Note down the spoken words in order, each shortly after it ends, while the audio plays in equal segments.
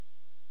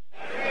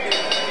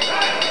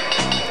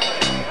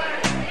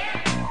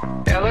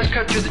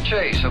to the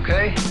chase,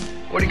 okay?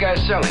 What are you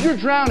guys selling? You're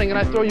drowning and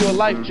I throw you a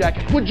life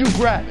jacket. Would you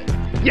grab it?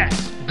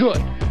 Yes,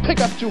 good. Pick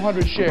up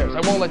 200 shares.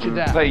 I won't let you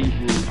down. Pay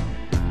him.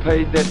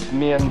 Pay that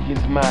man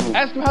his money.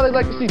 Ask them how they'd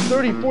like to see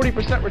 30,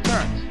 40%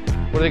 returns.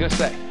 What are they going to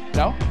say?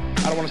 No?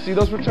 I don't want to see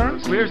those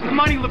returns? Where's the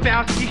money,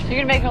 Lebowski? You're going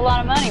to make a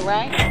lot of money,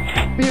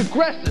 right? Be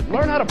aggressive.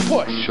 Learn how to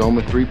push. Show him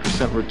a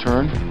 3%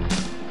 return,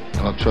 and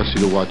I'll trust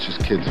you to watch his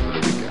kids for the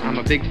weekend. I'm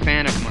a big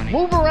fan of money.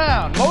 Move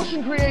around.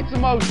 Motion creates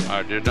emotion.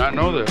 I did not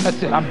know this.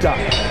 That's it. I'm done.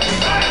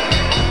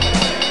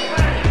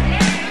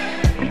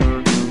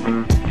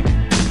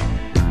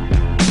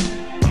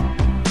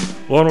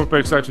 Well, welcome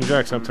back to Stocks and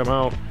Jacks. I'm Tim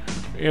Howell.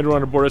 Andrew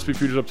on the board. SP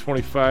futures up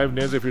 25.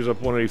 NASDAQ futures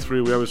up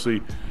 183. We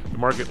obviously, the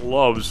market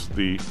loves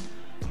the,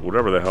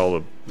 whatever the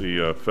hell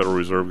the Federal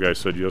Reserve guy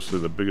said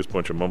yesterday, the biggest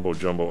bunch of mumbo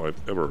jumbo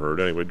I've ever heard.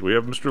 Anyway, do we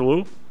have Mr.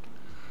 Lou?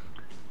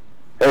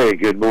 Hey,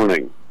 good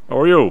morning. How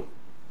are you?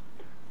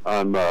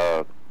 I'm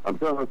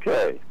doing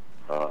okay.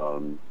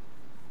 We're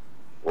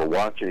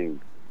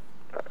watching.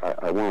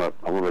 I want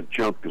to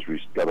jump because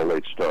we got a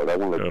late start. I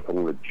want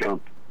to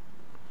jump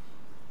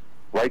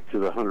right to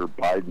the Hunter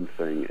Biden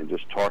thing and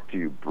just talk to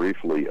you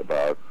briefly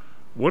about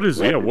what is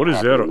that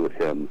with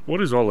him.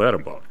 What is all that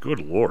about? Good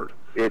Lord!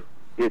 It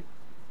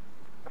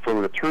from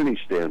an attorney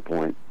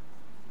standpoint,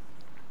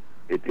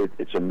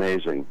 it's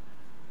amazing,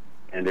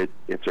 and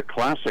it's a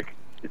classic.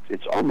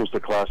 It's almost a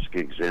classic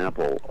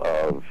example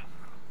of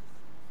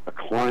a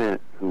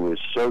client who is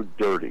so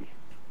dirty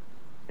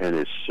and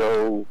is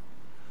so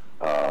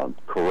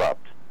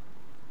corrupt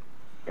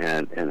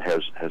and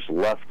has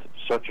left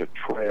such a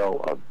trail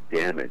of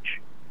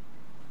damage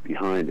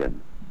behind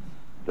him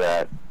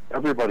that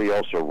everybody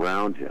else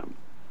around him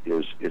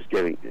is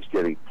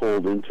getting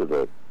pulled into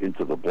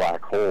the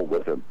black hole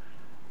with him.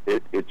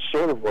 It's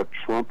sort of what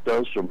Trump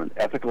does from an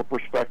ethical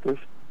perspective,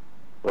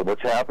 but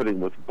what's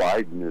happening with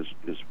Biden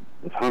is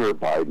with Hunter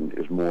Biden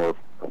is more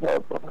of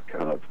a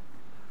kind of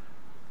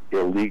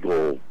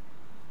illegal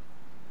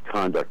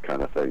conduct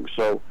kind of thing.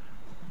 So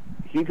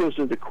he goes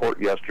into court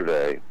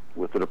yesterday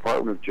with the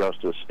Department of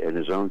Justice and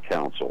his own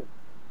counsel.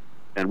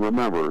 And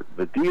remember,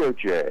 the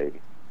DOJ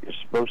is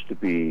supposed to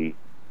be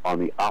on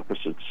the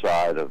opposite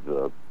side of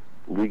the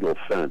legal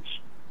fence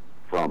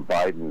from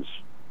Biden's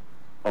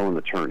own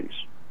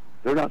attorneys.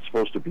 They're not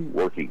supposed to be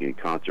working in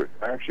concert.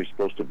 They're actually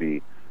supposed to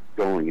be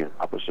going in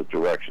opposite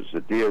directions.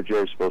 The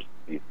DOJ is supposed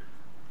to be,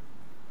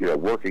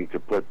 working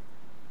to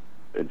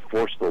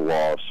enforce the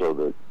law so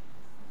that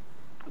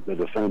the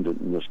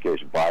defendant, in this case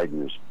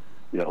Biden,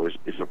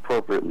 is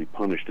appropriately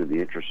punished in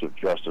the interest of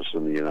justice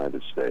in the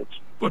United States.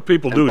 But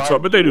people do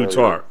talk. But they do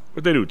talk.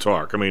 But they do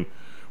talk. I mean,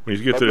 when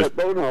you get to this,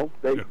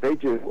 they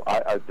do.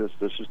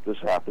 This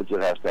happens.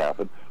 It has to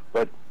happen.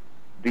 But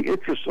the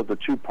interests of the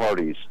two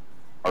parties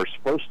are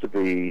supposed to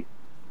be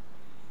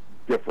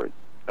different,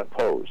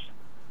 opposed.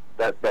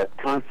 That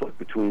conflict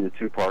between the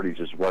two parties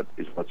is what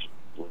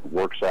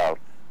works out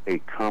a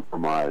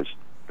compromise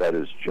that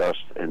is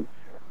just and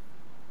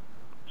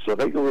so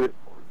they go to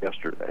court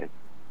yesterday,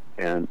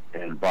 and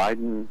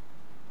Biden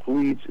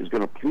is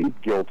going to plead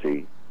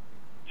guilty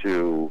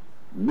to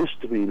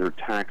misdemeanor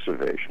tax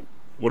evasion.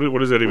 What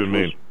does that even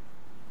mean?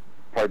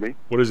 Pardon me?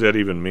 What does that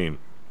even mean?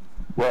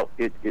 Well,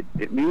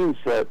 it means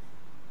that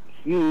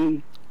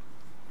he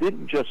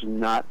didn't just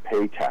not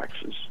pay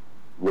taxes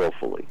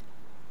willfully.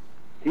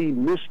 He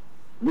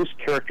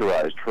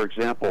mischaracterized. For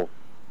example,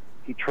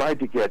 he tried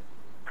to get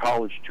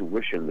college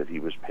tuition that he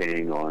was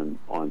paying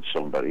on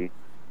somebody.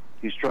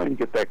 He's trying to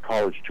get that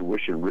college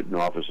tuition written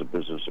off as a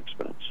business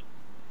expense.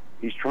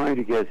 He's trying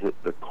to get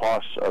the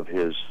costs of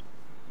his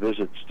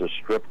visits to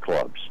strip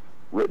clubs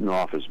written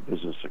off as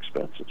business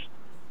expenses.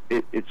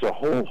 It's a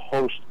whole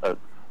host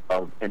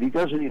of, and he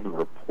doesn't even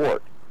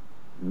report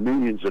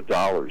millions of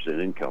dollars in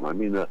income. I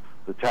mean, the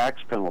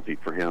tax penalty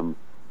for him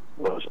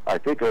was, I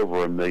think,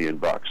 over $1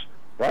 million.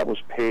 That was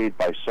paid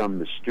by some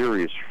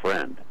mysterious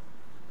friend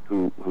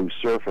who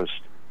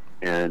surfaced,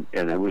 and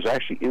it was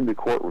actually in the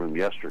courtroom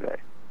yesterday,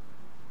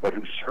 but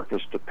who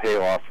surfaced to pay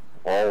off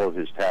all of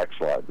his tax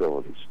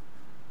liabilities.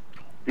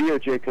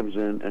 DOJ comes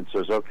in and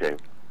says, okay,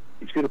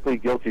 he's going to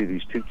plead guilty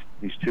to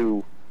these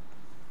two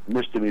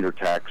misdemeanor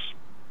tax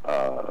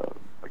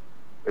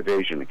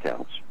evasion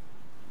accounts,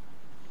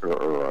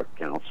 or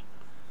accounts,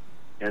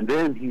 and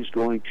then he's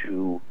going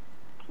to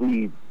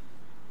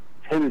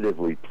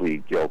tentatively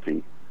plead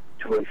guilty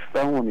to a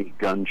felony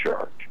gun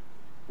charge,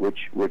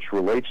 which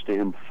relates to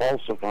him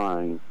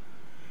falsifying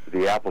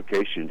the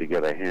application to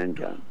get a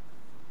handgun,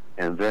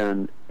 and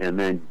then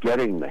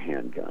getting the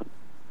handgun,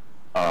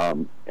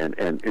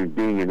 and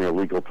being in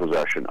illegal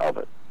possession of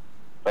it.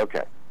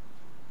 Okay,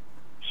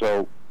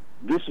 so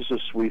this is a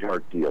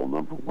sweetheart deal.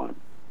 Number one,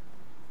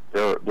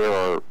 there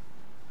are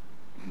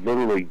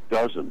literally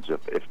dozens,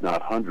 if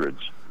not hundreds,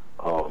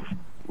 of,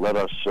 let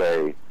us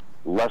say,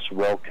 less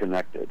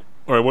well-connected.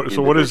 All right.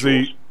 So what is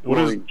in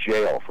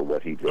jail for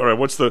what he did? All right.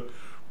 What's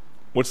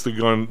the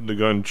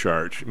gun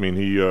charge? I mean,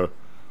 he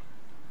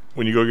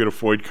when you go get a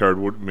FOID card,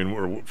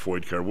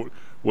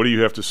 what do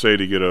you have to say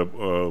to get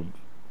a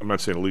I'm not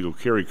saying a legal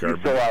carry card.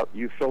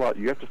 You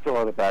have to fill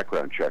out a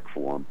background check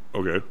form.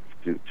 Okay.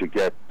 To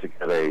get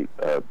a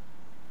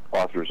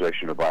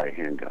authorization to buy a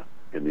handgun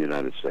in the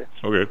United States.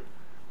 Okay.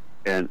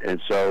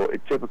 And so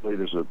typically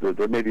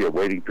there may be a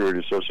waiting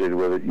period associated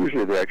with it.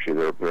 Usually they're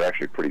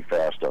actually pretty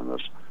fast on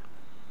this.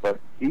 But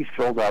he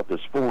filled out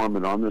this form,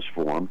 and on this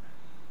form,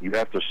 you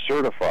have to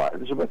certify.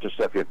 There's a bunch of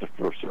stuff you have to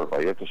first certify.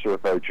 You have to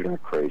certify that you're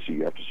not crazy.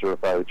 You have to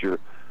certify that you're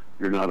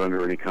not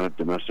under any kind of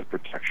domestic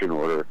protection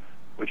order.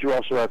 But you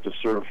also have to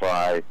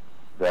certify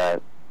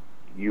that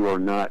you are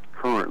not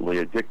currently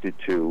addicted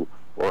to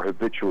or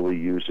habitually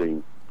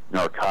using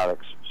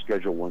narcotics,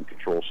 Schedule I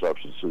controlled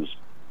substances,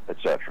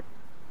 etc.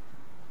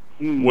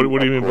 What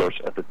do you mean by?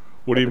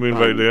 What do you mean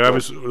by the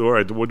obvious? All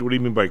right. What do you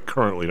mean by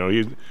currently? No,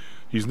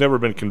 he's never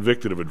been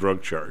convicted of a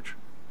drug charge.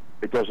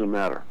 It doesn't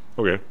matter.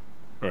 Okay.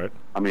 All right.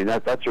 I mean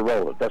that's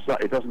irrelevant. That's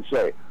not. It doesn't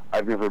say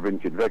I've never been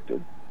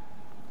convicted.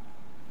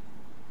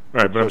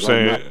 All right, but I'm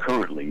saying I'm not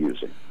currently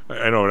using.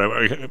 I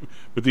know,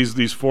 but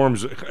these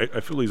forms, I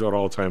fill these out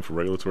all the time for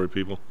regulatory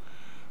people.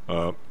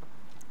 How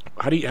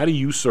do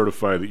you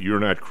certify that you're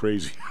not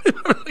crazy?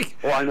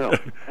 Well, I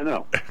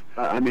know.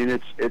 I mean,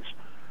 it's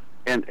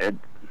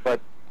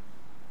but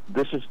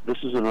this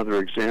is another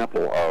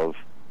example of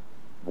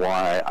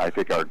why I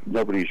think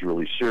nobody's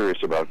really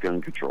serious about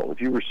gun control. If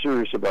you were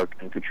serious about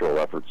gun control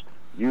efforts,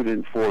 you'd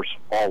enforce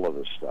all of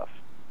this stuff.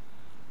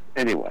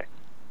 Anyway.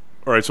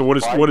 All right. So what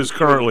does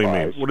currently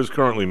mean? What does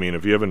currently mean?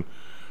 If you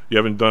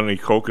haven't done any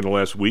coke in the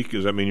last week,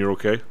 does that mean you're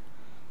okay?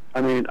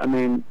 I mean,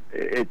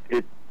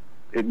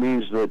 it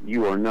means that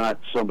you are not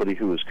somebody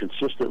who is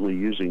consistently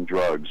using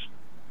drugs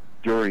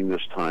during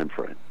this time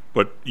frame.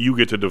 But you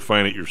get to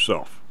define it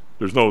yourself.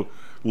 There's no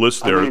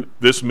list there.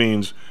 This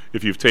means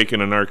if you've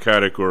taken a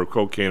narcotic or a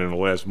cocaine in the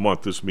last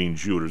month, this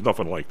means you. There's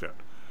nothing like that.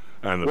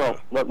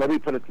 Let me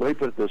put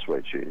it this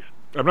way, Chief.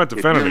 I'm not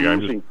defending the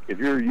guy. If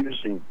you're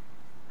using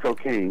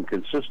cocaine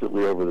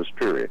consistently over this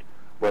period,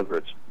 whether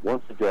it's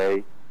once a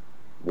day,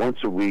 once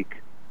a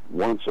week,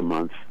 once a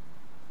month,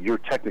 you're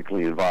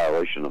technically in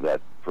violation of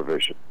that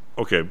provision.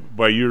 Okay,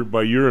 by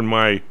your and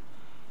my.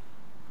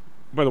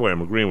 By the way,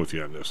 I'm agreeing with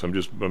you on this. I'm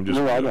just. No,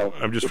 I know.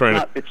 I'm just trying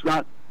to. It's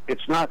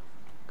not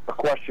a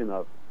question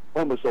of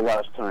when was the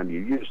last time you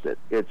used it.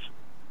 It's,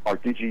 or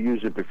did you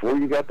use it before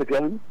you got the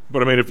gun?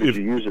 But I mean, did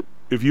you use it?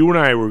 If you and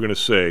I were going to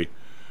say,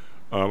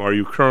 are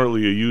you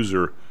currently a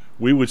user?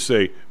 We would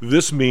say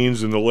this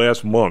means in the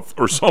last month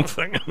or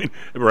something. I mean,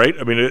 right?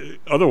 I mean,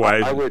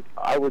 otherwise,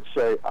 I would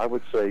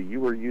say you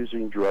were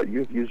using drug.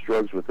 You've used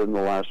drugs within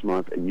the last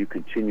month, and you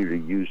continue to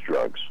use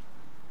drugs.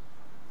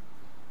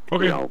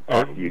 Okay.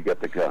 After you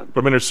get the gun.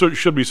 But I mean, there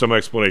should be some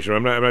explanation.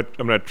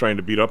 I'm not trying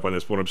to beat up on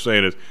this. What I'm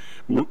saying is,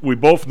 we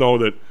both know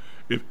that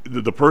if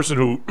the person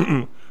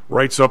who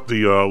writes up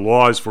the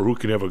laws for who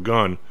can have a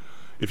gun,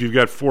 if you've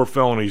got 4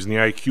 felonies and the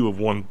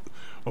IQ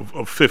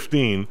of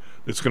 15.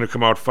 It's going to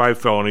come out 5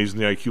 felonies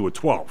and the IQ of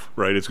 12,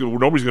 right?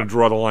 Nobody's going to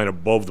draw the line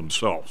above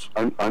themselves.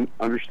 I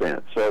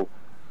understand. So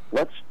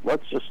let's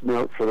just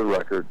note for the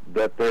record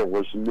that there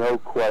was no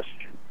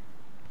question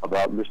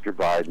about Mr.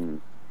 Biden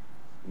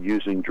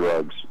using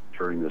drugs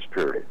during this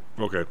period.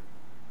 Okay.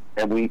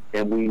 And we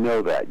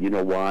know that. You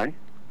know why?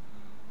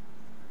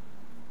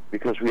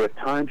 Because we have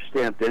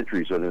time-stamped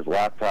entries on his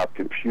laptop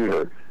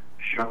computer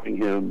showing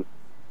him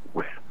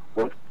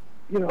with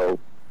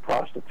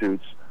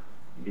prostitutes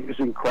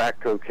using crack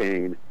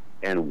cocaine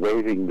and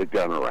waving the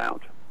gun around.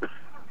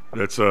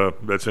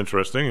 That's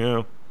interesting.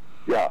 Yeah.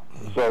 Yeah.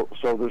 So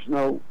there's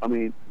no. I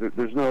mean,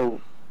 there's no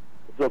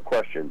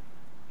question.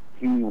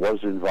 He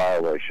was in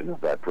violation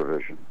of that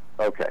provision.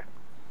 Okay.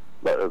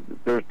 But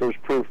there's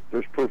proof.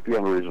 There's proof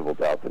beyond a reasonable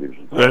doubt that he was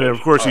in violation. And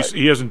of course,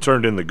 he hasn't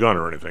turned in the gun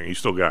or anything. He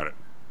still got it.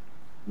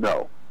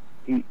 No.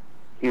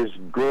 His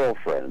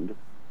girlfriend,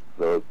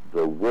 the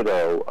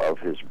widow of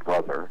his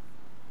brother,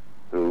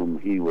 whom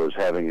he was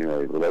having a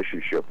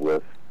relationship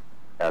with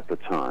at the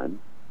time,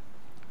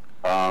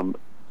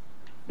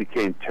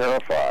 became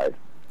terrified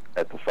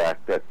at the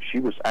fact that she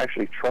was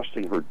actually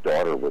trusting her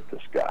daughter with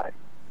this guy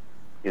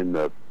in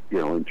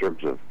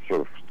terms of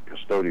sort of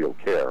custodial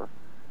care,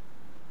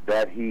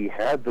 that he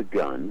had the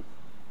gun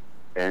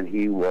and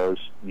he was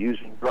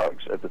using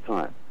drugs at the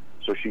time.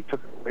 So she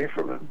took it away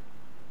from him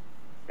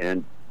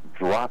and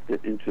dropped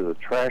it into the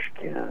trash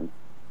can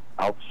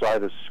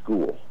outside of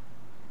school.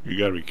 You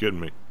got to be kidding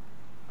me.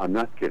 I'm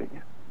not kidding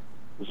you.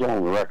 This is all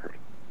on the record.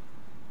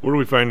 Where do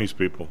we find these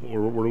people?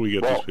 Where do we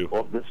get these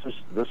people? Well,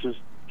 this is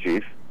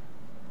Chief.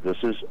 This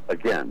is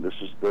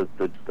the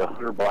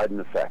Hunter Biden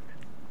effect.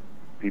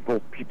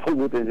 People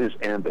within his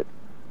ambit.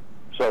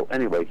 So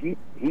anyway, he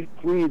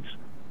pleads.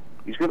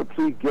 He's going to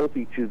plead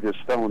guilty to this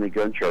felony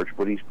gun charge,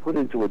 but he's put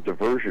into a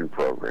diversion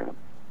program,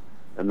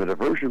 and the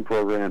diversion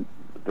program,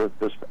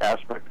 this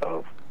aspect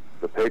of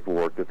the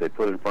paperwork that they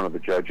put in front of the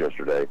judge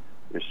yesterday,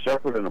 is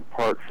separate and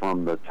apart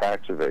from the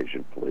tax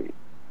evasion plea.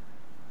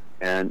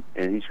 And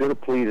he's going to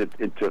plead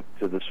it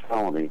to this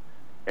felony,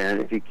 and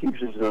if he keeps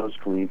his nose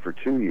clean for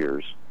 2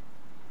 years,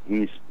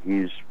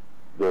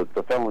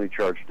 the felony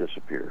charge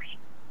disappears.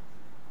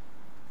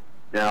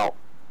 Now,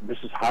 this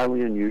is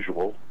highly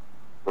unusual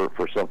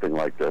for something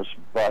like this,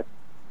 but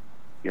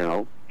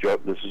Joe,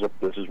 this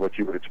is what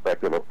you would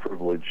expect of a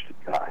privileged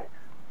guy.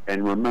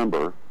 And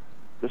remember,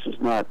 this is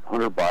not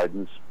Hunter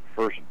Biden's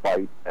first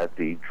bite at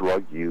the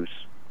drug use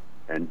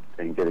and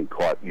getting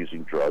caught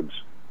using drugs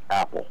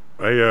apple.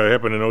 I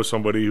happen to know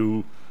somebody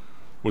who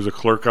was a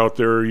clerk out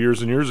there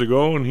years and years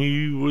ago, and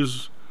he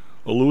was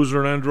a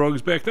loser on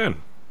drugs back then.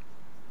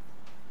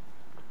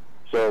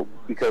 So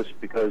because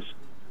if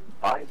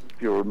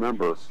you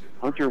remember,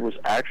 Hunter was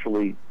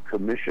actually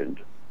commissioned,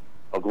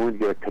 going to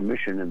get a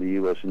commission in the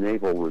U.S.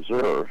 Naval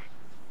Reserve,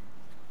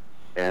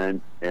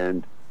 and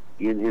in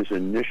his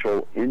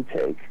initial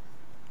intake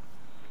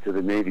to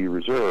the Navy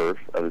Reserve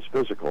of his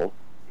physical,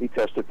 he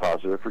tested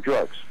positive for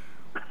drugs.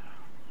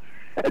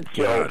 and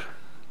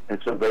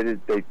so they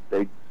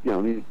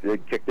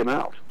kicked him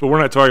out. But we're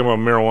not talking about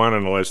marijuana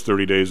in the last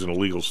 30 days in a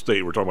legal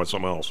state. We're talking about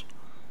something else.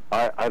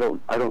 I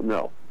don't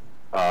know.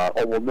 No,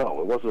 it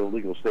wasn't a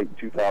legal state in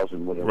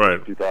 2000, whatever,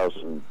 right.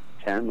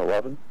 2010,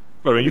 11.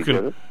 But I mean, you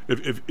can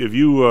if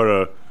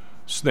you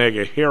snag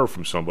a hair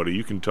from somebody,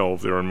 you can tell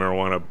if they're on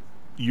marijuana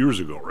years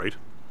ago, right?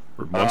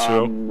 Or months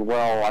ago.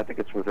 Well, I think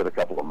it's within a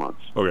couple of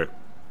months. Okay.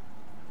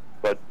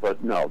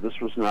 But no, this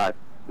was not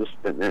this,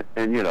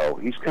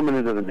 and he's coming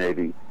into the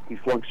Navy. He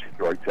flunks a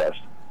drug test.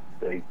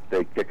 They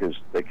kick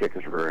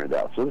his rear end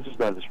out. So this is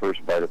not his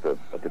first bite at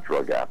the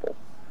drug apple.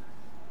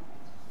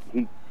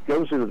 He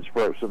goes into this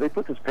program. So they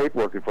put this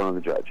paperwork in front of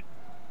the judge,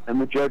 and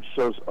the judge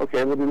says,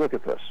 "Okay, let me look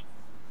at this."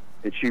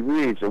 And she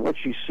reads, and what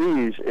she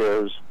sees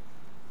is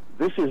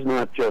this is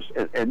not just,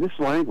 and this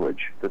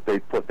language that they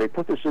put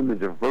this in the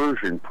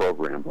diversion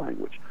program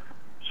language.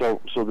 So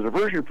the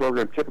diversion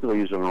program typically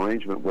is an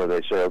arrangement where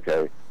they say,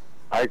 okay,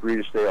 I agree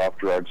to stay off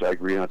drugs, I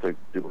agree not to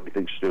do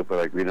anything stupid,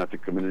 I agree not to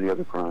commit any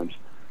other crimes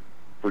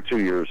for 2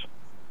 years,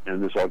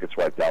 and this all gets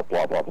wiped out,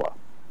 blah, blah, blah.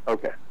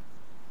 Okay.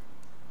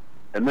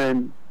 And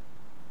then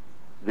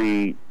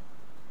the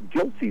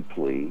guilty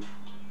plea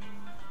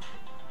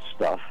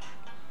stuff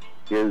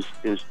is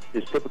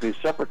typically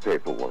separate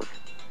paperwork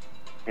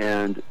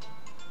and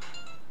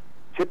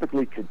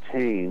typically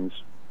contains,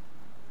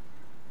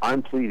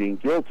 I'm pleading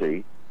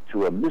guilty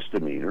to a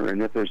misdemeanor,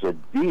 and if there's a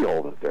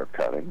deal that they're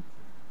cutting,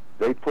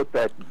 they put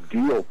that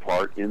deal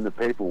part in the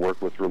paperwork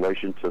with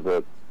relation to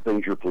the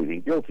things you're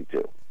pleading guilty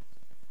to.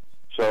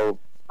 So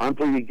I'm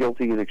pleading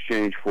guilty in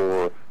exchange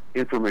for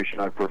information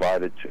I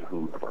provided to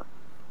whoever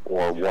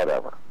or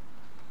whatever.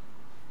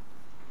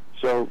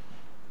 So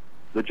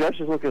the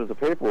judge is looking at the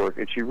paperwork,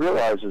 and she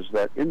realizes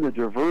that in the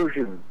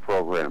diversion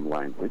program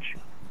language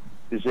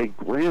is a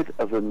grant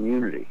of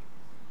immunity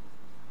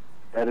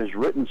that is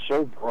written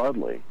so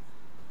broadly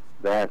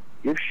that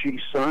if she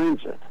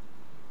signs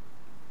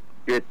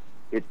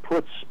it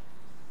puts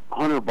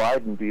Hunter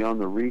Biden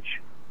beyond the reach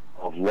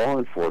of law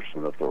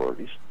enforcement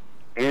authorities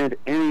and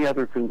any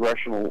other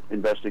congressional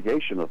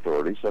investigation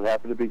authorities that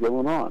happen to be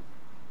going on.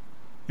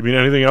 You mean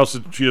anything else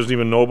that she doesn't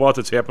even know about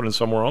that's happening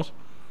somewhere else?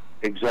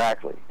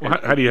 Exactly. Well,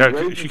 how do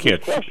you? She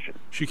can't.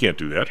 She can't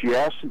do that. She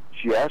asked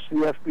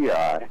the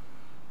FBI.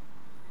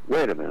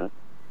 Wait a minute.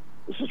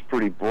 This is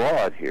pretty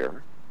broad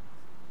here.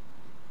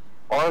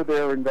 Are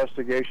there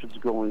investigations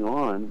going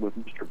on with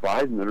Mr.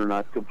 Biden that are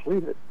not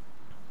completed?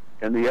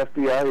 And the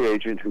FBI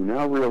agent, who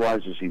now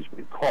realizes he's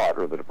been caught,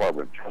 or the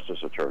Department of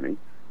Justice attorney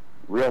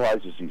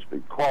realizes he's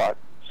been caught,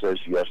 says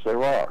yes,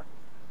 there are.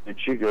 And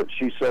she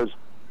says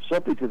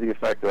something to the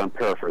effect that I'm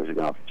paraphrasing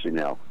obviously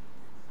now.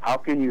 How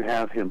can you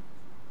have him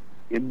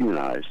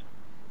immunized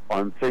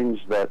on things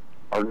that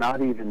are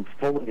not even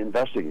fully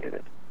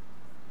investigated?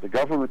 The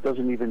government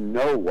doesn't even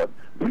know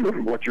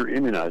what you're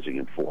immunizing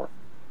him for,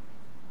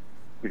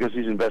 because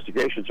these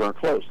investigations aren't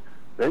closed.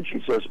 Then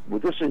she says,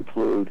 would this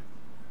include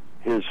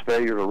his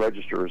failure to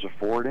register as a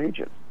foreign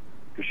agent?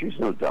 Because she's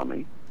no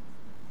dummy.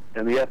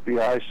 And the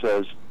FBI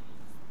says,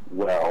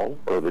 well,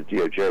 or the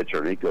DOJ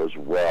attorney goes,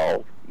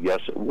 well, yes,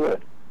 it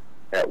would.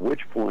 At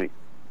which point,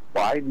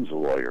 Biden's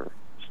lawyer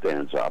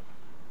stands up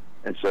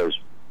and says,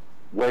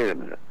 wait a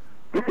minute.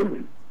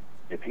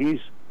 If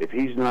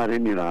he's not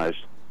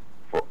immunized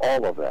for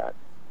all of that,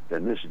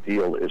 then this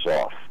deal is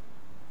off.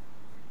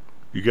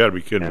 You got to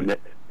be kidding me.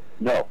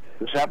 No,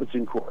 this happens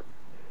in court.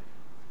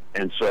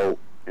 And so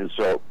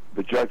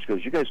the judge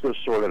goes, you guys go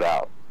sort it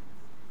out,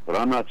 but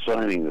I'm not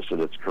signing this in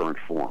its current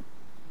form.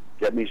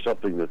 Get me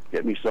something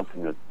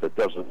that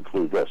doesn't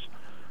include this.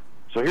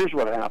 So here's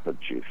what happened,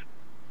 Chief.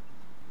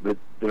 The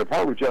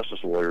Department of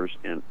Justice lawyers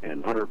and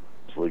Hunter's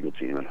legal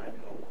team, and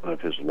one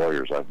of his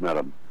lawyers, I've met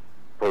him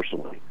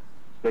personally,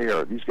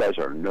 these guys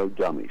are no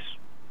dummies.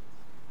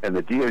 And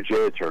the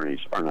DOJ attorneys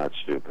are not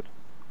stupid.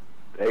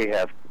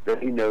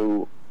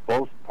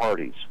 Both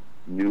parties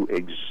knew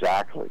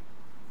exactly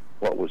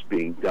what was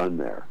being done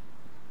there.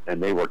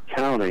 And they were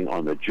counting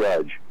on the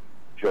judge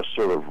just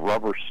sort of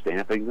rubber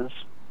stamping this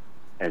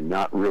and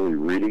not really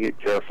reading it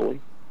carefully.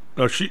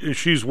 No,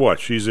 she's what?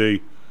 She's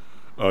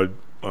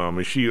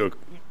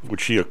would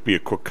she be a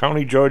Cook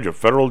County judge, a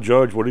federal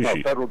judge? What is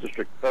she? Federal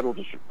district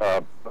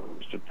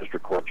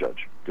court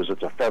judge, because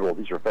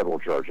these are federal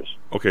charges.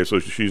 Okay, so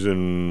she's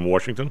in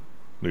Washington?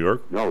 New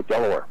York? No,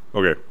 Delaware.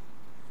 Okay.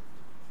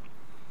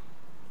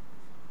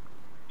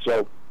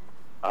 So,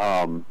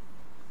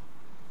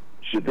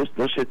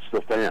 this hits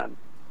the fan,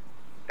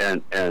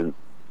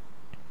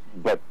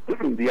 but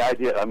the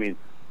idea, I mean,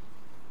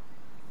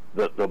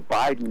 the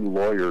Biden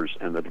lawyers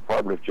and the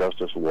Department of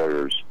Justice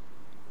lawyers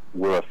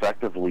were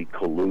effectively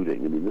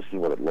colluding. I mean, this is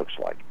what it looks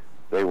like.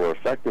 They were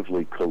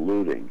effectively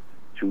colluding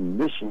to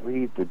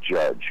mislead the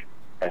judge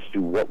as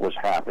to what was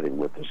happening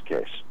with this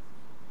case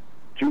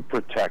to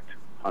protect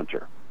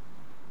Hunter.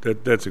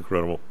 That's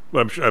incredible.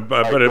 I'm sure.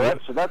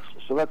 So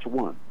that's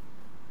one.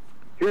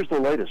 Here's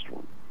the latest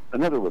one.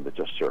 Another one that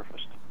just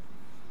surfaced.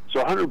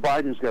 So Hunter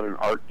Biden's got an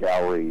art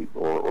gallery,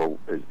 or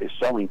is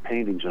selling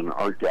paintings in an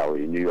art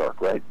gallery in New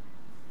York, right?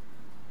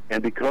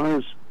 And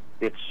because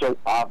it's so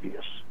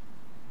obvious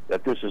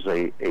that this is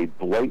a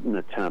blatant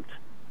attempt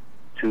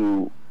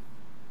to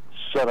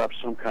set up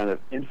some kind of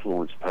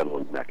influence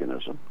peddling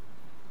mechanism,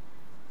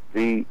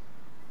 the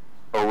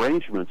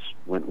arrangements,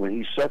 when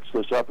he sets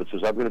this up and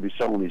says, I'm going to be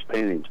selling these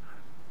paintings,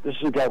 this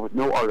is a guy with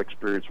no art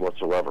experience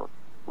whatsoever,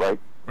 right?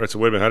 All right, so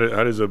wait a minute.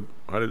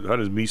 How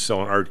does me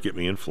selling art get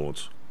me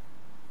influence?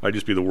 I'd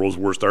just be the world's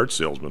worst art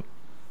salesman.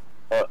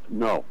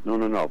 No.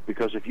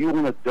 Because if you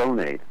want to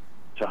donate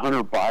to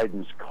Hunter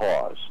Biden's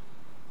cause,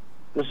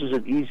 this is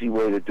an easy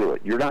way to do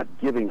it. You're not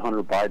giving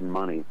Hunter Biden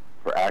money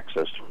for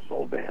access to his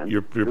old band.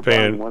 You're paying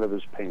paying one of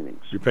his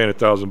paintings. You're paying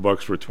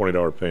 $1,000 for a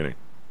 $20 painting.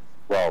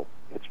 Well,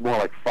 it's more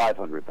like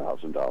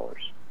 $500,000.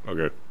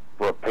 Okay.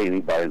 For a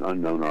painting by an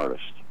unknown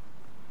artist.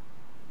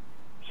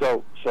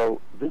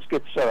 So this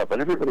gets set up,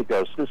 and everybody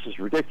goes, this is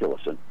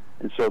ridiculous. And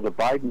so the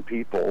Biden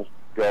people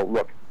go,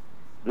 look,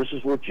 this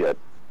is legit.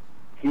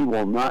 He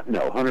will not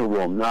know, Hunter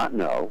will not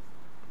know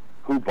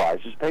who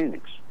buys his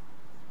paintings.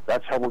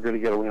 That's how we're going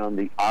to get around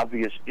the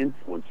obvious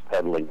influence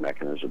peddling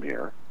mechanism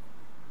here,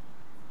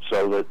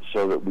 so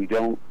that we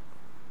don't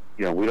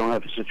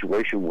have a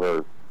situation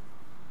where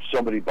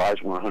somebody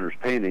buys one of Hunter's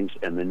paintings,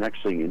 and the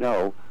next thing you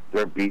know,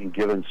 they're being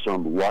given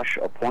some lush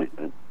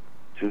appointment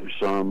to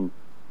some,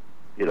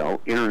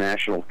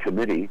 international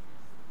committee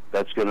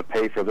that's going to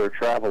pay for their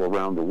travel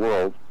around the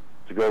world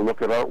to go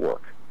look at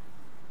artwork.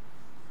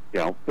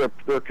 There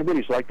are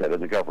committees like that in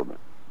the government,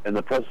 and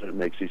the president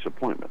makes these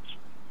appointments.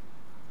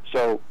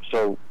 So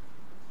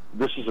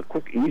this is a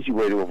quick, easy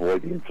way to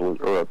avoid the influence,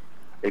 or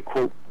a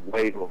quote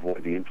way to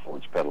avoid the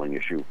influence peddling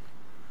issue.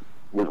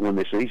 When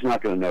they say he's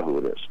not going to know who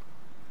it is.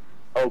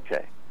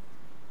 Okay,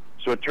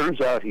 so it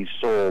turns out he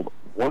sold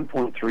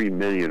 1.3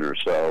 million or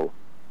so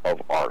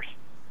of art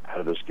out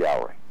of this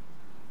gallery.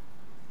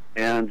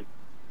 And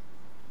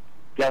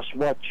guess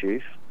what,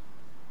 Chief?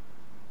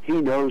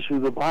 He knows who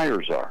the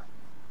buyers are.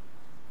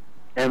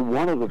 And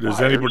one of the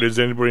does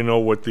anybody know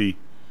what the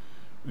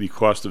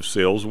cost of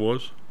sales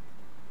was?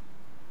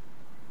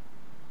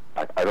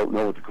 I don't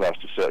know what the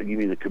cost of sale. You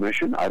mean the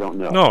commission? I don't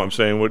know. No, I'm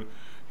saying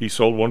he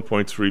sold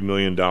 $1.3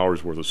 million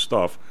worth of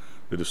stuff.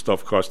 Did the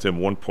stuff cost him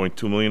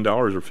 $1.2 million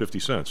or 50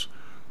 cents?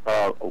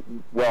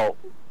 Well,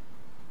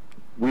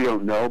 we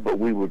don't know, but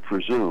we would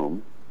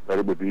presume that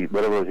it would be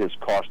whatever his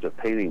cost of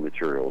painting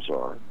materials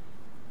are,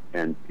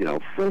 and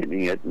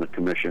framing it in the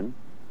commission.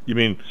 You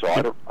mean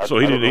I don't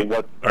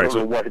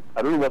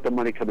know what the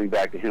money coming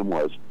back to him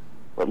was,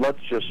 but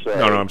let's just say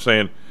I'm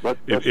saying let's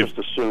just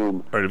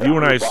assume if you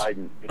and I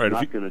Biden is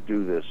not going to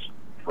do this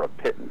for a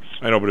pittance.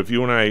 I know, but if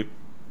you and I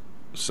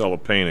sell a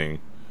painting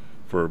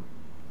for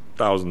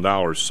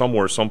 $1,000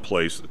 somewhere,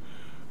 someplace,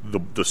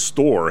 the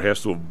store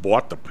has to have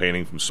bought the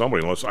painting from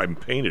somebody, unless I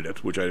painted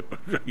it, which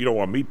you don't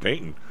want me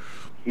painting.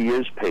 He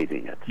is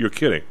painting it. You're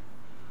kidding?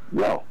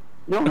 No.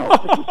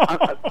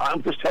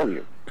 I'm just telling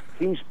you.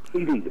 He's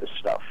painting this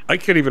stuff. I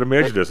can't even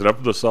imagine this. Up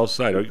on the south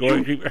side.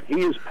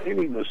 He is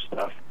painting this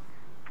stuff,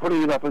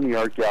 putting it up in the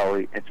art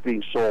gallery. It's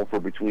being sold for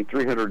between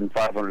 $300,000 and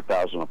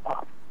 $500,000 a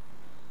pop.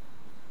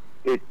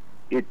 He's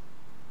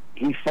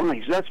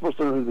not supposed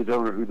to know who the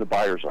donor, who the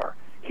buyers are.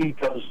 He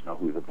does know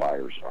who the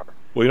buyers are.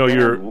 Well,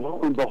 lo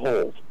and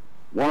behold,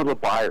 one of the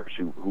buyers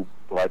who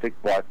I think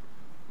bought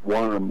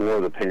one or more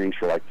of the paintings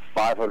for like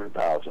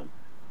 $500,000.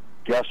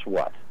 Guess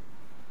what?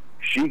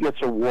 She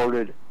gets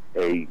awarded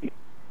a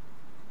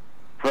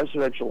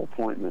presidential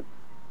appointment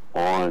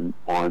on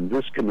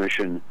this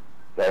commission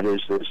that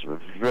is this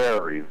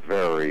very,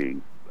 very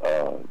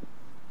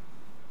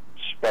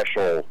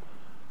special,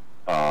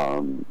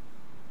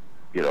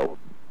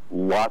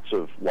 lots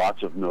of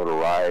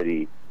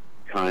notoriety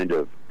kind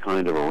of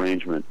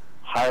arrangement,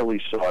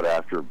 highly sought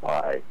after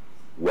by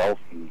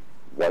wealthy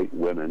white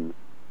women.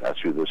 That's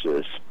who this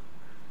is,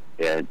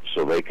 and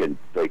so they can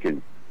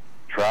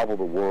travel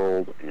the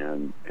world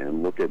and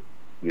look at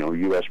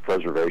U.S.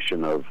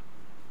 preservation of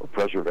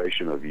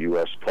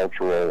U.S.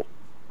 cultural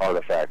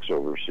artifacts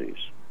overseas.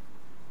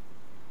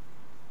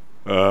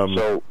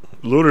 So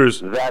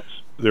looters. I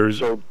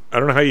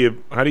don't know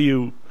how do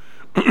you.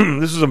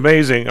 This is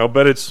amazing. I'll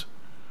bet it's.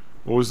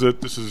 What was it?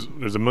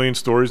 There's a million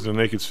stories in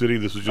the Naked City.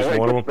 This is just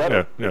one of them.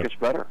 Better. It gets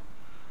better.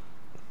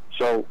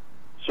 So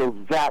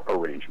that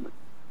arrangement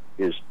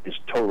is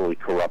totally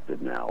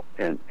corrupted now,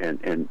 and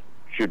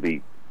should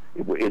be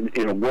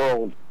In a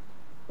world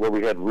where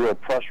we had real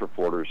press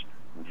reporters,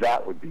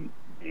 that would be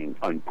being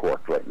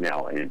uncorked right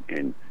now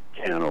in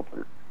can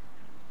opener.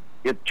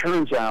 It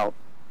turns out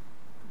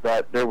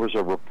that there was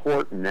a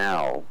report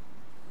now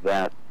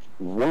that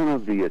one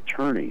of the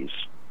attorneys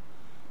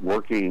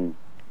working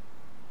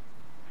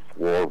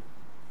for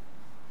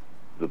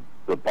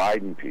the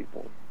Biden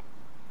people,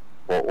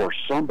 or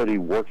somebody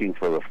working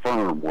for the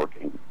firm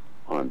working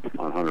on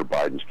Hunter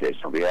Biden's case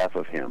on behalf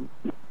of him,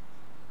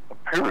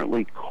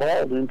 apparently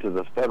called into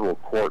the federal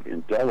court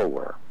in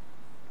Delaware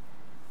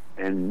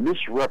and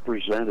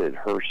misrepresented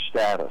her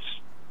status.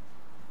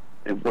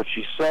 And what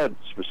she said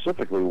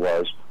specifically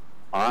was,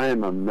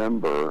 I'm a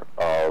member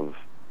of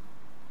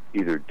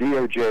either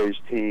DOJ's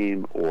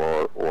team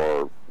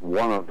or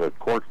one of the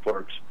court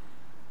clerks,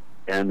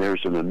 and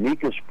there's an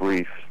amicus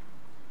brief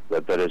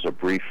that is a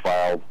brief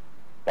filed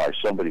by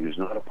somebody who's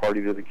not a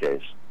party to the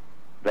case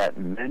that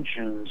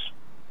mentions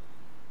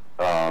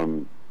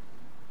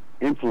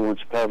influence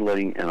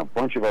peddling and a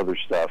bunch of other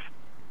stuff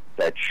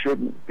that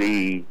shouldn't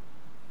be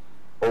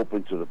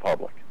open to the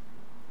public.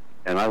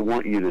 And I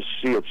want you to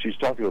seal. She's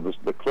talking to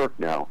the clerk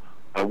now.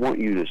 I want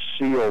you to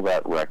seal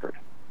that record.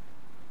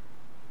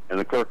 And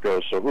the clerk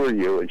goes, so who are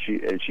you? And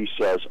she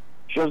says,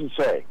 she doesn't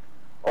say,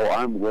 oh,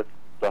 I'm with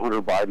the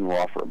Hunter Biden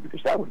law firm,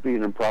 because that would be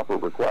an improper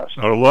request.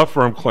 Now, the law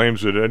firm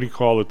claims that any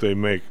call that they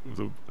make,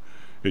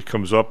 it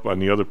comes up on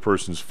the other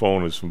person's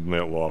phone is from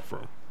that law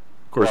firm.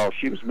 Of course, well,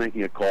 she was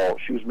making a call.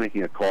 She was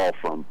making a call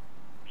from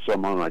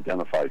some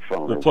unidentified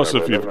phone. Well, plus,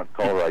 if you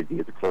caller ID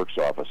at the clerk's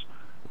office,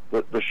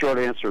 the short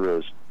answer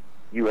is,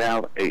 you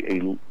have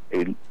a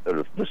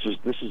this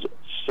is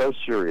so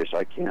serious.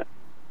 I can't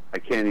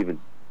even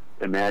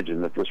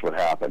imagine that this would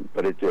happen,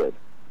 but it did.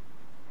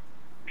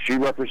 She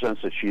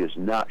represents that she is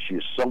not. She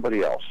is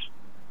somebody else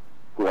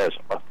who has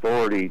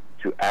authority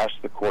to ask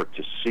the court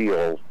to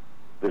seal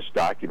this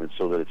document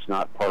so that it's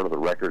not part of the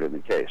record in the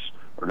case,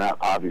 or not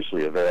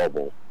obviously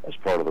available as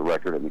part of the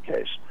record in the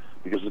case,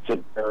 because it's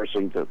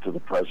embarrassing to the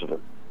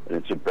president and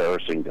it's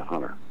embarrassing to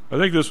Hunter. I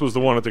think this was the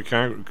one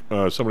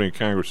that somebody in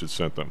Congress had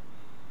sent them.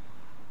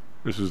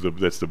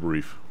 That's the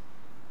brief.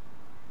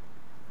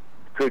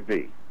 Could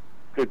be.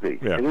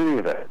 Yeah. In any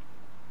event,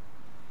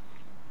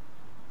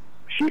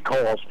 she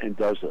calls and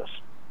does this.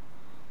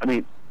 I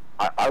mean,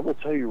 I will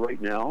tell you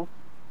right now,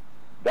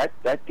 that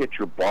gets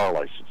your bar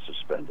license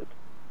suspended.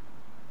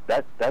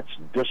 That's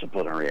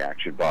disciplinary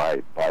action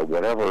by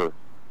whatever.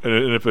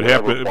 And if it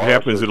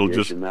happens, it'll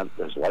just that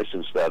has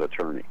licensed that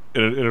attorney.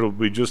 And it'll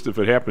be just, if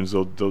it happens,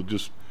 they'll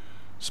just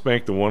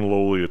spank the one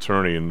lowly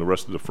attorney, and the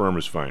rest of the firm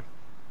is fine.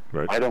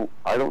 Right. I don't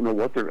know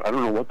what they're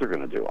going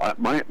to do.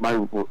 When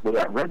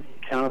I read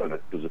the account of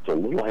it, because it's a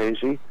little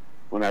hazy,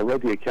 when I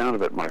read the account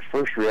of it, my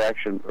first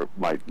reaction, or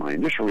my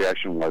initial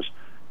reaction was,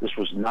 this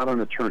was not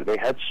an attorney. They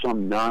had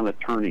some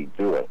non-attorney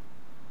do it,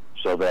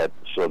 so that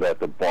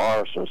the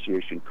bar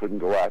association couldn't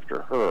go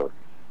after her.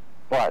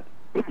 But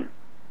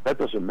that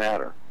doesn't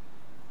matter.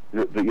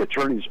 The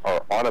attorneys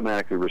are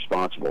automatically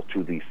responsible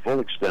to the full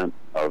extent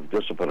of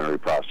disciplinary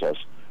process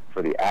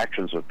for the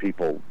actions of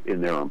people in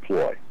their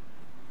employ.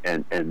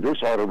 And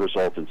this ought to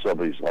result in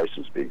somebody's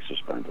license being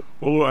suspended.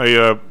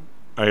 Well,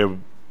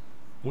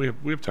 we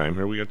have time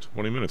here. We got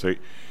 20 minutes.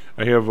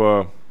 I have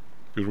because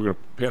we're going to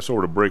pass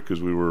over to break,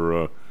 because we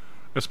were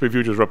S&P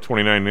futures are up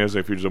 29,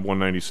 Nasdaq futures up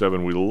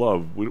 197. We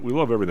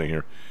love everything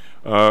here.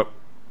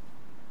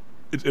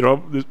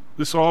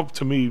 This all,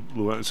 to me,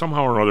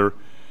 somehow or another,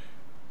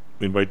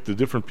 I mean, by the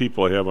different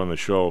people I have on the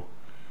show,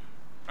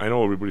 I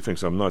know everybody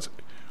thinks I'm nuts.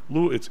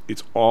 Lou, it's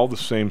all the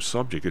same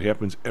subject. It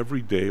happens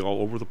every day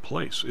all over the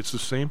place. It's the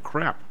same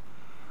crap.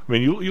 I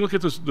mean, you look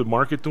at the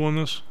market doing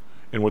this,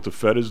 and what the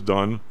Fed has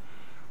done.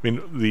 I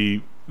mean,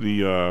 the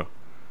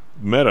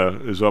Meta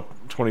is up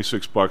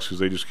 $26 because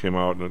they just came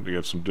out and they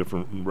have some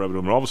different revenue.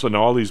 And all of a sudden,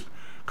 all these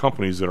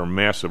companies that are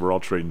massive are all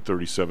trading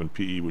 37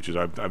 PE, which is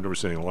I've never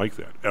seen anything like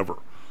that ever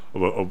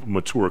of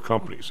mature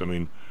companies. I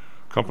mean,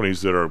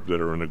 companies that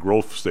are in the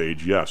growth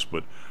stage, yes,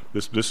 but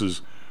this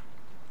is.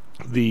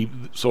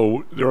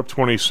 So they're up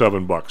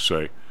 $27,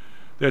 say.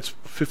 That's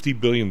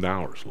 $50 billion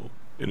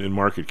in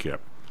market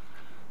cap.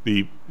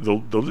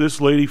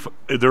 This lady,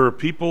 there are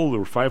people, there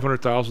were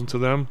 500,000 to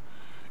them,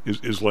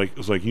 is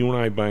like you and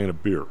I buying a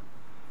beer.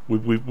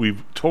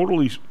 We've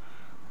totally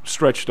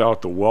stretched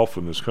out the wealth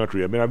in this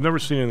country. I mean, I've never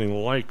seen anything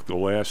like the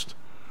last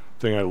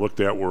thing I looked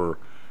at were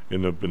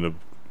in the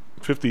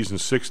 50s and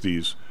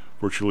 60s,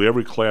 virtually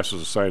every class of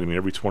society, I mean,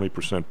 every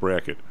 20%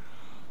 bracket,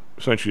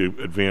 essentially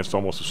advanced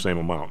almost the same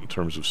amount in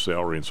terms of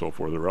salary and so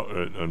forth,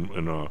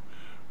 and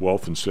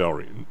wealth and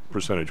salary,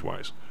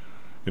 percentage-wise.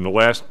 In the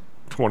last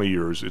 20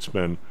 years, it's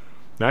been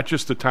not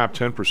just the top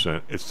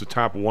 10%, it's the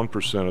top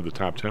 1% of the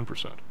top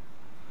 10%.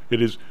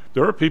 It is.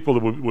 There are people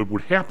that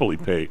would happily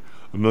pay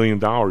 $1 million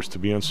to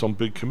be on some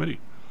big committee.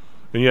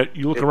 And yet,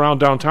 you look around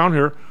downtown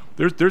here,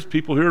 there's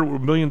people here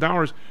with $1 million,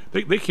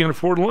 they can't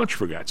afford lunch,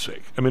 for God's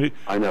sake. I mean,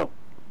 I know.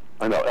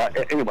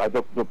 Anyway,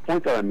 the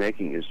point that I'm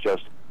making is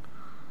just,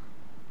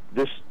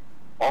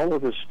 all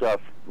of this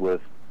stuff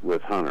with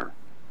Hunter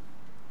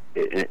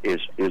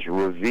is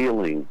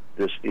revealing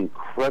this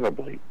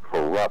incredibly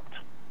corrupt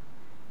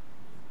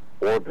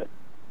orbit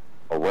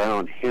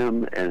around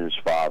him and his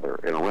father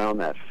and around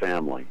that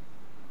family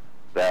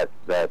that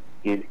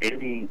in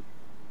any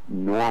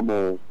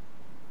normal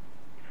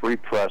free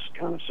press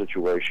kind of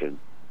situation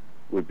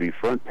would be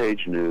front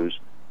page news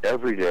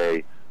every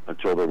day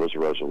until there was a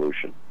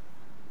resolution.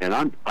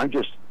 And I'm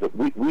just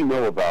we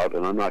know about,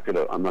 and I'm not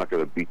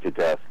gonna beat to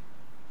death.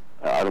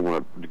 I don't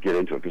want to get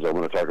into it because I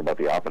want to talk about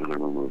the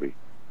Oppenheimer movie.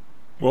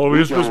 Well,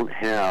 we don't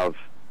have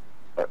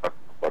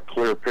a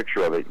clear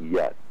picture of it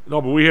yet.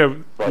 No, but we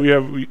have.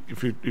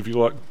 If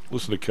you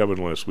listen to Kevin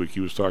last week, he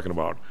was talking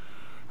about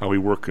how he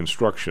worked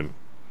construction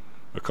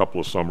a couple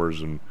of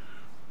summers, and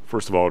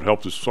first of all, it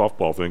helped his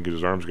softball thing because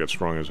his arms got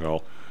strong as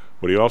hell.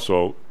 But he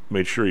also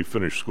made sure he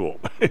finished school.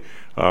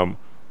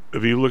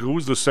 If you look, who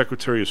was the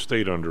Secretary of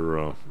State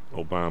under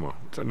Obama?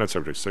 Not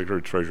Secretary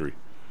of Treasury.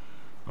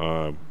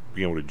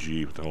 Began with a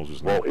G. What the hell was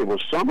his name? Well, it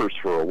was Summers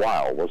for a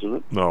while, wasn't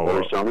it? No.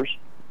 Larry Summers?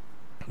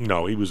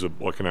 No, he was an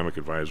economic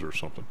advisor or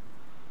something.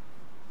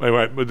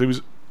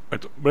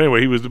 Anyway,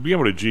 he was began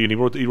with a G, and he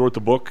wrote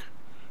the book.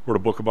 Wrote a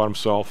book about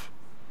himself.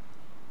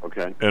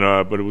 Okay.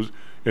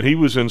 And he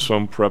was in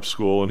some prep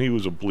school, and he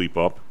was a bleep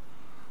up.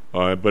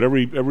 But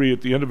every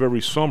at the end of every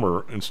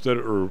summer,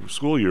 or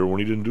school year when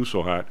he didn't do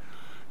so hot,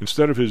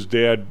 instead of his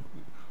dad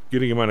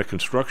getting him on a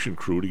construction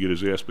crew to get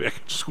his ass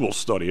back in school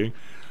studying,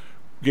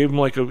 gave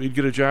him he'd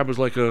get a job as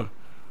a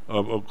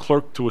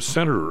clerk to a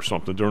senator or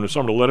something during the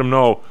summer to let him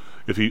know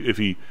if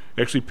he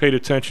actually paid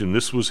attention,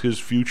 this was his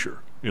future,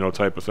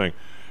 type of thing.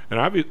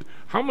 And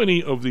how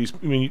many of these?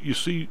 I mean,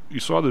 you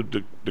saw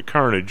the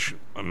carnage.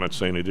 I'm not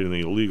saying they did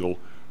anything illegal,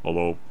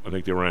 although I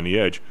think they were on the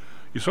edge.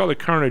 You saw the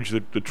carnage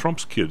that the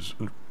Trump's kids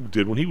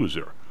did when he was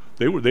there.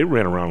 They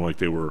ran around like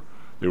they were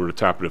the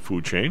top of the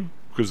food chain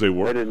because they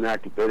were. They didn't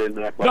act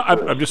like no,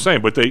 I'm just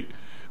saying. But they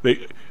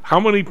how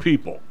many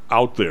people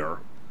out there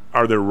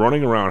are there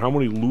running around? How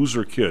many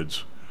loser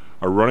kids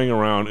are running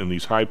around in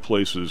these high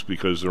places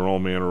because their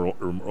old man or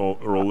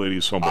old lady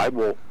is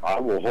somebody? I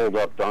will hold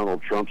up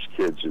Donald Trump's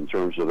kids in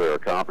terms of their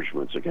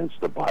accomplishments against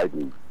the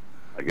Biden.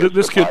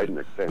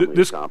 Biden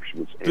family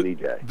accomplishments any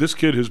day. This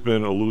kid has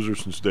been a loser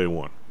since day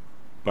one.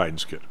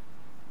 Biden's kid.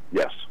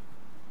 Yes.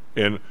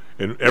 And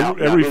now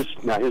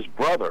his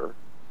brother,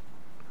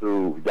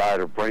 who died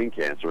of brain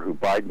cancer, who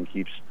Biden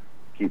keeps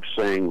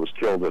saying was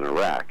killed in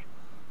Iraq,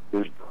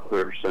 his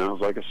brother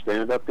sounds like a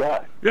stand-up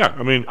guy. Yeah,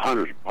 I mean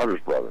Hunter's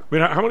brother.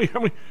 I mean,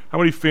 how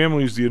many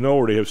families do you know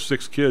where they have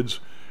 6 kids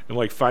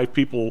and 5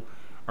 people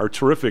are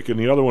terrific, and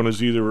the other one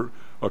is either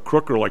a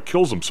crook or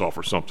kills himself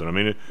or something? I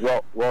mean,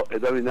 that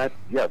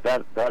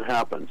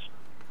happens.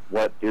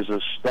 What is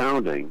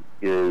astounding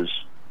is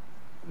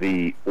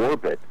the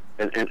orbit,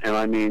 and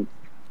I mean,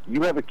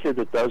 you have a kid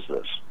that does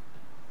this,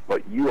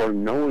 but you are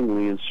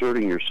knowingly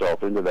inserting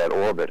yourself into that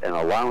orbit and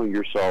allowing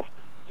yourself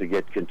to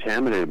get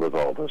contaminated with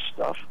all this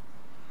stuff.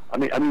 I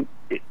mean,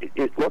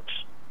 it looks.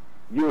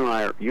 You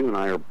and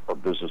I are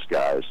business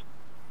guys.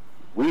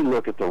 We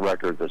look at the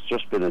record that's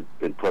just been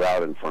put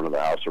out in front of the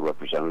House of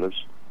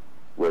Representatives,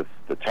 with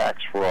the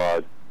tax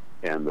fraud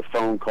and the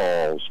phone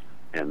calls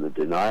and the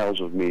denials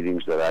of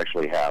meetings that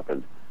actually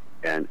happened,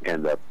 and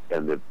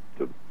the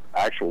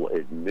actual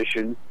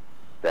admission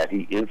that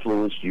he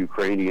influenced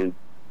Ukrainian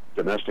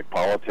domestic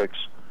politics,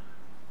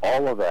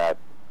 all of that,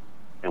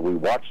 and we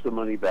watch the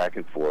money back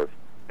and forth,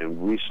 and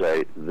we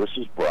say, this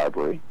is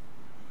bribery.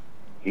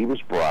 He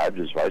was bribed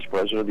as Vice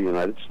President of the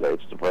United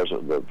States.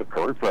 The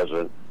current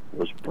president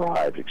was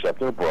bribed,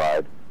 accepted a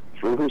bribe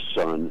through his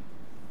son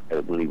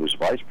when he was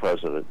Vice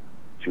President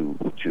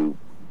to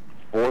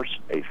force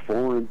a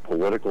foreign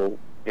political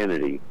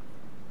entity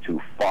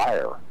to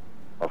fire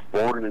a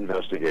foreign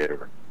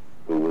investigator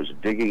who was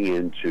digging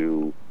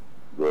into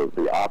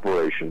the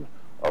operation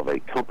of a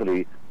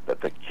company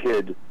that the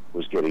kid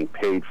was getting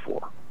paid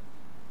for.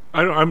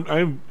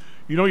 I'm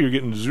you're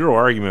getting zero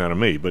argument out of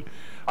me, but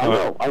I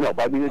know. But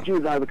I mean, you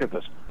and I look at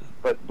this,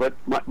 but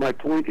my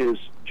point is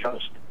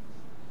just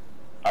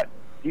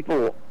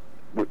people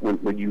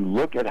when you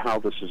look at how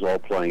this is all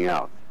playing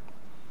out,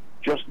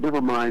 just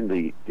never mind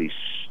the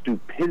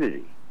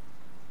stupidity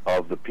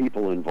of the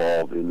people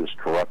involved in this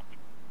corrupt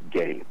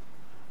game,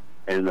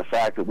 and the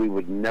fact that we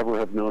would never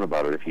have known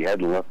about it if he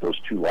hadn't left those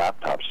 2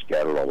 laptops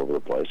scattered all over the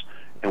place,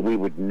 and we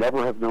would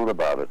never have known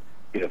about it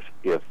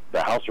if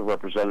the House of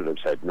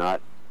Representatives had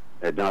not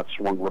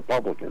swung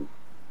Republican.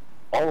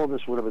 All of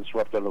this would have been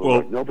swept under the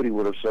rug. Nobody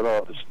would have said,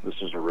 "Oh, this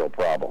is a real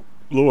problem."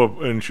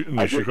 Lou, in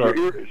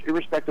Chicago,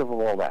 irrespective of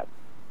all that,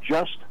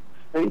 just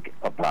think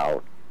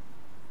about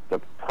the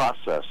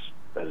process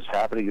that is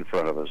happening in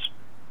front of us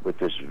with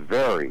this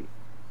very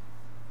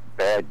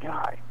bad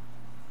guy,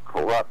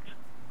 corrupt,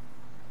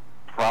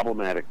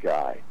 problematic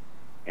guy,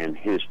 and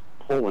his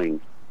pulling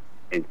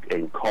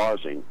and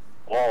causing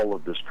all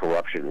of this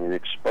corruption and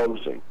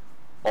exposing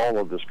all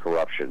of this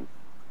corruption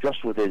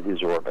just within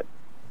his orbit.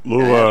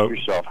 Lou, ask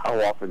yourself,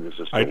 how often does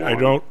this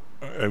go on?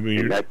 I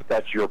mean,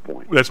 that's your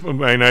point. I don't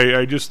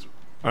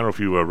know if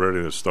you read any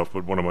of this stuff,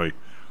 but one of my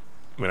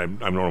I mean,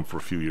 I've known him for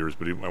a few years,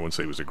 but I wouldn't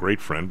say he was a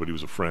great friend, but he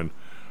was a friend.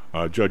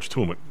 Judge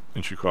Tooman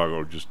in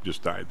Chicago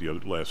just died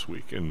last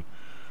week, and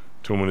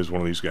Tooman is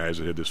one of these guys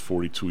that had this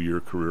 42-year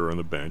career on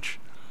the bench,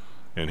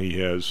 and he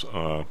has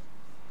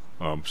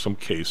some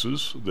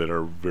cases that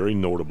are very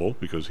notable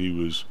because he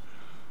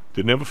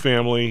didn't have a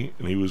family,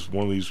 and he was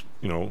one of these,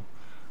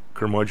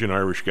 curmudgeon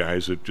Irish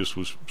guys that just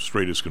was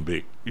straight as can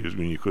be. He was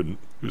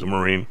a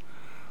Marine,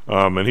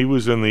 and he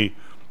was I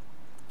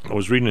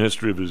was reading the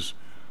history of his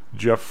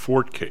Jeff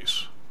Fort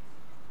case.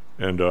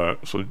 And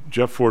so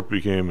Jeff Fort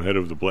became head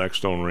of the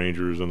Blackstone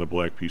Rangers and the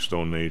Black Pea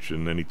Stone Nation,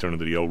 and then he turned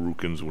into the El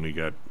Rukins when he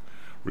got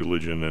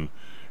religion. And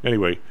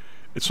anyway,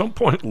 at some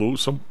point, Lou,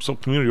 some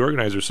community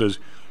organizer says,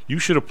 you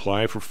should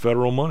apply for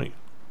federal money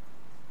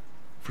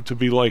to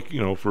be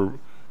for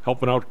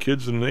helping out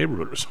kids in the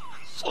neighborhood or something.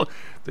 So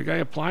the guy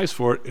applies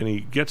for it, and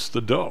he gets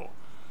the dough.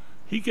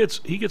 He gets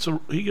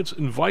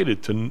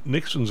invited to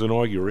Nixon's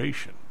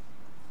inauguration.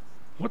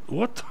 What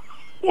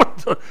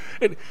the?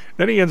 And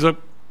then he ends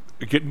up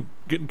getting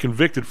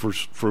convicted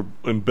for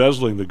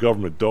embezzling the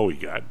government dough he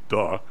got.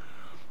 Duh.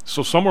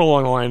 So somewhere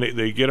along the line,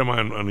 they get him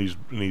on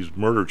these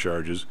murder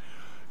charges,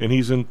 and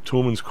he's in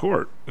Tooman's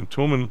court. And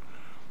Tooman,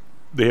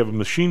 they have a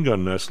machine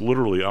gun nest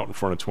literally out in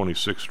front of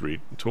 26th Street.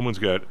 Tooman's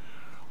got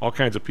all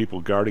kinds of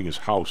people guarding his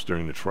house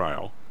during the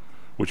trial,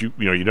 which you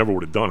never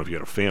would have done if you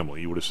had a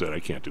family. You would have said, I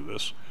can't do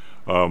this.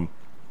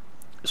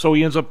 So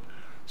he ends up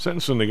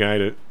sentencing the guy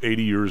to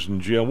 80 years in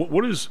jail.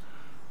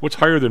 What's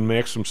higher than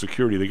maximum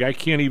security? The guy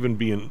can't even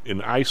be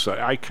in eye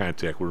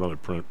contact with another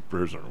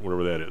prisoner,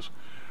 whatever that is.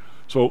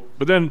 So,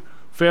 but then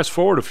fast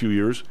forward a few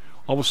years,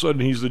 all of a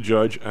sudden he's the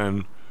judge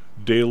on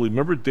Daley.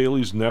 Remember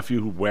Daley's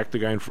nephew who whacked the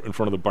guy in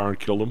front of the bar and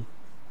killed him?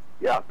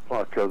 Yeah,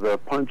 the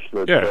punch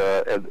that.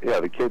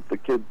 The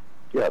kid.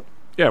 Yeah.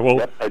 Yeah, well,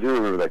 yep, I do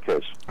remember that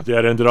case.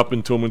 That ended up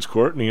in Tooman's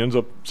court, and he ends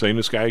up saying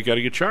this guy got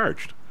to get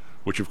charged,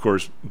 which of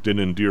course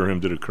didn't endear him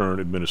to the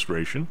current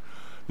administration.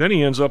 Then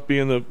he ends up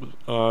being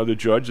the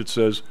judge that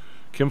says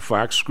Kim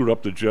Foxx screwed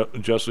up the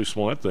Jussie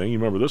Smollett thing. You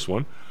remember this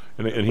one,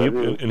 and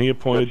he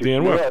appointed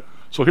Dan Webb.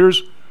 So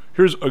here's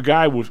a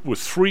guy with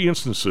 3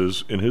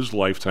 instances in his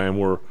lifetime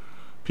where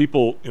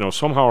people,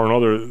 somehow or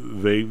another,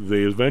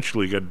 they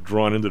eventually get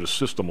drawn into the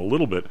system a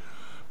little bit.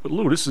 But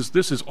Lou, this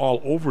is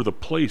all over the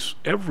place,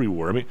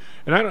 everywhere. I mean,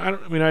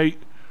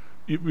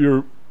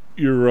 you're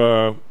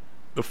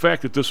the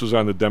fact that this was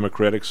on the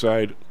Democratic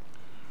side,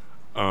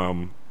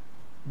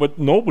 but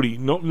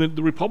the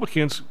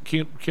Republicans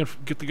can't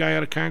get the guy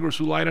out of Congress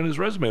who lied on his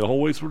resume the whole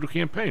way through the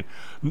campaign.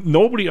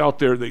 Nobody out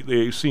there,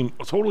 they seem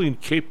totally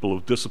incapable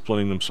of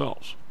disciplining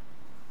themselves.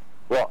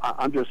 Well,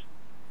 I'm just.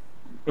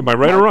 Am I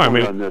right or wrong?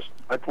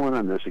 My point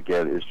on this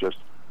again is just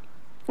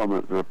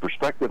from the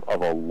perspective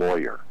of a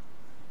lawyer.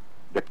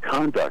 The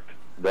conduct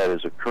that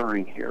is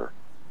occurring here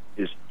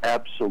is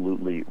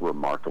absolutely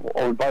remarkable.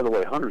 Oh, and by the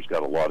way, Hunter's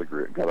got a law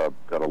degree. Got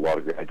a law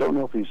degree. I don't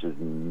know if he's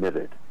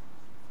admitted,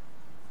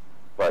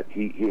 but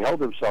he held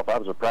himself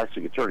out as a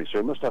practicing attorney, so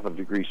he must have a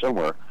degree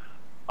somewhere.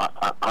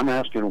 I'm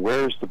asking,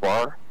 where's the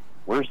bar?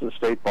 Where's the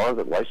state bar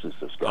that licensed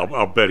this guy?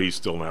 I'll bet he's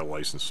still not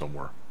licensed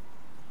somewhere.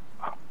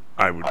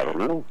 I don't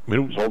know.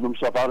 He's holding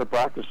himself out of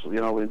practice, in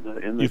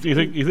the.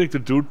 You think the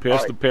dude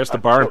passed the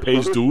bar and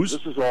pays dues?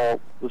 This is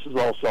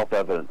all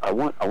self-evident. I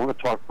want to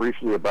talk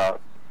briefly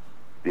about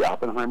the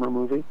Oppenheimer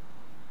movie,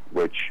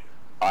 which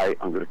I'm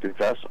going to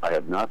confess I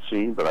have not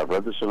seen, but I've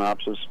read the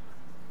synopsis,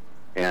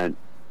 and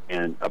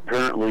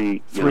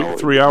apparently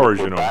 3 hours.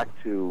 We're back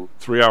to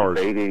 3 hours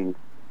debating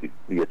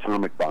the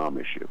atomic bomb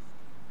issue,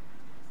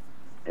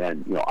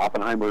 and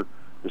Oppenheimer.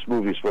 This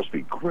movie is supposed to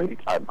be great.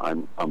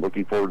 I'm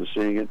looking forward to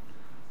seeing it.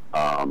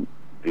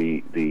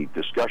 The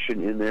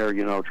discussion in there,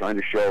 trying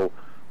to show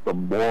the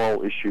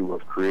moral issue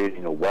of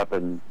creating a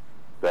weapon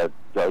that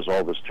does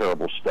all this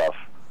terrible stuff,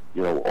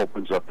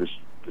 opens up this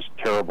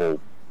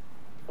terrible,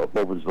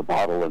 opens the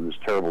bottle and this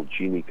terrible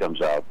genie comes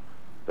out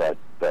that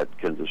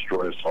can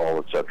destroy us all,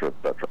 et cetera, et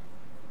cetera.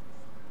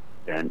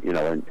 And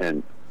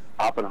and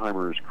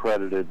Oppenheimer is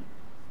credited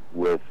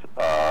with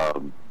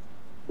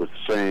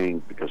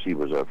saying, because he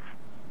was a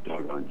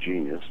doggone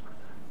genius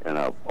and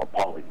a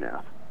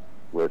polymath,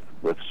 with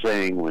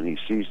saying when he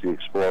sees the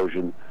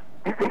explosion,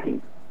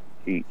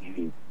 he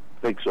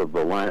thinks of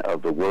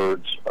the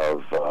words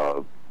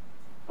of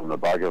from the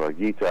Bhagavad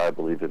Gita, I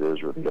believe it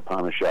is, or the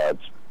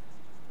Upanishads,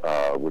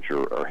 which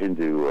are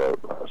Hindu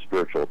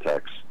spiritual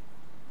texts,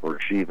 where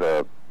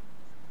Shiva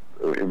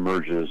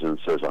emerges and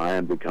says, "I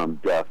am become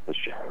death, the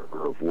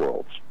shatterer of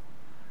worlds,"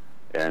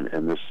 and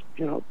this,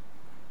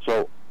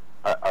 So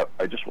I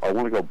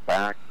want to go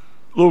back.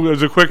 Look,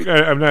 as a quick,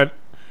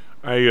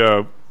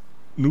 I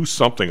knew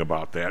something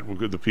about that.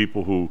 The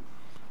people who,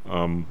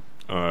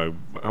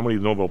 how many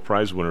Nobel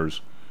Prize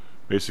winners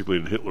basically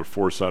did Hitler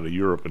force out of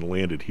Europe and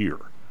landed here?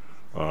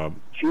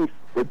 Chief,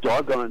 the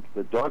doggone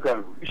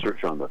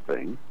research on the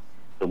thing,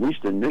 at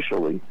least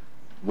initially,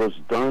 was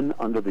done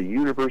under the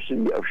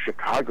University of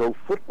Chicago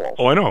football.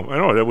 Oh, I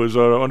know. That was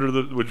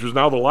which is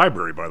now the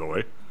library, by the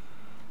way.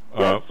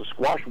 Yeah, it's the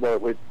squash.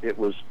 Well, it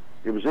was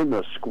in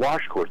the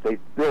squash court. They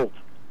built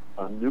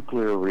a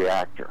nuclear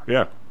reactor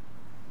Yeah.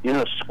 in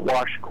a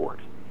squash court.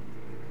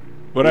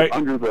 But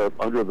under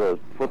the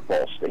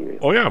football stadium.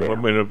 Oh yeah, I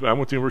mean, I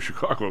went to the University of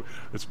Chicago.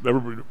 It's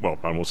everybody. Well,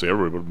 I won't say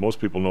everybody, but most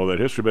people know that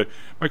history. But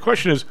my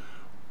question is,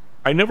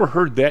 I never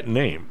heard that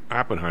name,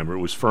 Oppenheimer. It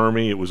was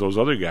Fermi. It was those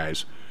other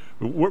guys.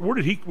 Where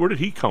did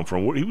he come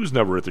from? He was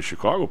never at the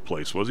Chicago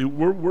place, was he?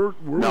 Where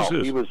was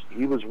his? No,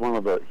 he was one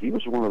of the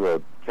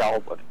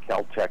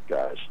Caltech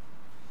guys.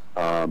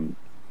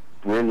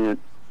 Brilliant,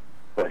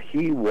 but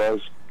he was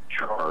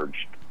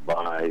charged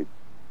by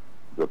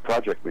the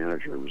project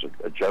manager. Was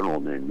a general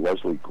named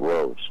Leslie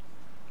Groves.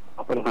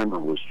 Oppenheimer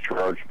was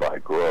charged by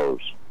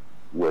Groves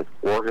with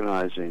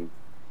organizing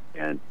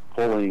and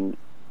pulling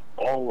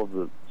all of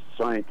the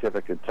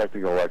scientific and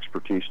technical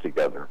expertise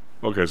together.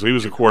 Okay, so he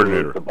was a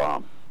coordinator. The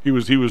bomb. He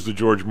was the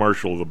George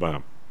Marshall of the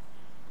bomb.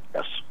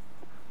 Yes.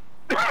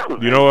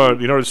 You know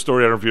the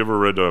story. I don't know if you ever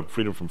read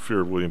Freedom from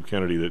Fear of William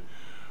Kennedy. That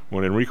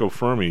when Enrico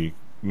Fermi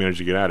managed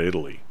to get out of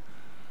Italy,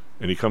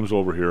 and he comes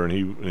over here, and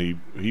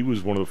he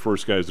was one of the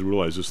first guys to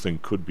realize this thing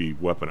could be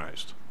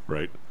weaponized,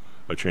 right?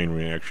 A chain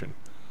reaction.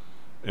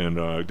 And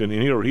then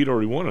he'd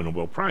already won a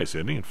Nobel Prize,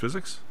 hadn't he, in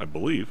physics, I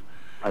believe.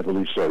 I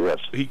believe so. Yes.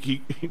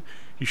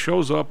 He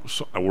shows up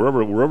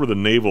wherever the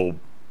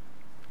naval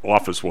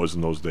office was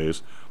in those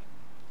days.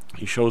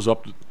 He shows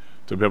up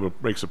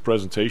makes a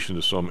presentation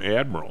to some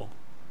admiral,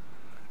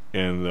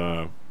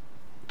 and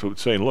to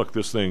saying, "Look,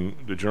 this thing,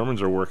 the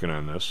Germans are working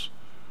on this."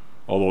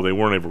 Although they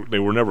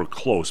were never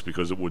close,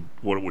 because what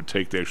it would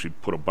take to actually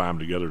put a bomb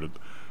together, to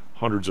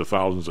hundreds of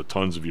thousands of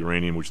tons of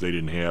uranium, which they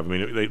didn't have. I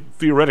mean,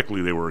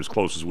 theoretically they were as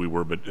close as we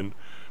were, but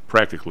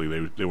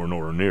practically they were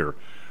nowhere near.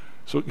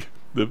 So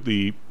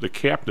the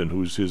captain,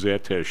 who's his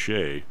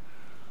attaché,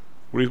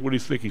 what do you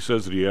think he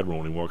says to the admiral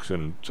when he walks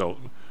in and tells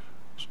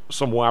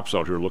some wop's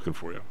out here looking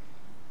for you?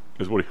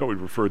 Is what he always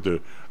referred to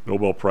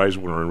Nobel Prize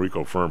winner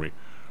Enrico Fermi.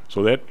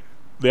 So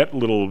that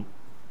little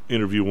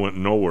interview went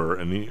nowhere,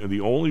 and the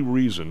only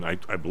reason, I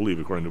believe,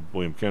 according to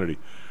William Kennedy,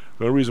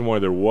 the only reason why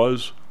there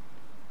was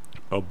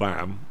a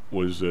bomb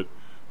was that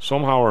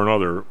somehow or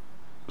another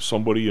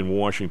somebody in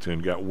Washington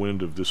got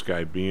wind of this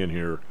guy being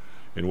here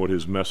and what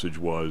his message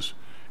was,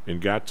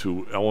 and got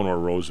to Eleanor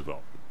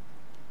Roosevelt.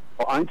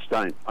 Well,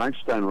 Einstein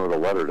wrote a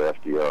letter to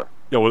FDR.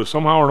 Yeah, well,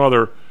 somehow or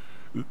another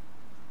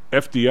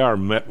FDR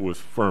met with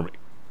Fermi.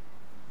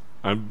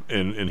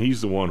 And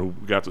he's the one who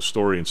got the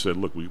story and said,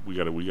 "Look, we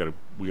got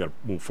to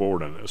move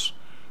forward on this,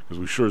 because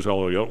we sure as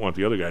hell don't want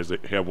the other guys to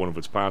have one if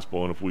it's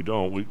possible, and if we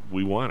don't,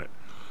 we want it."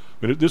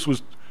 I mean, this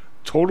was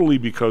totally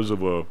because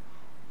of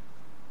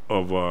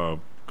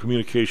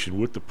communication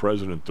with the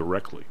president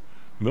directly.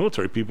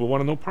 Military people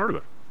want to know part of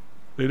it.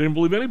 They didn't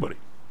believe anybody.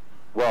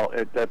 Well,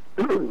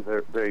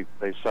 they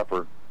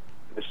suffered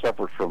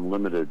from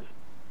limited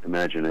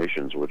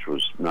imaginations, which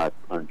was not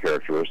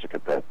uncharacteristic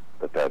at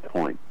that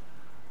point.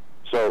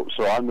 So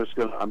I'm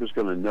just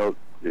gonna note,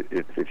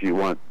 if you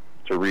want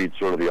to read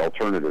sort of the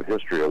alternative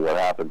history of what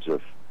happens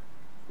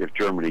if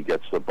Germany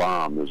gets the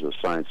bomb, there's a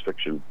science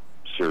fiction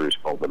series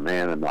called The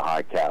Man in the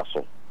High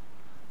Castle,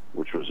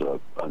 which was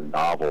a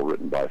novel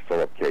written by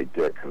Philip K.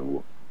 Dick,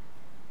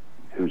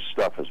 whose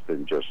stuff has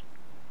been just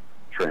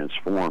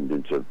transformed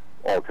into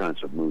all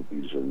kinds of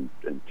movies and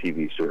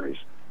TV series.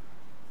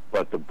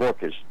 But the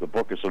book is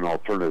an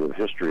alternative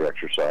history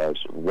exercise,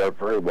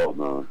 very well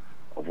known,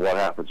 of what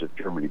happens if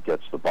Germany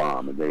gets the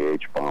bomb and they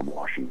H-bomb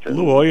Washington.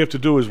 Lou, all you have to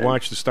do is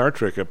watch the Star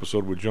Trek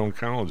episode with Joan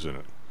Collins in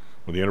it,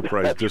 when the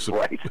Enterprise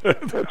disappears.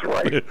 That's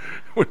right.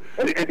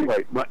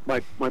 Anyway,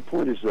 my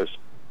point is this: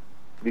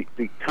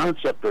 the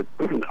concept that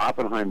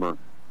Oppenheimer,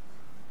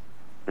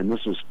 and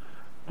this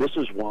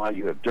is why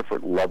you have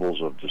different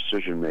levels of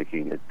decision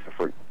making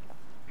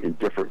in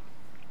different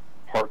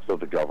parts of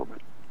the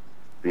government.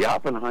 The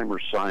Oppenheimer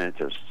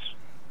scientists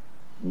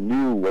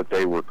knew what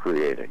they were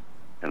creating,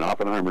 and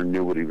Oppenheimer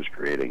knew what he was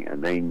creating,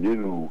 and they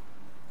knew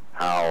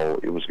how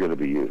it was going to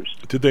be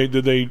used. Did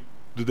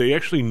they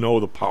actually know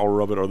the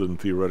power of it, other than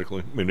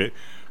theoretically? I mean,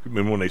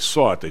 when they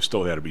saw it, they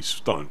still had to be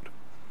stunned.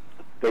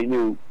 They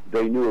knew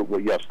it. Well,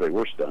 yes, they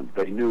were stunned.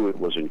 They knew it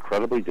was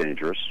incredibly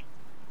dangerous.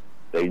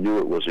 They knew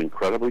it was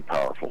incredibly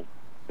powerful.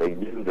 They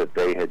knew that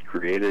they had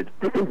created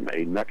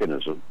a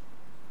mechanism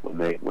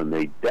when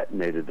they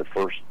detonated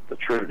the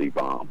Trinity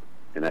bomb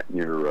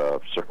near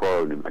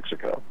Socorro, New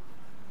Mexico,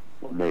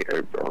 or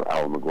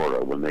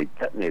Alamogordo. When they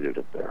detonated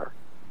it there,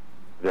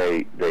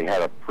 they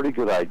had a pretty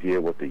good idea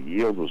what the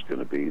yield was going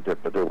to be.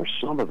 But there were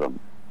some of them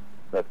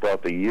that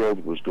thought the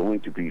yield was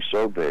going to be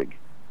so big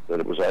that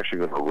it was actually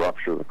going to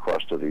rupture the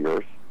crust of the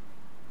earth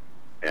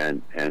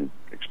and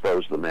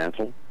expose the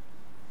mantle.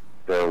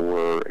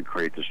 And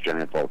create this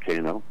giant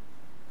volcano.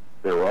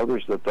 There were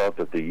others that thought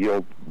that the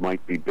yield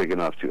might be big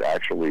enough to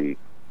actually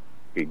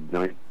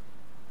ignite,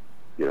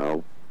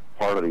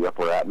 part of the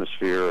upper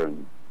atmosphere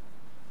and,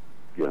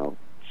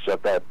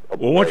 set that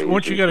ablaze. Well,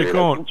 once you got it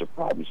going, lots of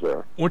problems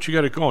there. Once you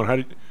got it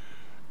going,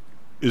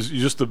 is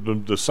just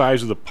the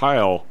size of the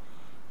pile?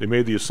 They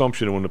made the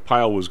assumption that when the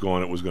pile was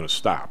gone, it was going to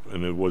stop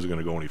and it wasn't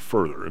going to go any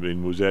further. I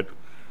mean, was that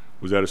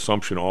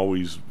assumption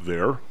always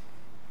there?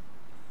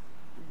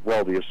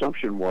 Well, the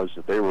assumption was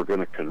that they were going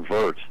to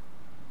convert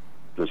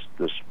this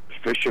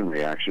fission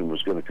reaction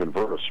was going to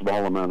convert a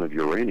small amount of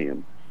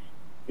uranium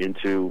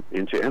into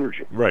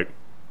energy. Right.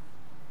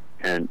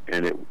 And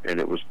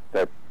it was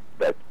that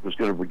was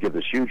going to give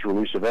this huge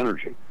release of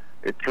energy.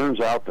 It turns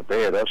out that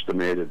they had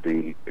estimated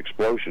the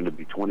explosion to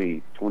be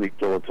 20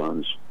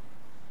 kilotons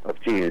of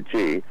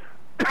TNT,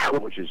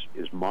 which is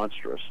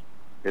monstrous.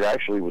 It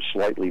actually was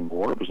slightly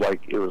more. It was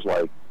like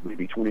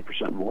maybe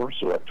 20% more,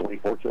 so at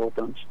 24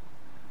 kilotons.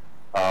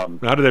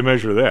 How did they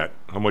measure that?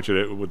 How much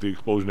what the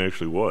explosion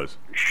actually was?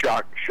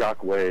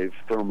 Shock wave,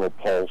 thermal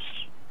pulse,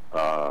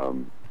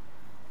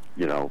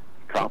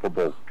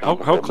 comparable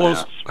How close?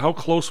 mass. How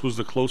close was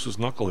the closest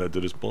knucklehead to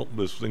this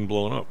thing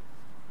blowing up?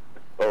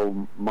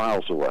 Oh,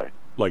 miles away.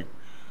 Like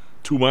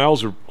 2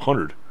 miles or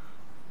 100?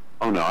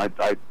 Oh no, I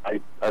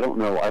don't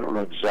know. I don't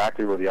know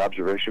exactly where the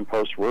observation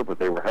posts were, but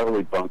they were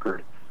heavily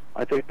bunkered.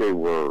 I think they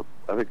were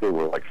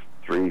like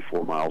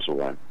 3-4 miles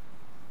away.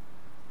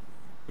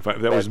 If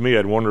that was me,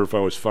 I'd wonder if I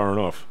was far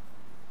enough.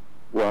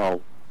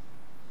 Well,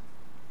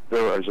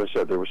 as I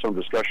said, there was some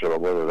discussion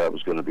about whether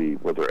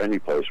any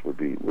place would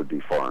be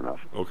far enough.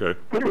 Okay.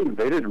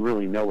 They didn't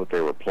really know what they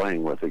were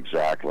playing with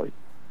exactly.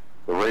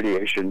 The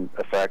radiation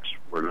effects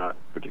were not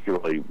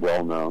particularly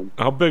well known.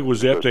 How big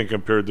was that thing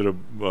compared to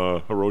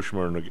the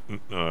Hiroshima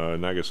or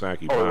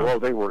Nagasaki bomb? Oh well,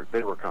 they were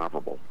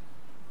comparable.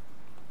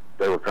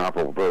 They were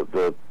comparable.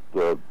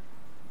 The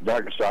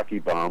Nagasaki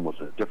bomb was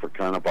a different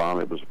kind of bomb.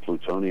 It was a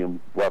plutonium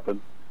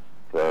weapon.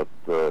 The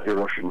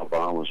Hiroshima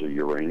bomb was a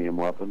uranium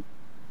weapon.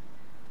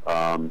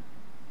 The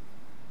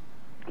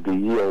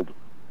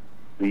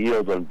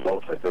yield on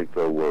both, I think,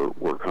 though,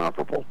 were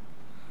comparable.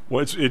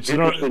 Well, it's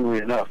interestingly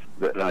enough,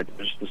 this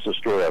is a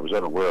story I was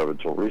unaware of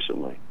until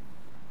recently.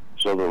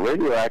 So the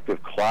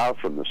radioactive cloud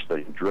from this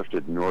thing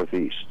drifted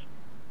northeast,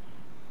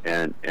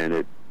 and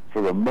it,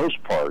 for the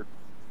most part,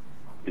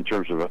 in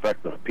terms of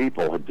effect on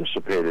people, had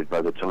dissipated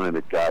by the time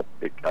it got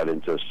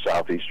into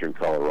southeastern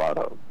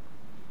Colorado.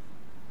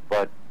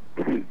 But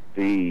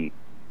the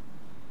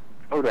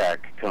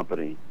Kodak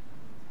company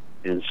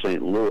in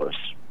St. Louis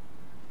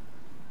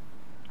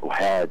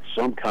had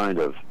some kind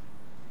of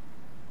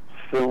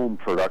film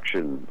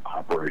production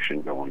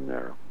operation going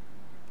there.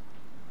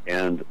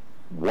 And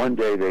one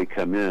day they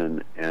come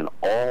in, and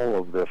all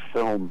of the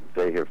film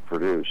they have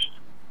produced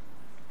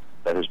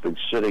that has been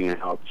sitting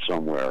out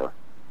somewhere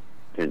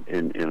in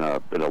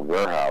a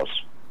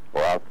warehouse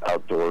or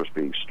outdoors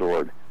being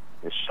stored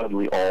is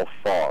suddenly all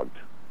fogged,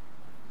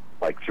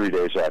 like 3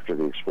 days after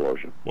the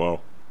explosion.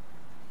 Wow.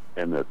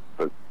 And the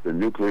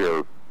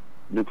nuclear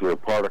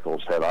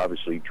particles had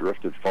obviously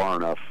drifted far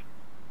enough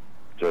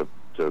to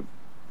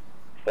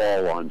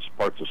fall on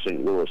parts of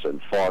St. Louis and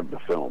fog the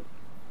film.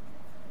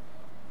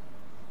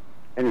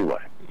 Anyway,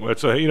 well,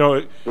 it's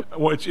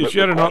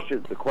yet another.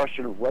 The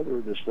question of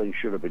whether this thing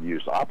should have been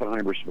used.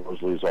 Oppenheimer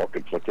supposedly is all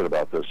conflicted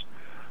about this.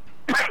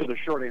 The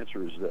short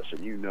answer is this,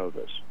 and you know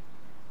this.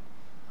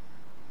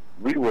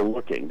 We were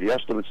looking,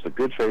 the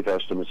good faith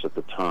estimates at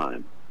the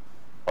time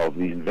of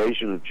the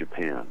invasion of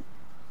Japan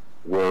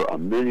were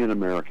 1 million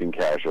American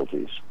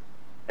casualties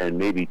and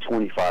maybe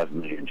 25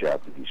 million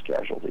Japanese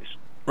casualties.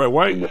 Right.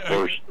 Why?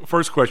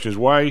 First question is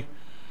why.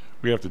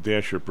 We have to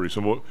dash here pretty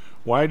soon.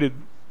 Why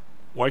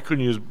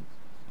couldn't you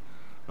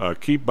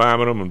keep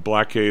bombing them and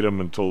blockade them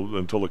until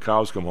the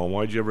cows come home?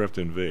 Why did you ever have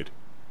to invade?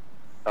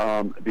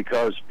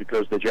 Because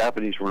the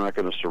Japanese were not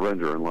going to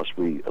surrender unless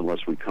we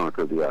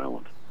conquered the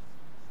island.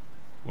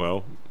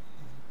 Well,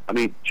 I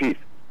mean, Chief,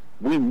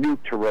 we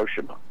nuked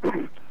Hiroshima.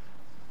 Do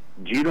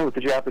you know what the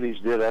Japanese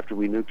did after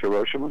we nuked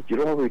Hiroshima? Do you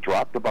know where we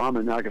dropped the bomb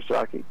in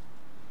Nagasaki?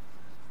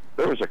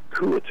 There was a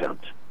coup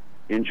attempt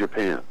in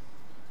Japan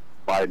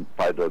by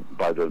the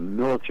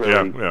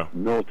military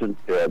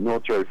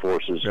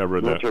forces,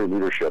 military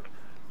leadership,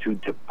 to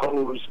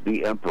depose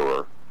the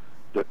emperor,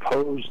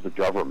 depose the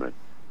government,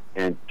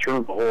 and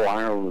turn the whole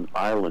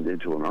island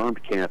into an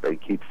armed camp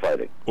and keep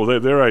fighting. Well,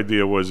 their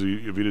idea was if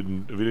you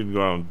didn't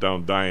go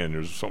down dying,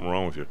 there's something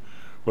wrong with you.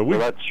 But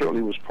that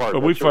certainly was part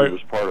of it.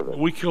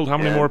 We killed how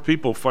many more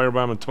people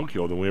firebombing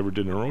Tokyo than we ever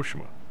did in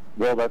Hiroshima?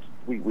 Well,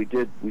 we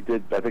did. I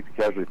think the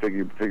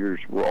casualty figures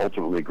were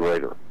ultimately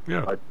greater.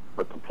 Yeah.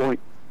 But the point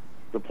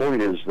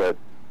is that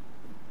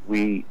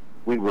we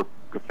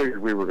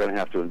figured we were going to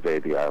have to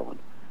invade the island,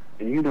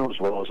 and you know as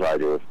well as I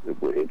do,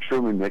 if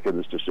Truman making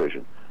this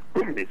decision,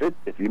 if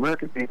the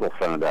American people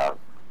found out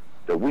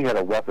that we had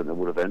a weapon that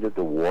would have ended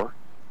the war,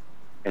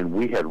 and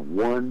we had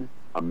one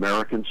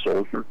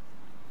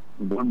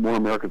more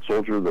American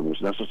soldier than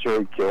was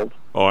necessary killed.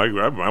 Oh,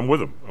 I'm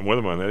with him. I'm with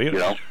him on that. You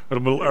know,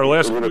 our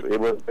last. It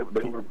would have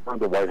burned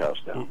the White House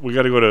down. We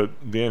got to go to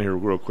Dan here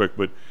real quick,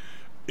 but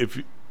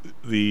if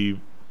the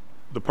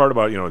part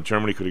about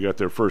Germany could have got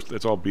there first,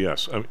 that's all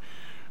BS. I mean,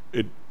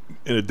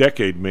 in a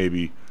decade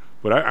maybe,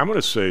 but I'm going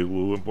to say,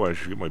 Lou, boy, I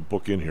should get my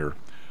book in here.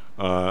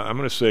 I'm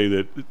going to say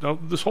that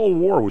this whole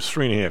war was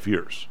 3.5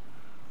 years.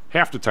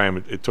 Half the time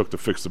it took to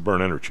fix the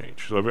Bern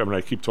interchange. So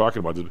I keep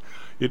talking about this.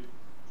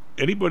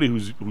 Anybody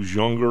who's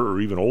younger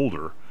or even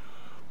older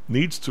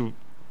needs to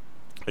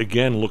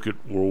again look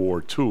at World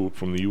War II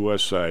from the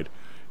U.S. side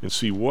and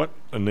see what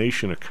a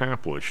nation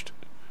accomplished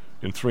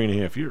in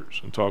 3.5 years,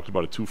 and talked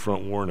about a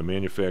two-front war and the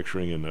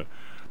manufacturing and the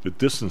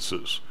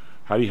distances.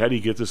 How do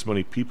you get this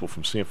many people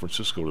from San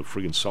Francisco to the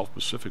friggin' South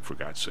Pacific, for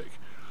God's sake?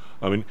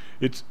 I mean,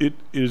 it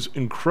is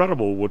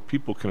incredible what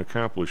people can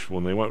accomplish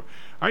when they want.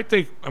 I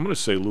think, I'm going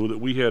to say, Lou, that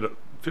we had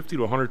 50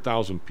 to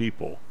 100,000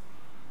 people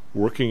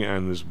working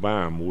on this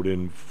bomb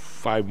within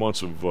 5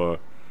 months of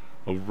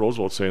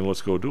Roosevelt saying,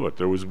 let's go do it.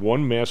 There was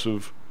one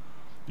massive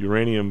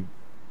uranium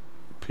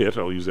pit,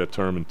 I'll use that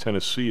term, in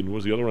Tennessee, and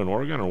was the other one in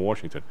Oregon or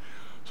Washington?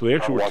 So they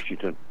actually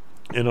Washington.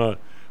 And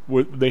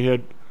they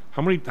had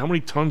how many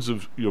tons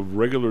of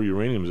regular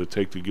uranium does it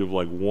take to give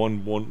like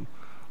an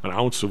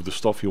ounce of the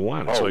stuff you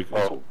want? It's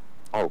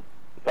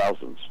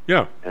thousands.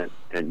 Yeah.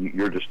 And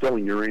you're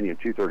distilling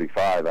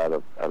uranium-235 out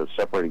of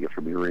separating it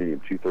from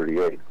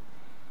uranium-238.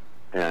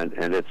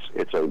 And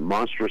it's a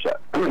monstrous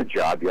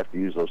job. You have to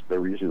use those. They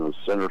were using those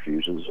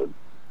centrifuges and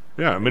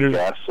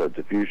gas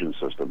diffusion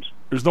systems.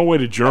 There's no way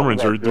the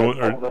Germans are doing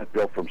all that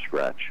built from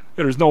scratch.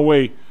 Yeah, there's no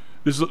way.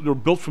 They're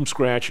built from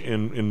scratch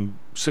in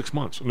 6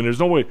 months. I mean, there's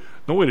no way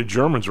the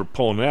Germans are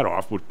pulling that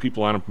off with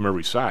people on them from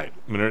every side.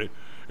 I mean,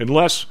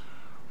 unless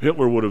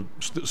Hitler would have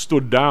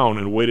stood down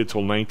and waited till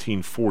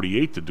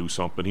 1948 to do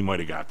something, he might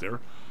have got there.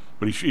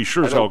 But he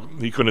sure as hell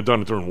he couldn't have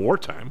done it during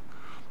wartime.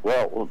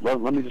 Well,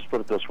 let me just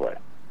put it this way: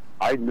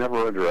 I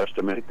never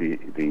underestimate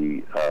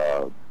the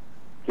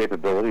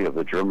capability of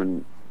the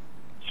German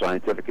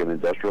scientific and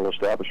industrial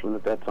establishment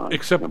at that time.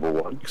 Number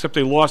one. Except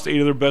they lost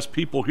 8 of their best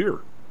people here.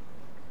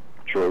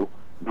 True.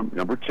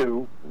 Number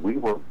two, we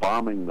were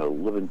bombing the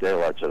living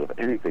daylights out of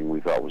anything we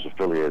thought was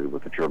affiliated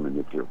with the German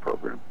nuclear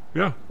program.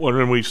 Yeah. Well,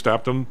 then we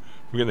stopped them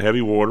from getting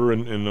heavy water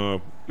in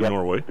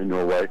Norway. In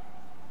Norway.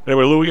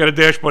 Anyway, Lou, we got a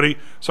dash, buddy.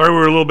 Sorry we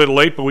were a little bit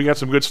late, but we got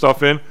some good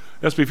stuff in.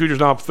 SP Futures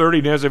now up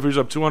 30. NASDAQ Futures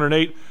up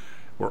 208.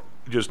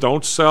 Just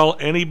don't sell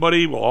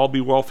anybody. We'll all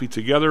be wealthy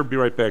together. Be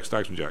right back.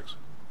 Stocks and Jocks.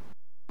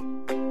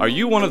 Are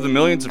you one of the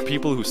millions of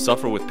people who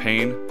suffer with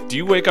pain? Do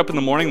you wake up in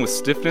the morning with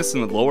stiffness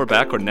in the lower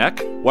back or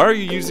neck? Why are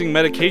you using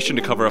medication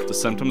to cover up the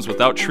symptoms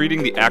without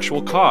treating the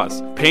actual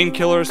cause?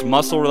 Painkillers,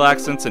 muscle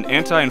relaxants, and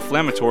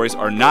anti-inflammatories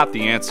are not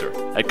the answer.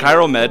 At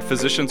ChiroMed,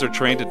 physicians are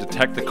trained to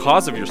detect the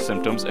cause of your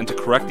symptoms and to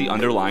correct the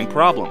underlying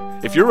problem.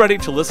 If you're ready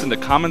to listen to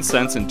common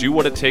sense and do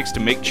what it takes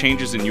to make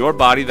changes in your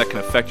body that can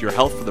affect your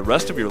health for the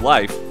rest of your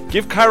life,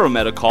 give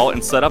ChiroMed a call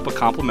and set up a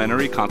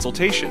complimentary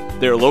consultation.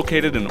 They are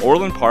located in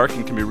Orland Park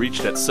and can be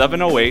reached at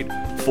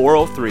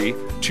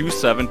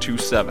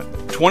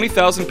 708-403-2727.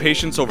 20,000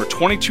 patients over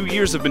 22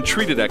 years have been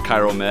treated at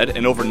ChiroMed,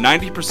 and over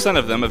 90%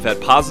 of them have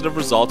had positive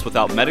results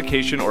without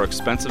medication or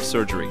expensive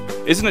surgery.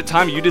 Isn't it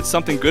time you did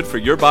something good for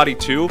your body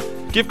too?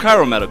 Give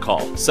ChiroMed a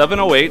call,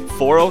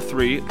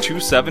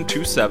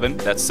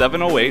 708-403-2727. That's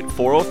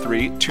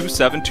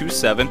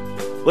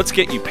 708-403-2727. Let's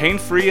get you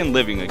pain-free and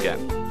living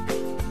again.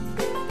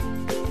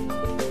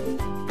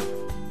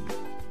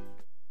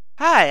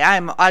 Hi,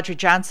 I'm Audrey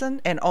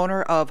Johnson, an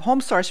owner of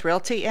HomeSource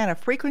Realty and a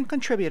frequent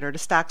contributor to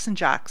Stocks and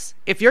Jocks.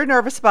 If you're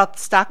nervous about the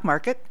stock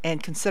market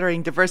and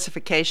considering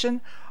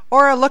diversification,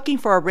 or are looking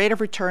for a rate of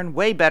return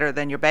way better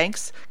than your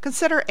banks,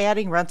 consider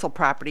adding rental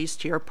properties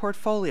to your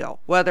portfolio.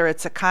 Whether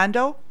it's a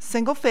condo,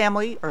 single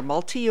family, or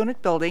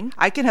multi-unit building,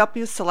 I can help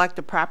you select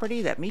a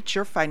property that meets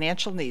your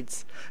financial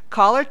needs.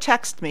 Call or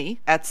text me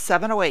at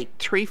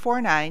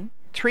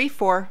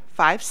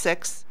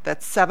 708-349-3456.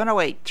 That's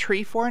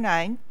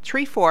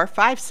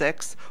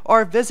 708-349-3456,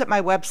 or visit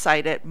my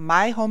website at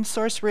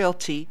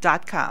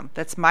myhomesourcerealty.com.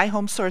 That's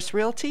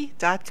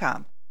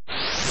myhomesourcerealty.com.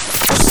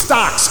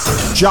 Stocks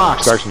and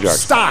Jocks. Stocks and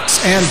Jocks.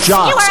 Stocks and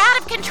Jocks. You are out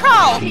of control.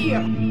 Right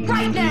here,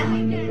 right now,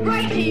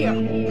 right here,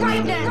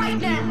 right now, right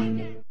now.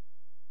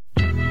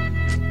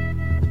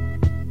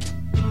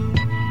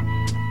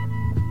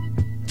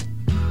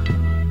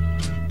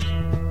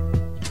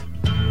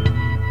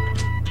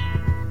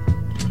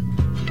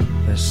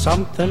 There's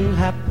something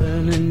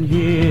happening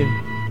here.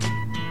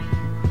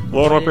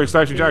 Hello, and welcome to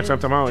Stocks and Jocks. I'm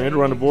Tom Allen.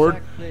 Andrew on the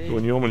board,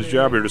 doing yeoman's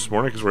job here this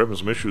morning because we're having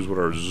some issues with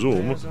our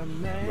Zoom.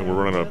 And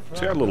we're running a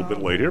tad little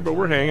bit late here, but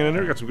we're hanging in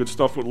there. Got some good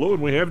stuff with Lou,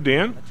 and we have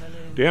Dan.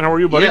 Dan, how are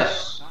you, buddy?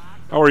 Yes.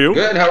 How are you?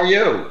 Good. How are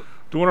you?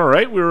 Doing all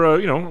right. We're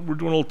we're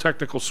doing a little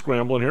technical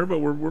scrambling here, but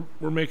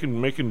we're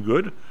making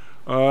good.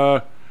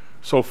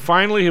 So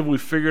finally, have we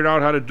figured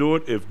out how to do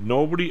it? If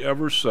nobody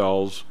ever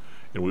sells,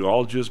 and we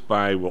all just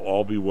buy, we'll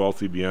all be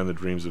wealthy beyond the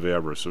dreams of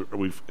avarice. So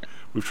we've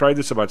tried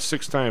this about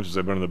 6 times since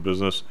I've been in the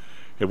business.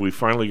 Have we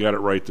finally got it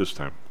right this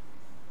time?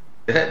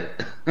 Good.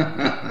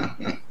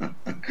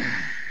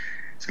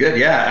 It's good,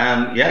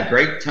 yeah.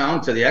 Great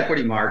tone to the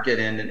equity market,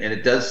 and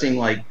it does seem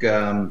like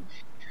I'm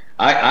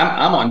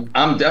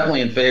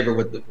definitely in favor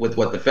with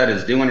what the Fed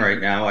is doing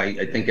right now.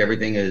 I think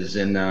everything is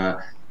in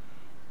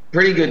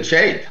pretty good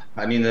shape.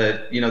 I mean,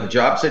 the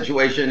job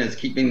situation is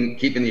keeping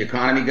the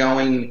economy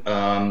going.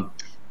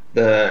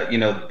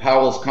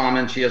 Powell's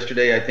comments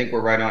yesterday, I think,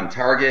 were right on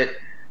target.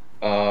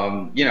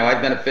 I've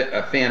been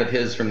a fan of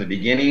his from the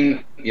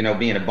beginning.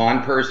 Being a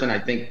bond person, I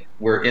think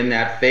we're in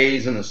that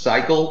phase in the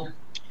cycle.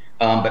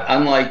 But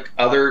unlike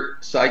other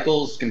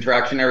cycles,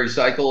 contractionary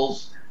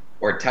cycles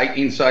or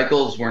tightening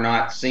cycles, we're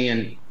not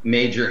seeing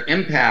major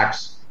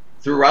impacts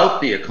throughout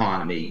the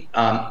economy.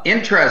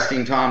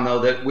 Interesting, Tom, though,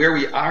 that where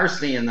we are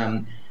seeing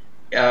them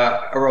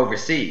are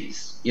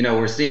overseas.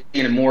 We're seeing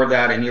more of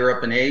that in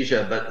Europe and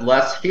Asia, but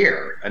less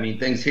here. I mean,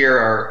 things here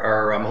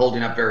are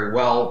holding up very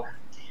well.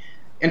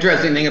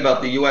 Interesting thing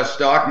about the U.S.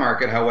 stock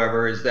market,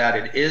 however, is that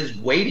it is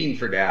waiting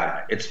for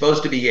data. It's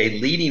supposed to be a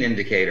leading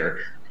indicator.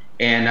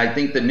 And I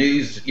think the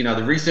news,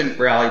 the recent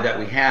rally that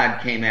we had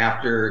came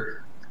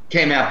after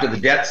the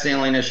debt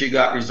ceiling issue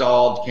got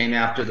resolved, came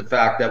after the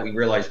fact that we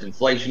realized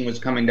inflation was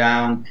coming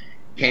down,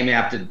 came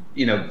after,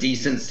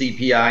 decent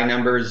CPI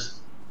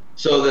numbers.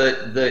 So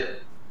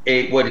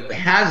what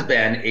has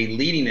been a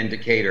leading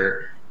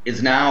indicator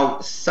is now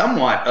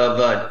somewhat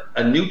of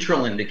a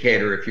neutral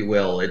indicator, if you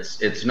will.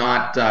 It's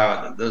not,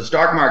 the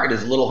stock market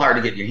is a little hard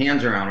to get your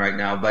hands around right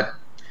now, but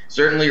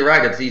certainly you're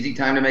right. It's an easy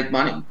time to make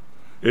money.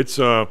 It's,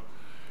 I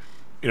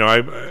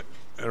don't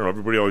know,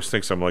 everybody always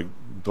thinks I'm like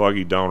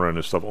doggy downer on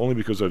this stuff, only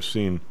because I've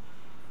seen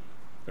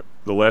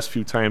the last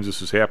few times this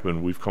has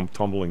happened, we've come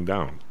tumbling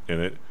down.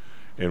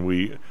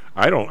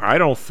 I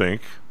don't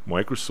think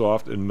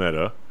Microsoft and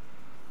Meta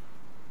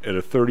at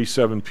a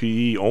 37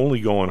 PE only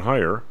going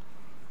higher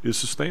is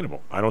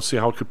sustainable. I don't see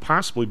how it could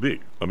possibly be.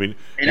 I mean,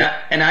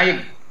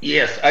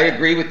 yes, I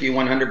agree with you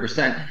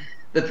 100%.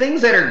 The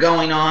things that are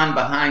going on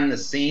behind the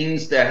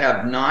scenes that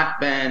have not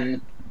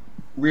been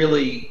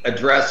really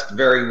addressed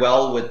very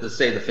well with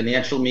the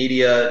financial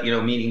media,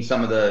 meaning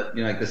some of the,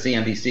 like the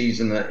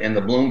CNBCs and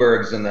the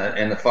Bloombergs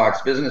and the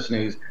Fox Business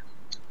News,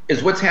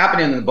 is what's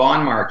happening in the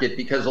bond market,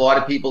 because a lot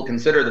of people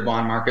consider the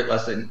bond market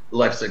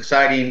less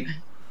exciting.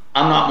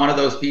 I'm not one of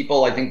those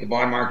people. I think the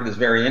bond market is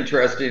very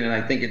interesting, and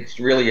I think it's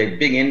really a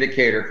big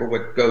indicator for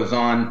what goes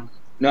on,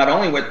 not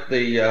only with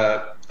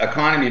the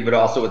economy, but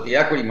also with the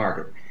equity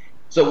market.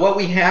 So what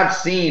we have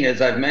seen,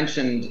 as I've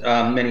mentioned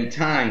many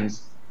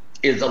times,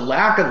 is a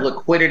lack of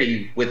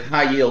liquidity with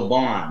high-yield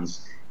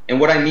bonds.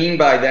 And what I mean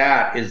by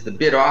that is the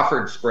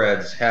bid-offered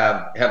spreads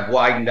have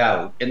widened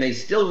out, and they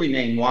still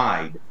remain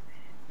wide.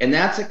 And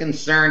that's a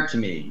concern to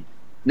me.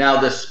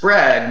 Now, the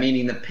spread,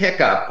 meaning the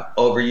pickup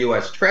over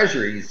U.S.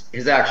 Treasuries,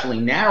 has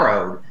actually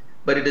narrowed,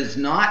 but it is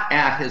not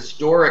at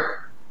historic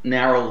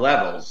narrow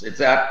levels.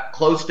 It's at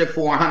close to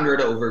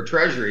 400 over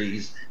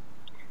Treasuries.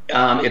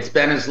 It's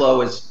been as low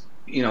as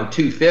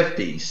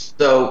 250.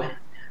 So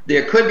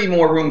there could be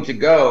more room to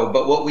go.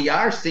 But what we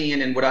are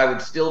seeing, and what I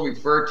would still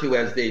refer to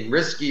as the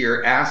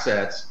riskier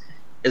assets,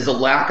 is a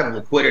lack of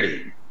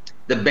liquidity.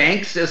 The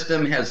bank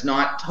system has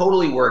not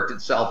totally worked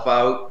itself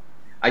out.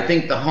 I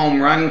think the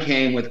home run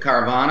came with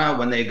Carvana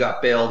when they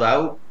got bailed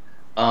out.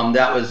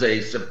 That was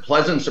a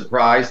pleasant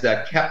surprise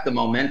that kept the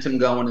momentum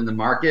going in the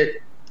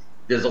market.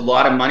 There's a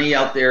lot of money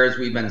out there, as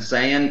we've been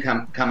saying,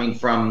 coming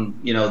from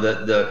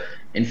the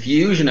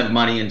infusion of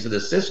money into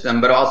the system,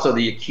 but also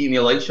the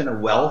accumulation of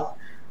wealth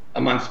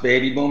amongst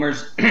baby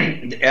boomers.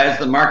 As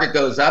the market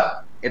goes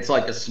up, it's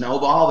like a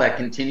snowball that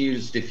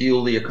continues to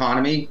fuel the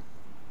economy.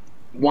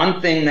 One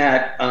thing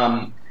that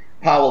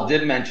Powell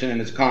did mention in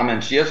his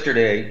comments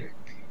yesterday,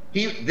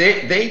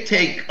 they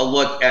take a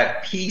look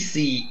at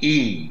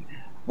PCE,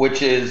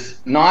 which is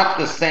not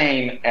the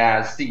same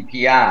as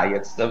CPI.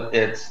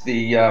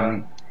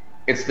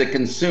 It's the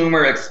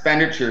Consumer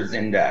Expenditures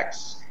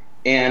Index,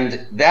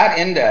 and that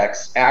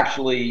index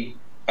actually,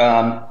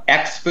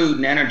 ex food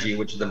and energy,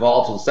 which is the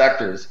volatile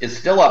sectors, is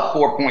still up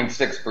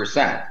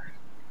 4.6%.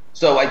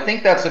 So I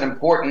think that's an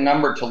important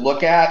number to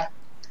look at.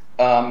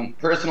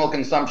 Personal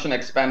consumption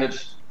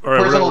expenditures.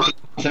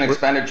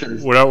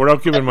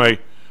 Without giving my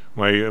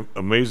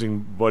amazing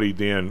buddy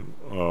Dan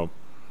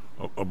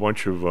a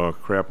bunch of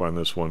crap on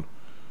this one,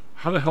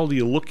 how the hell do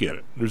you look at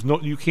it?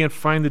 You can't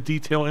find the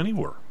detail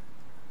anywhere.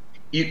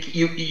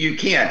 You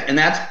can't, and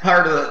that's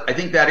part of I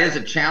think that is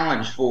a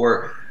challenge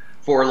for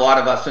a lot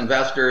of us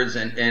investors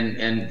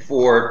and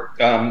for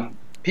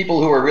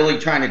people who are really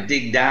trying to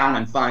dig down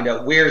and find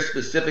out where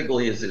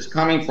specifically is this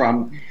coming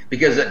from,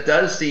 because it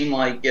does seem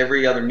like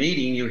every other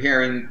meeting you're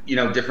hearing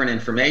different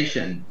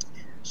information.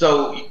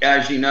 So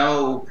as you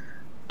know,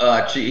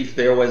 Chief,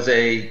 there was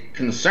a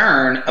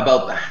concern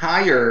about the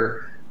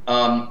higher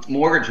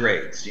mortgage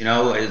rates. As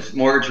average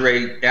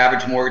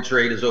mortgage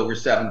rate is over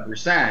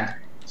 7%.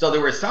 So there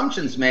were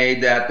assumptions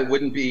made that there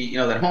wouldn't be,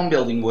 that home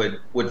building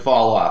would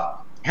fall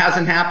off.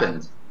 Hasn't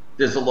happened.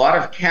 There's a lot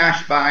of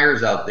cash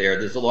buyers out there.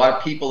 There's a lot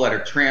of people that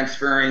are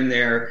transferring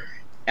their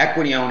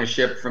equity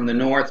ownership from the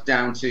north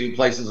down to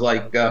places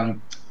like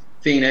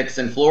Phoenix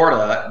and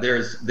Florida.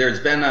 There's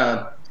been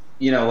a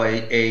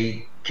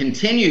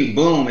continued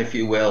boom, if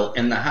you will,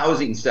 in the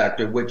housing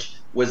sector, which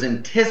was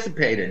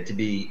anticipated to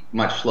be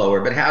much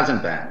slower, but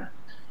hasn't been.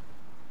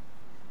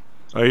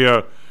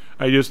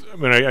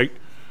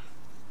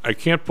 I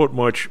can't put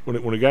much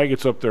when a guy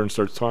gets up there and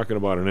starts talking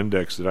about an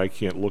index that I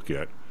can't look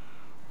at.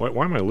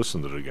 Why am I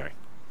listening to the guy?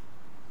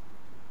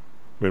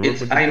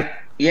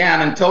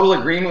 I'm in total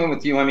agreement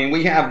with you. I mean,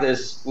 we have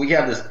this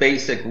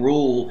basic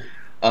rule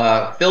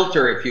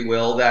filter, if you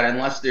will, that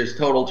unless there's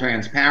total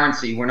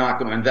transparency, we're not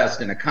going to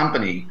invest in a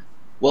company.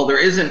 Well, there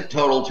isn't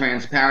total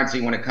transparency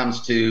when it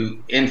comes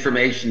to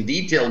information,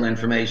 detailed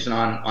information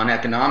on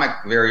economic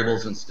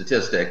variables and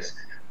statistics.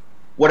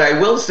 What I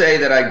will say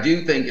that I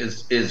do think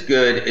is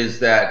good is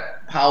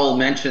that Powell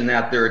mentioned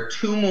that there are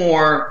two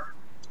more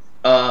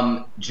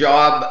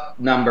job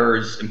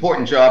numbers,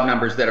 important job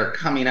numbers that are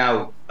coming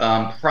out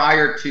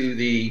prior to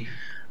the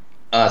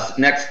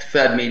next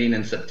Fed meeting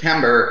in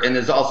September, and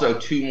there's also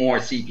two more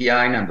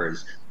CPI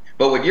numbers.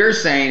 But what you're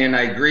saying, and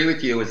I agree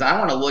with you, is I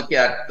want to look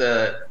at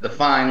the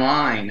fine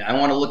line. I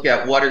want to look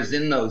at what is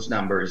in those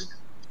numbers,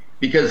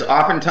 because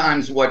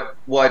oftentimes what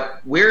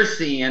we're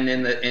seeing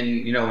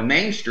in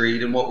Main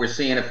Street and what we're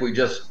seeing if we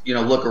just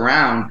look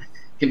around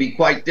can be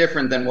quite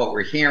different than what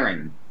we're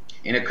hearing.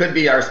 And it could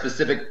be our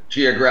specific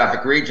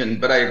geographic region,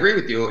 but I agree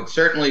with you. It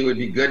certainly would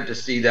be good to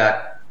see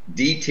that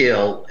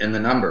detail in the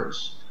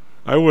numbers.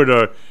 I would.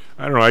 I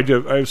don't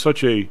know. I have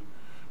such a.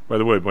 By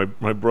the way,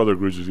 my brother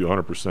agrees with you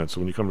 100%. So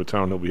when you come to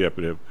town, he'll be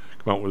happy to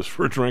come out with us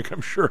for a drink, I'm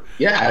sure.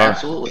 Yeah,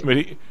 absolutely. I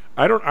mean,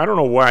 I don't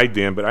know why,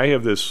 Dan, but I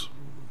have this.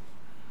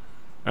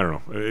 I don't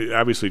know.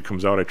 Obviously, it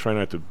comes out. I try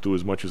not to do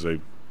as much as I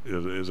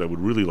would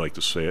really like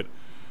to say it.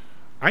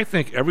 I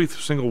think every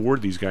single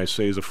word these guys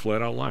say is a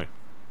flat-out lie.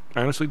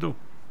 I honestly do.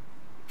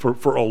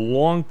 For a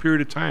long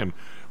period of time,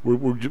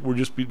 we're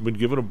just been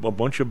given a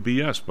bunch of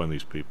BS by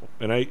these people,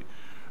 and I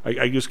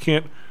just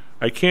can't.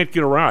 I can't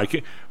get around.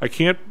 I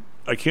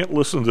can't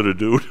listen to the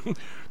dude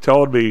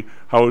telling me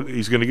how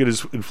he's going to get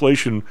his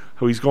inflation,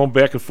 how he's going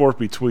back and forth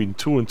between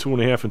 2 and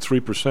 2.5 and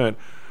 3%.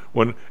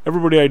 When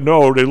everybody I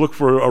know, they look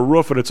for a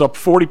roof and it's up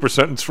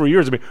 40% in 3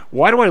 years. I mean,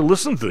 why do I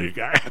listen to the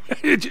guy?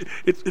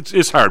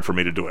 It's hard for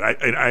me to do it.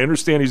 I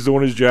understand he's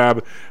doing his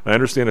job. I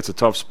understand it's a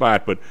tough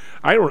spot, but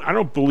I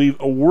don't believe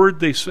a word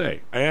they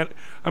say.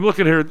 I'm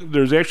looking here.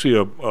 There's actually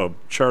a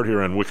chart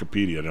here on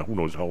Wikipedia. Now, who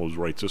knows how who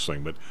writes this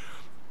thing, but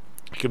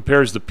it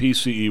compares the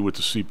PCE with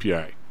the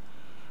CPI.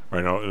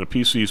 Right now, and the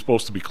PCE is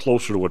supposed to be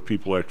closer to what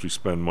people actually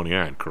spend money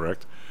on,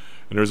 correct?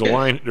 And there's a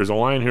line. There's a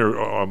line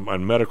here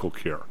on medical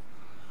care,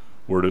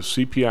 where the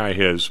CPI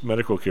has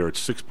medical care at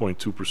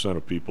 6.2%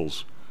 of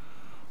people's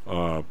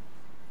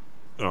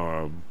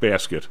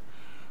basket.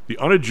 The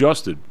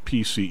unadjusted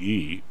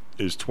PCE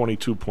is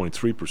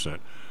 22.3%,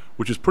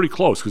 which is pretty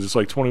close because it's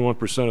like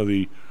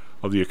 21%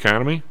 of the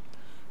economy.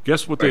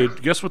 Guess what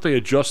they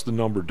adjust the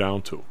number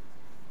down to?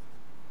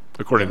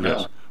 According to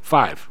this,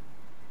 5.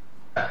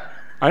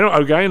 I know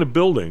a guy in a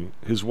building.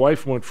 His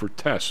wife went for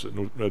tests at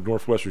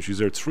Northwestern. She's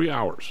there 3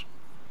 hours,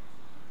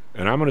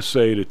 and I'm going to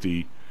say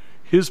that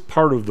his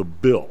part of the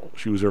bill,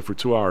 she was there for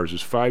 2 hours,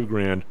 is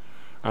 $5,000.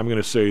 I'm going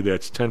to say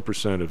that's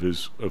 10%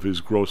 of his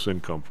gross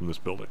income from this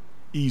building.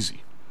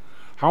 Easy.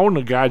 How in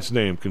the God's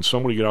name can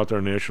somebody get out there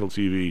on national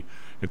TV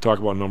and talk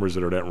about numbers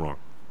that are that wrong?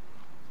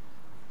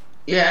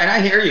 Yeah, and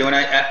I hear you, and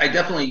I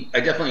definitely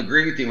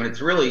agree with you. And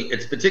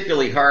it's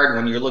particularly hard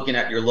when you're looking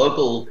at your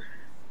local,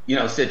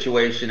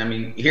 situation. I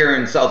mean, here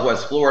in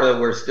Southwest Florida,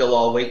 we're still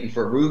all waiting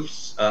for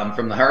roofs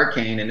from the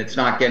hurricane, and it's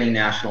not getting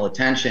national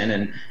attention.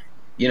 And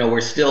we're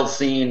still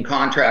seeing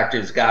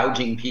contractors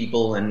gouging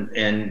people, and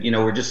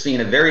we're just seeing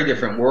a very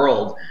different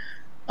world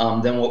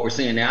than what we're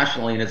seeing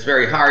nationally, and it's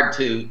very hard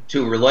to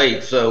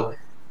relate. So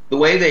the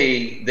way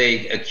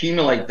they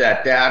accumulate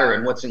that data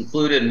and what's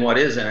included and what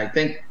isn't, I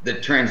think the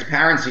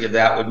transparency of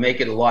that would make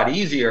it a lot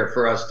easier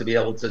for us to be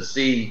able to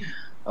see,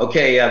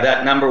 okay,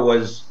 that number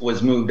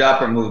was moved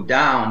up or moved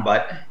down,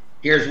 but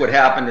here's what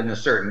happened in a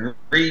certain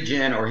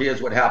region, or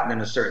here's what happened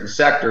in a certain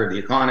sector of the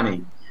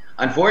economy.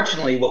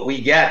 Unfortunately, what we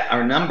get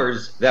are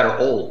numbers that are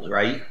old,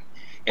 right?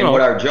 And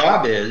what our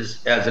job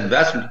is as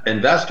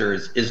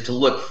investors is to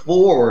look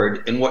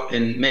forward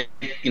and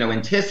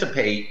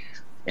anticipate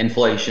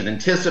inflation,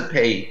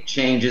 anticipate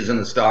changes in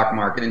the stock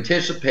market,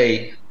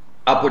 anticipate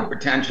upward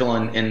potential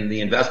in the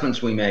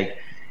investments we make.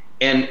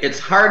 And it's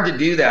hard to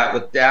do that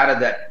with data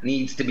that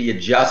needs to be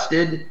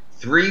adjusted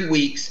 3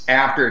 weeks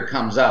after it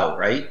comes out,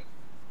 right?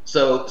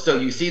 So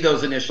you see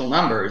those initial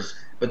numbers,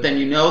 but then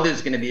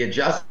there's going to be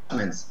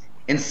adjustments.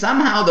 And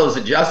somehow those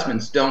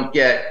adjustments don't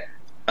get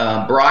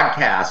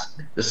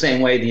broadcast the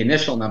same way the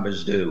initial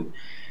numbers do.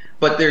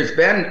 But there's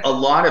been a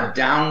lot of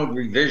downward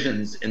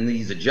revisions in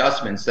these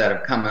adjustments that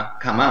have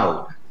come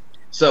out.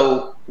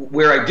 So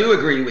where I do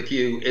agree with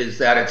you is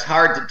that it's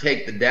hard to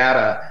take the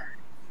data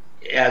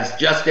as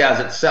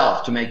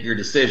itself to make your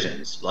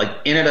decisions. Like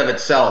in and of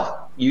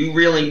itself, you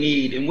really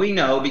need, and we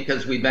know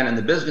because we've been in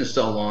the business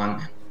so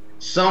long,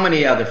 so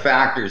many other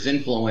factors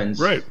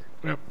influence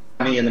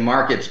in the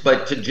markets.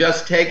 But to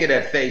just take it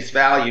at face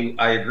value,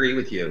 I agree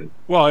with you.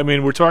 Well, I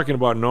mean, we're talking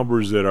about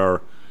numbers that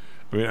are,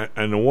 I mean,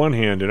 on the one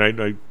hand, and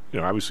I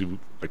obviously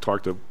I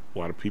talked to a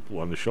lot of people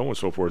on the show and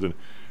so forth, and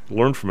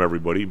learned from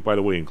everybody. By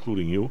the way,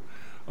 including you.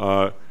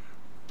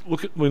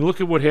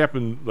 Look at what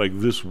happened like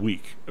this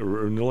week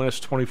or in the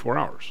last 24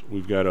 hours.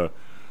 We've got a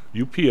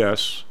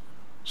UPS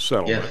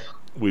settlement. Yes.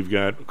 We've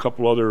got a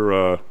couple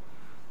other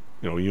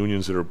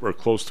unions that are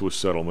close to a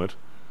settlement.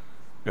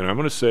 And I'm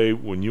going to say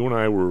when you and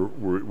I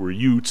were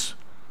Utes,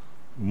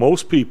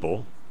 most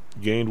people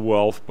gained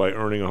wealth by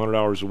earning 100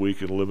 hours a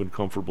week and living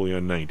comfortably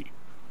on 90.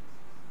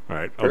 All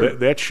right,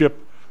 that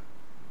ship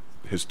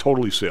has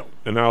totally sailed.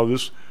 And now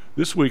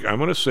this week, I'm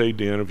going to say,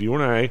 Dan, if you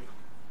and I,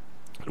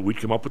 we'd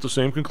come up with the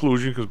same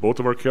conclusion because both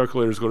of our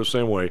calculators go the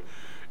same way.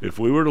 If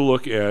we were to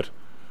look at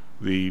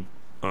the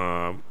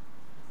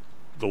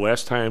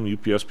last time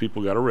UPS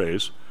people got a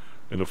raise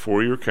and the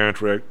 4-year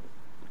contract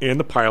and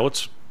the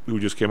pilots, who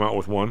just came out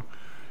with one,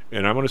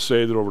 and I'm going to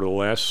say that over the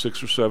last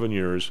 6 or 7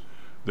 years,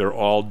 they're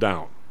all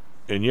down.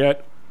 And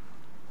yet,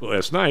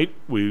 last night,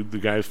 the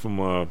guy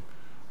from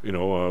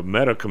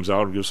Meta comes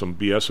out and gives some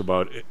BS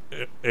about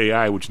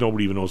AI, which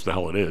nobody even knows the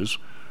hell it is.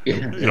 Yeah,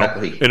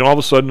 exactly. And all of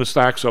a sudden, the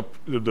stock's up.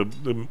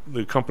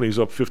 The company's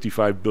up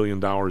 $55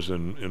 billion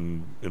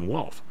in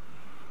wealth.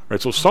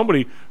 Right. So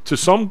to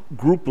some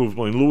group of,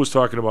 Lou was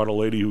talking about a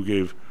lady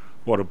who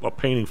bought a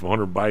painting from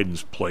Hunter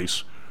Biden's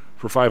place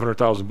for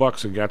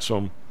 $500,000 and got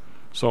some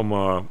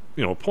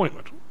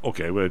appointment.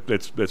 Okay, but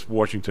that's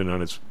Washington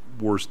on its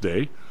worst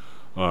day.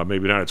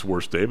 Maybe not its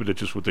worst day, but it's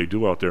just what they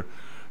do out there.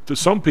 To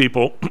some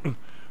people,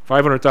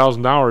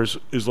 $500,000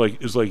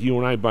 is like you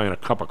and I buying a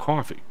cup of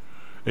coffee,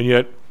 and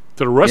yet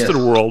to the rest of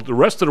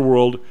the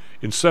world,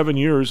 in 7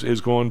 years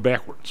has gone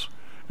backwards,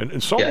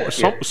 and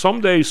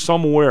someday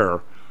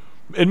somewhere,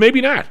 and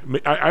maybe not.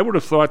 I would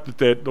have thought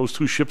that those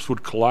two ships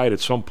would collide at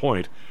some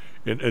point,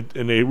 and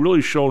they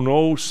really show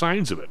no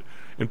signs of it.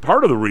 And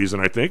part of the reason,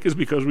 I think, is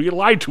because we get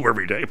lied to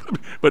every day.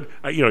 But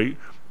I don't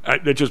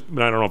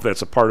know if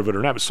that's a part of it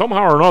or not. But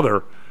somehow or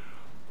another,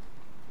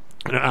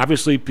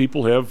 obviously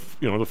people have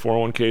the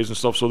 401ks and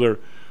stuff. So they're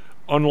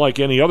unlike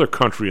any other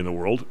country in the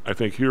world. I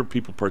think here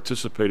people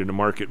participate in the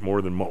market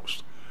more than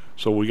most.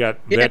 So we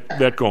got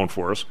that going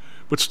for us.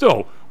 But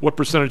still, what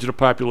percentage of the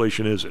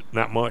population is it?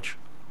 Not much.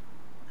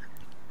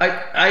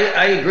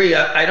 I agree.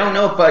 I don't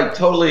know if I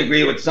totally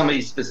agree with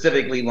somebody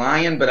specifically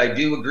lying, but I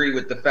do agree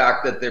with the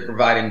fact that they're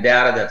providing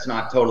data that's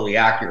not totally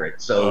accurate.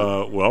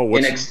 So,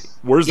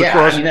 where's the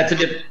cross? I mean, that's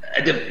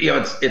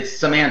it's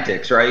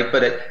semantics, right?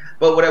 But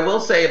what I will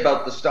say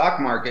about the stock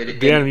market,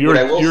 Dan, you're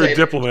a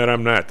diplomat.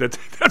 I'm not. That's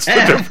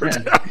the difference.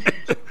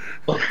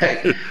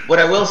 What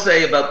I will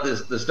say about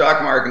the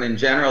stock market in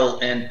general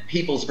and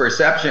people's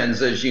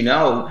perceptions, as you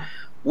know,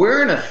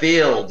 we're in a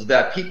field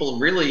that people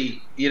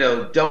really,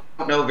 don't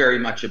know very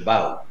much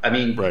about. I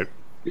mean,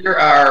 there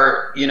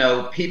are,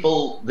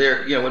 people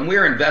there, when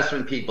we're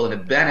investment people and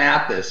have been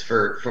at this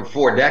for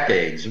 4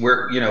 decades,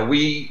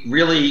 we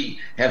really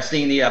have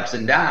seen the ups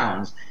and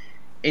downs.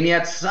 And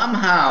yet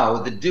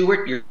somehow the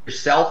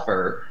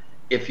do-it-yourselfer,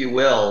 if you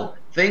will,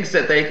 thinks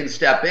that they can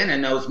step in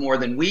and knows more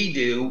than we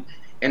do.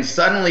 And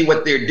suddenly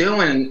what they're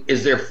doing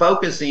is they're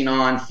focusing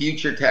on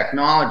future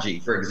technology,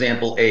 for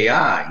example,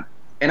 AI.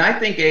 And I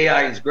think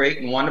AI is great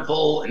and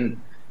wonderful and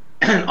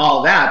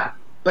all that,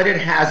 but it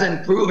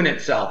hasn't proven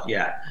itself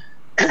yet.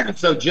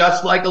 So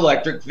just like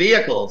electric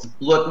vehicles,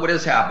 look what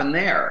has happened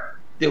there.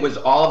 There was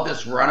all of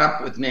this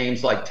run-up with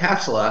names like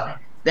Tesla.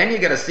 Then you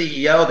get a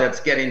CEO that's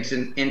getting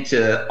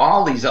into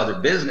all these other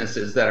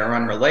businesses that are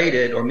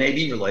unrelated or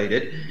maybe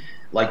related,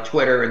 like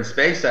Twitter and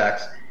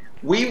SpaceX.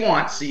 We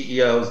want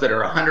CEOs that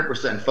are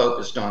 100%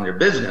 focused on their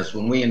business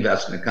when we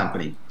invest in a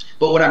company.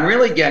 But what I'm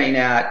really getting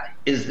at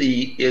is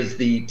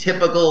the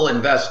typical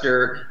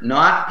investor,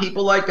 not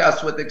people like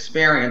us with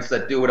experience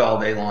that do it all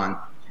day long,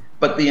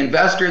 but the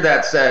investor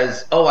that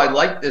says, oh, I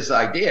like this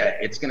idea,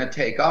 it's going to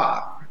take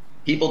off.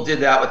 People did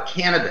that with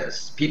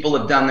cannabis. People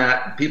have done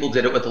that. People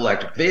did it with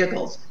electric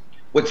vehicles.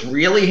 What's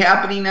really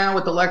happening now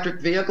with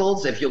electric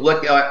vehicles, if you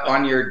look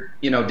on your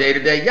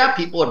day-to-day,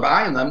 people are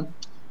buying them.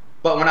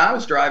 But when I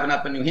was driving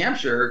up in New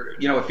Hampshire,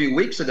 a few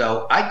weeks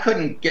ago, I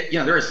couldn't get,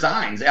 there are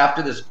signs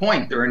after this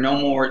point, there are no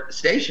more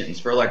stations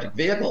for electric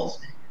vehicles.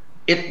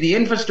 The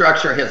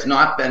infrastructure has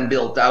not been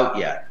built out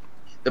yet.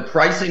 The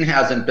pricing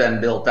hasn't been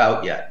built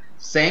out yet.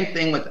 Same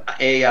thing with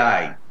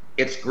AI.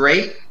 It's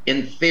great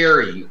in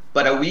theory,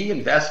 but are we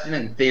investing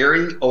in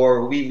theory or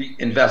are we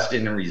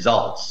investing in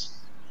results?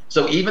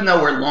 So even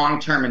though we're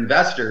long-term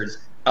investors,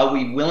 are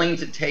we willing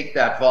to take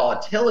that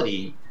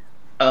volatility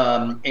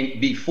and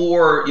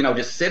before,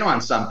 just sit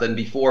on something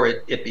before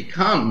it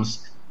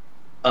becomes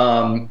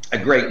a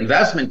great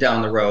investment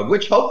down the road,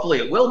 which hopefully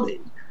it will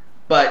be.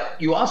 But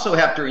you also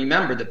have to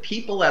remember the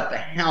people at the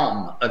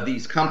helm of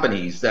these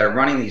companies that are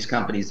running these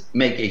companies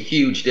make a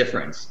huge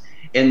difference.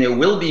 And there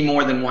will be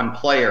more than one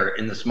player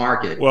in this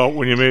market. Well,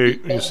 when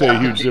you say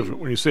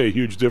a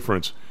huge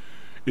difference,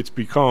 it's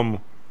become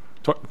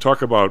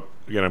talk about,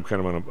 again, I'm kind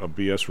of on a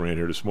BS rant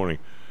here this morning.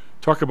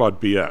 Talk about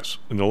BS.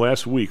 In the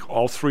last week,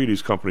 all 3 of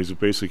these companies have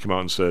basically come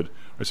out and said,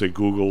 I say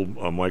Google,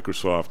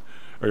 Microsoft,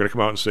 are going to come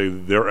out and say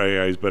their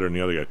AI is better than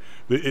the other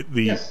guy.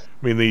 Yes.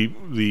 I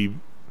mean,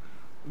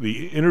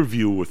 the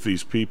interview with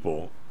these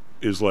people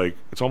is like,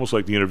 it's almost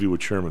like the interview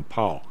with Chairman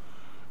Powell.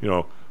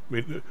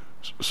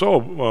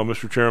 So,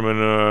 Mr.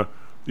 Chairman,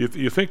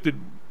 you think that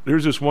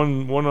there's this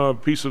one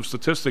piece of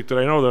statistic that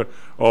I know that,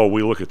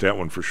 we look at that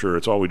one for sure.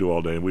 It's all we do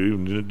all day. We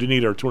even didn't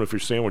eat our tuna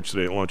fish sandwich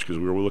today at lunch because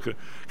we were looking.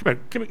 Come on,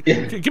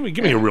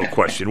 give me a real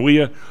question.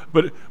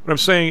 But I'm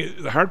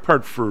saying the hard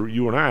part for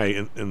you and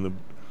I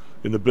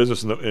in the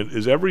business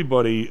is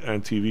everybody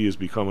on TV has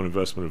become an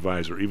investment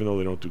advisor, even though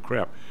they don't do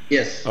crap.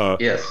 Yes.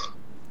 Yes.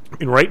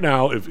 And right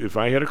now, if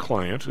I had a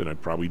client, and I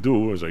probably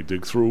do, as I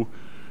dig through,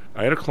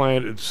 I had a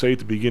client, say at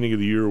the beginning of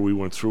the year, we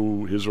went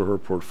through his or her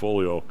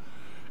portfolio,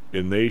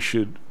 and they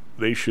should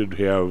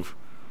have,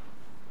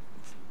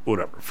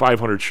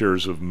 500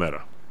 shares of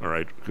Meta, all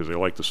right, because they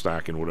like the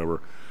stock and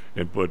whatever.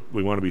 But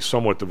we want to be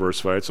somewhat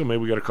diversified, so maybe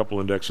we got a couple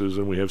indexes,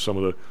 and we have some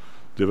of the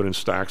dividend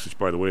stocks, which,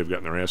 by the way, have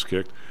gotten their ass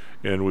kicked.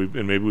 And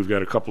maybe we've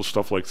got a couple of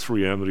stuff like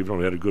 3M that even though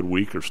they had a good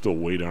week are still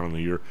way down in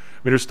the year. I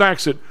mean, there's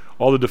stocks that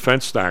all the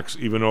defense stocks,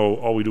 even though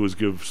all we do is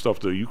give stuff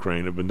to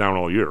Ukraine, have been down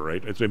all year,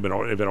 right? They've been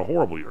a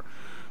horrible year.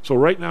 So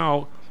right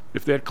now,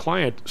 if that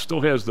client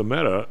still has the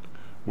Meta,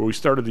 where we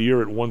started the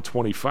year at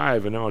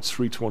 125 and now it's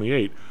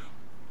 328,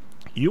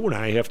 you and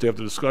I have to have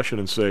the discussion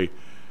and say,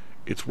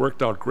 it's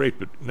worked out great,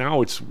 but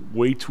now it's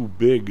way too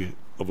big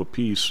of a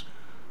piece.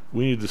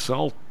 We need to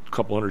sell a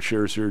couple hundred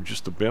shares here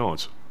just to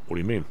balance. What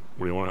do you mean?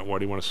 Why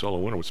do you want to sell a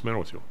winner? What's the matter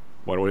with you?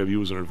 Why do I have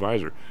you as an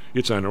advisor?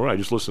 It's on the right. I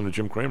just listened to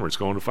Jim Cramer. It's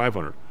going to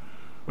 500.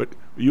 But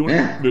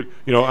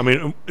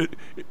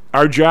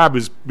our job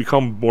has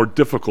become more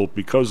difficult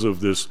because of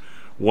this.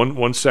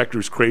 One sector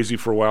is crazy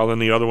for a while, then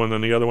the other one,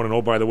 and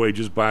oh, by the way,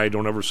 just buy,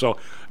 don't ever sell.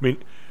 I mean,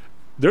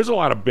 there's a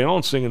lot of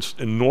balancing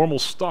and normal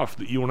stuff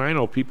that you and I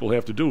know people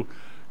have to do.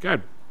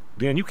 God,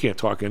 Dan, you can't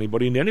talk to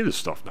anybody in any of this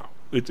stuff now.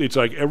 It's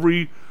like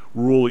every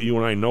rule that you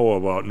and I know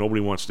about, nobody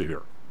wants to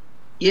hear.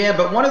 Yeah,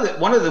 but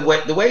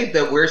the way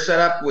that we're set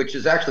up, which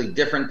is actually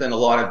different than a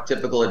lot of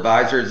typical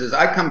advisors, is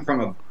I come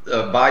from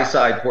a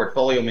buy-side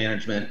portfolio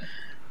management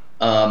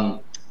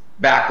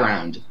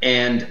background,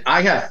 and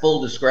I have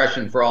full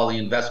discretion for all the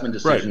investment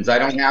decisions. Right. I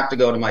don't have to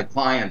go to my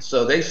clients.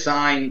 So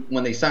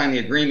when they sign the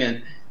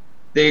agreement,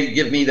 they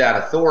give me that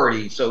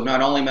authority. So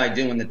not only am I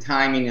doing the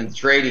timing and the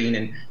trading,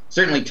 and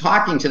certainly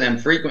talking to them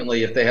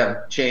frequently if they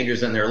have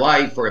changes in their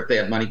life or if they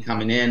have money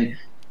coming in.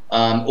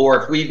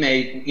 Or if we've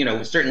made,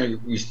 certainly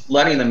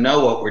letting them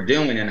know what we're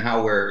doing and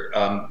how we're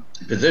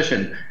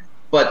positioned.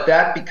 But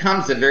that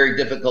becomes a very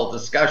difficult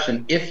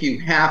discussion if you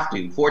have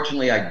to.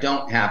 Fortunately, I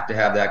don't have to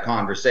have that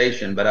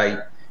conversation, but I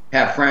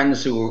have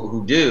friends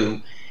who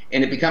do,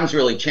 and it becomes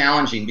really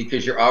challenging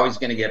because you're always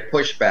going to get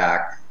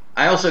pushback.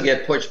 I also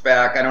get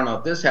pushback, I don't know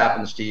if this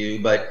happens to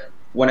you, but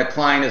when a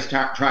client is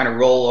trying to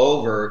roll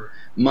over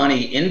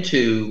money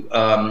into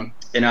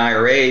an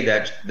IRA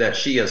that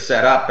she has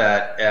set up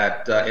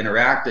at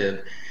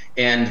Interactive,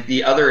 and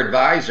the other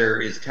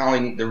advisor is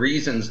telling the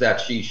reasons that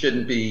she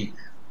shouldn't be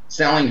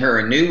selling her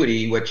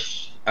annuity,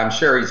 which I'm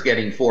sure he's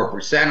getting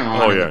 4%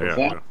 on. Oh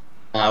yeah.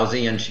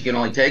 Lousy, and she can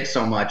only take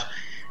so much.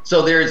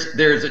 So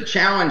there's a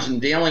challenge in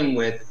dealing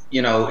with,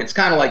 it's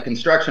kind of like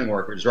construction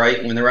workers,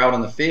 right? When they're out in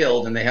the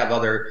field and they have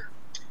other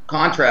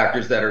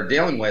contractors that are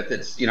dealing with,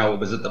 it's,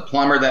 was it the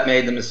plumber that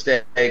made the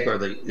mistake or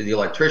the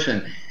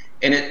electrician?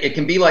 And it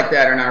can be like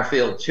that in our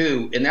field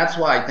too. And that's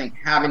why I think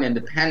having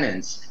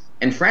independence,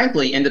 and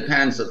frankly,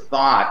 independence of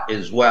thought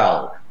as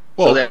well.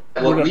 So that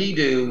what we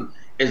do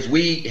is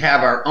we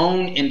have our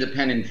own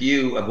independent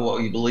view of what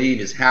we believe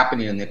is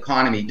happening in the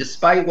economy,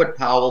 despite what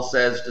Powell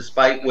says,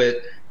 despite what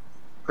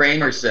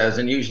Cramer says,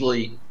 and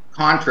usually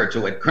contra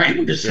to what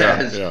Cramer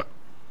says. Yeah.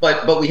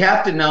 But we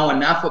have to know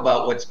enough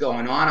about what's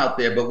going on out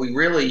there. But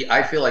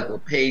I feel like we're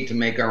paid to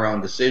make our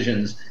own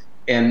decisions.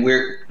 And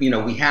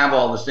we have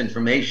all this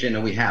information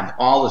and we have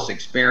all this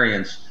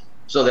experience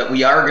so that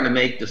we are going to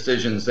make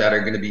decisions that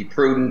are going to be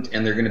prudent,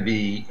 and they're going to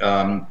be,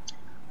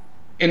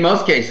 in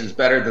most cases,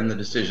 better than the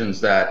decisions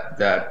that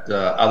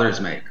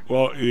others make.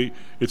 Well,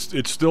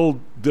 it's still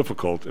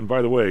difficult. And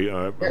by the way,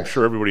 I'm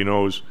sure everybody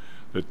knows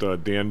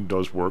that Dan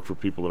does work for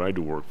people that I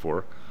do work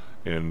for.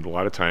 And a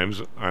lot of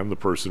times I'm the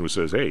person who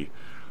says, hey,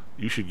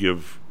 you should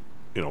give,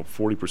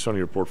 40% of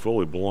your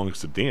portfolio belongs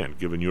to Dan,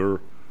 given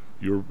your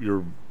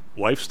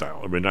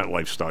lifestyle. I mean, not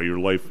lifestyle, your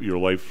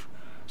life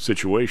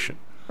situation.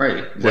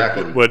 Right,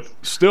 exactly. But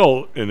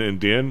still, and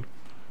Dan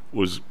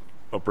was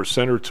a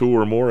percent or two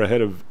or more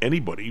ahead of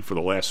anybody for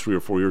the last 3 or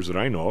 4 years that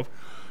I know of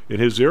in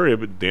his area.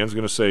 But Dan's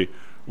going to say,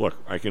 look,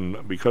 I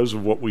can, because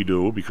of what we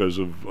do, because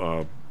of,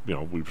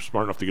 we're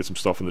smart enough to get some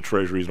stuff in the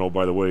treasuries. And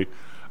by the way,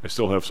 I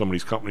still have some of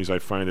these companies I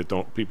find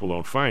that people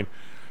don't find.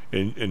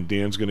 And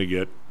Dan's going to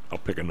get, I'll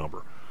pick a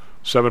number,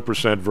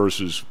 7%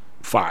 versus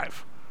 5%,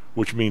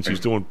 which means he's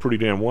doing pretty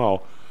damn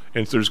well.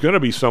 And there's going to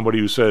be somebody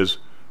who says,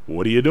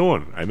 what are you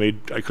doing? I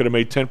could have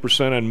made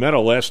 10% on Meta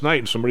last night,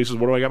 and somebody says,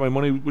 what do I got my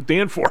money with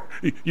Dan for?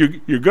 You're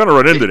going to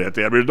run into that,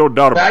 Dan. There's no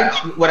doubt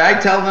about it. What I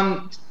tell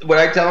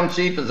them,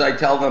 Chief, is I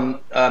tell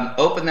them,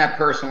 open that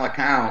personal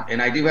account.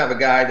 And I do have a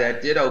guy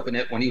that did open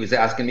it when he was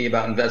asking me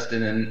about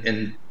investing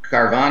in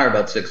Carvana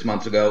about 6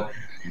 months ago.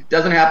 It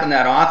doesn't happen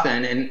that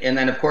often. And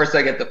then, of course,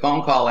 I get the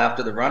phone call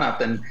after the run-up,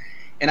 and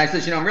And I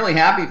said, I'm really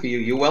happy for you.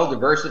 You're well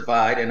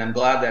diversified, and I'm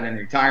glad that in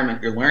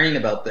retirement you're learning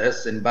about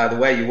this. And by the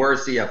way, you were a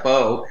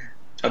CFO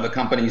of a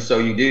company, so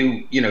you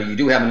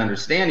do have an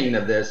understanding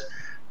of this.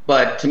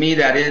 But to me,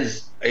 that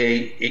is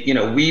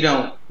we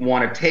don't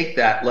want to take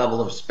that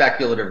level of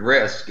speculative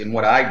risk in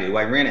what I do.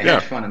 I ran a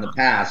hedge fund in the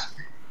past,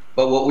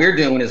 but what we're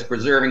doing is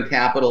preserving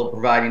capital,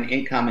 providing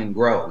income and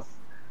growth.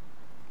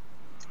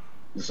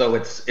 So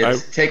it's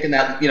taking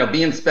that,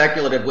 being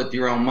speculative with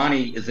your own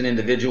money is an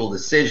individual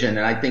decision,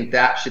 and I think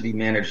that should be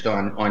managed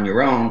on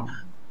your own,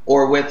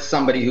 or with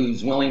somebody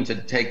who's willing to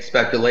take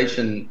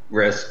speculation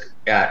risk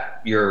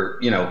at your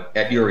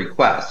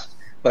request.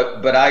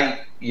 But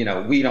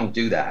we don't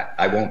do that.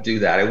 I won't do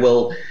that.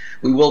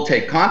 We will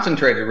take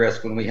concentrated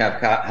risk when we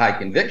have high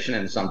conviction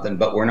in something,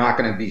 but we're not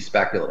going to be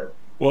speculative.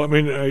 Well, I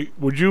mean,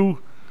 would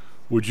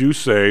you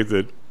say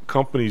that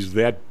companies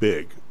that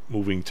big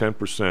moving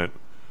 10%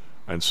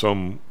 on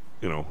some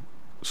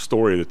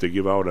story that they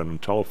give out on the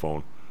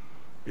telephone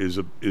is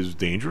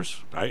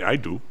dangerous? I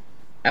do.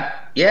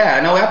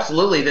 Yeah, no,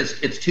 absolutely.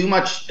 It's too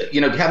much.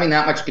 Having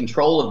that much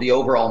control of the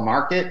overall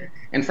market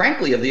and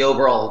frankly of the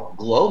overall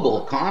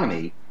global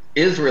economy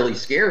is really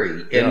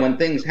scary. And when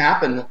things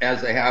happen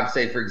as they have,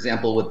 say for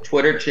example, with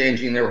Twitter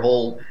changing their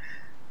whole,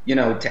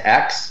 to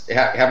X,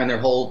 having their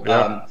whole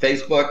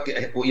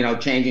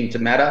Facebook, changing to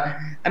Meta.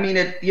 I mean,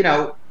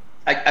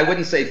 I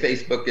wouldn't say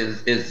Facebook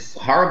is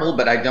horrible,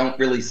 but I don't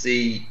really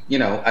see,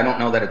 I don't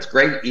know that it's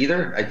great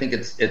either. I think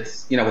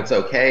it's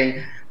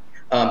okay.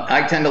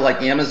 I tend to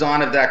like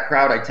Amazon of that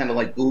crowd. I tend to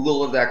like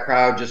Google of that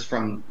crowd just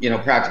from,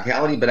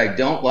 practicality, but I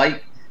don't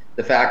like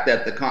the fact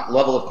that the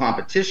level of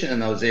competition in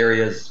those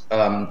areas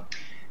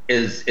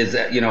is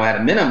at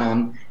a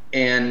minimum.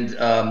 And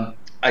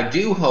I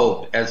do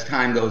hope as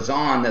time goes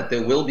on that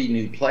there will be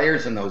new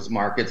players in those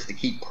markets to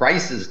keep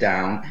prices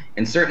down,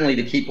 and certainly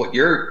to keep what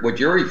you're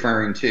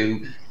referring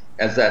to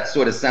as that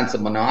sort of sense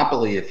of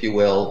monopoly, if you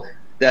will,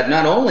 that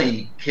not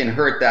only can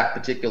hurt that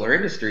particular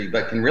industry,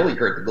 but can really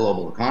hurt the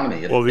global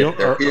economy.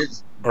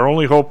 Our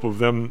only hope of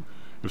them,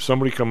 if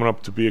somebody coming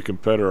up to be a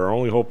competitor, our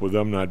only hope of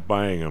them not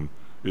buying them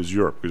is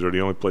Europe, because they're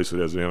the only place that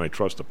has an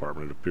antitrust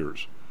department, it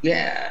appears.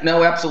 Yeah,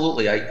 no,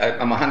 absolutely.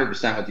 I'm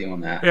 100% with you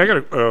on that. Hey, I got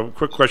a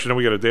quick question, then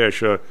we got a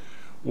dash.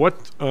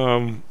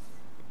 When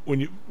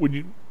you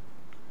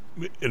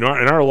in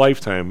our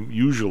lifetime,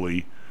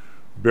 usually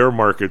bear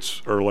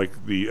markets are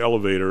like the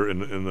elevator,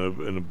 and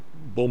the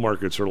bull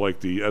markets are like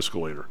the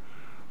escalator.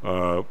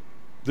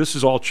 This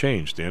has all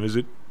changed, Dan. Is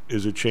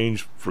it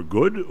changed for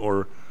good,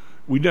 or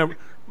we never?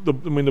 The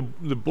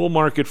bull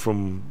market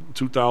from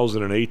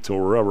 2008 to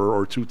wherever,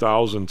 or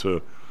 2000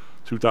 to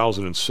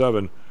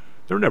 2007.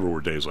 There never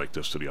were days like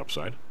this to the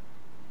upside.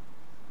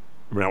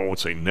 I mean, I won't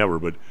say never,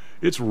 but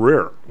it's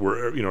rare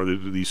where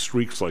these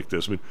streaks like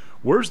this. I mean,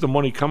 where's the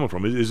money coming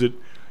from? Is it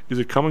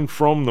coming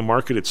from the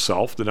market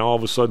itself? That now all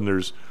of a sudden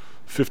there's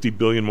 50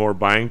 billion more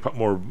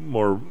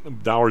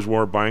dollars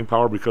more buying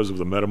power because of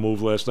the Meta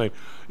move last night?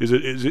 Is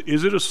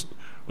it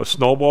a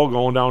snowball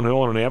going downhill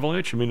on an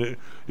avalanche? I mean,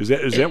 is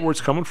that where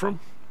it's coming from?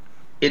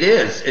 It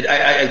is.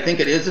 I think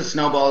it is a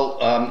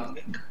snowball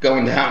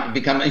going down,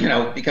 becoming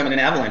an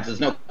avalanche. There's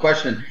no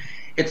question.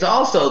 It's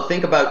also,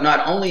 think about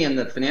not only in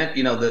the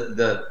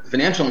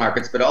financial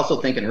markets, but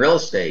also think in real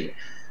estate.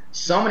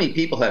 So many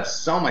people have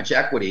so much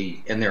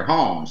equity in their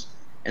homes,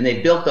 and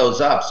they built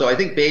those up. So I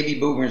think baby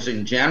boomers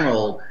in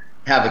general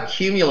have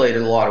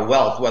accumulated a lot of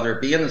wealth, whether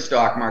it be in the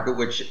stock market,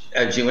 which,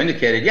 as you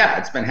indicated,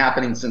 it's been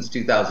happening since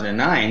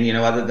 2009.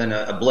 Other than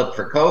a blip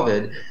for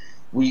COVID,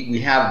 we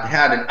have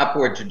had an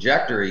upward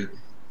trajectory.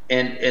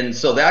 And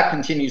so that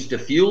continues to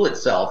fuel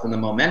itself and the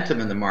momentum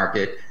in the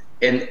market.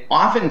 And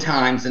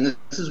oftentimes, and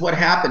this is what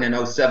happened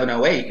in 07,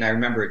 08, and I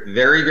remember it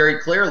very, very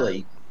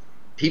clearly,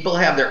 people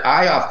have their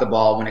eye off the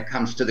ball when it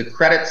comes to the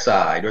credit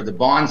side or the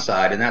bond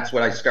side. And that's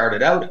what I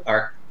started out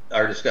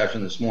our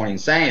discussion this morning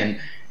saying,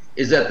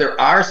 is that there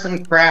are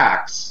some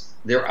cracks,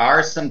 there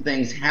are some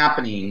things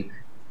happening.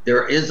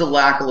 There is a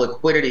lack of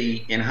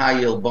liquidity in high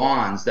yield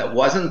bonds that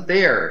wasn't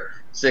there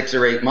 6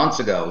 or 8 months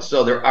ago.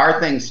 So there are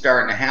things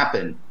starting to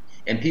happen.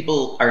 And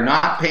people are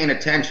not paying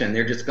attention.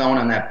 They're just going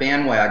on that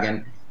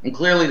bandwagon. And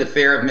clearly the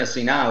fear of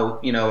missing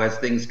out, as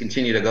things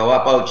continue to go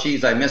up, oh,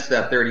 geez, I missed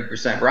that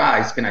 30%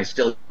 rise. Can I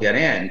still get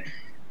in?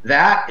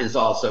 That is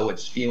also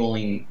what's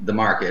fueling the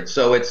market.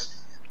 So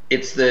it's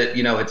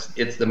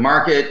the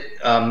market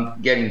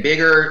getting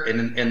bigger,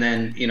 and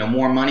then,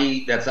 more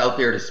money that's out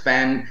there to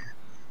spend.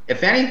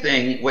 If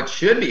anything, what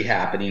should be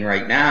happening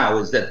right now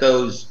is that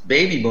those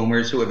baby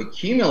boomers who have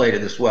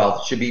accumulated this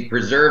wealth should be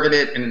preserving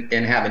it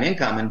and have an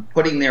income and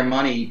putting their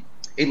money,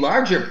 a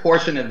larger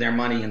portion of their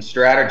money, in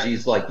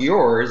strategies like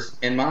yours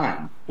and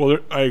mine. Well,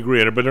 I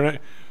agree, but they're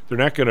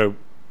not going to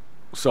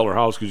sell their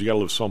house because you got to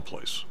live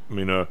someplace. I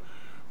mean,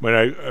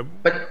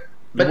 but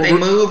they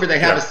move, or they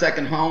have a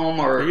second home,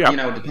 or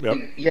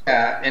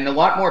and a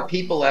lot more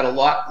people at a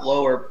lot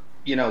lower.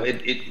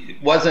 It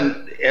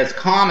wasn't as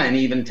common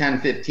even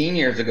 10, 15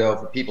 years ago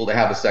for people to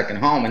have a second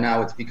home, and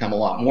now it's become a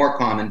lot more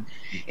common.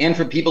 And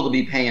for people to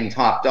be paying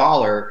top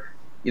dollar,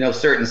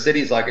 certain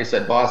cities, like I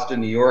said,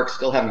 Boston, New York,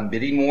 still having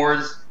bidding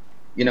wars,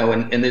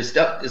 and there's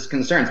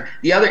concerns.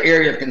 The other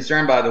area of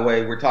concern, by the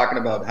way, we're talking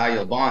about high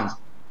yield bonds.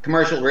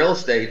 Commercial real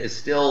estate is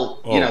still,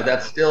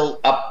 that's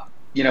still up,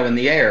 in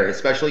the air,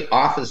 especially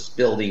office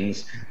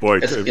buildings,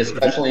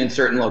 especially in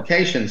certain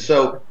locations.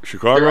 So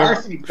Chicago, there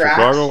are some cracks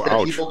that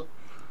ouch.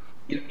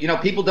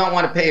 people don't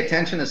want to pay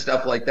attention to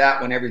stuff like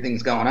that when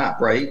everything's going up,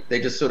 right?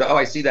 They just sort of,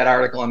 I see that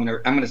article, I'm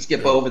gonna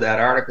skip over that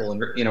article,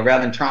 and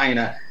rather than trying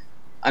to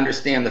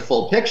understand the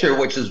full picture,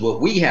 which is what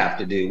we have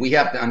to do. We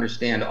have to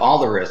understand all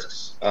the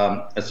risks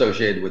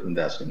associated with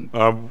investing.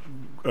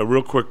 A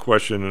real quick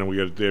question, and we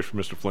got a dash from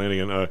Mr.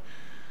 Flanagan.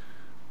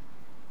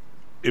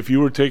 If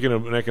you were taking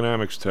an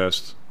economics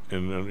test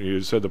and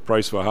you said the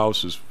price of a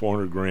house is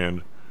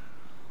 $400,000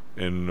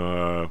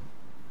 and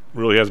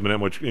really hasn't been that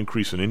much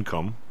increase in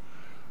income,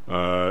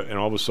 and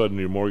all of a sudden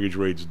your mortgage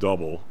rates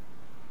double,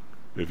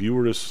 if you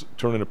were to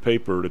turn in a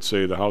paper that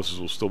say the houses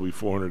will still be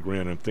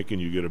 $400,000, I'm thinking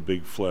you get a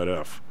big flat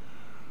F.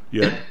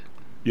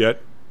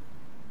 Yet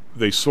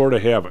they sort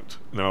of haven't.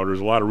 Now, there's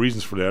a lot of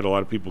reasons for that. A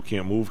lot of people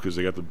can't move because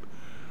they got a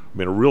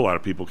real lot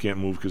of people can't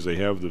move because they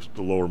have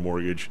the lower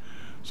mortgage.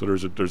 So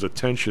there's a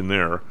tension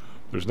there.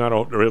 There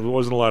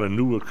wasn't a lot of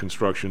new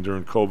construction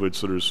during COVID,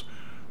 so there's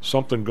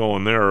something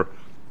going there.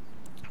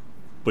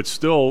 But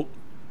still,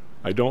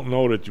 I don't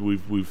know that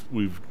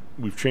we've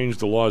changed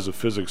the laws of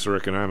physics or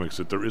economics,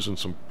 that there isn't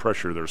some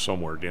pressure there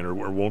somewhere, Dan, or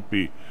won't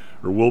be,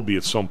 or will be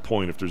at some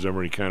point if there's ever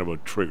any kind of a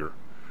trigger.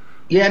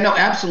 Yeah, no,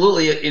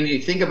 absolutely. And you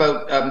think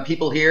about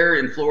people here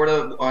in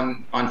Florida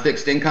on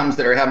fixed incomes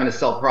that are having to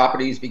sell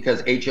properties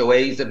because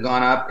HOAs have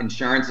gone up,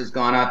 insurance has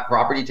gone up,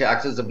 property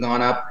taxes have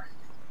gone up.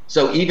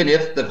 So even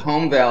if the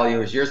home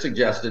value, as you're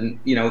suggesting,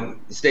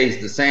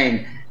 stays the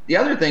same, the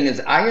other thing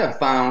is I have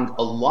found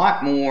a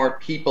lot more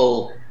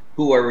people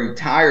who are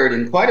retired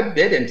and quite a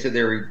bit into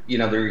their,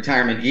 their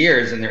retirement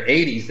years in their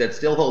 80s that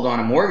still hold on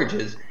to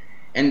mortgages.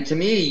 And to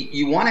me,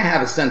 you want to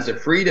have a sense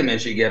of freedom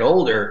as you get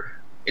older.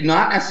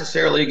 Not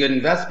necessarily a good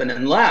investment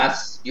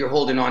unless you're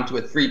holding on to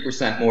a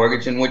 3%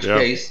 mortgage, in which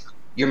case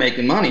you're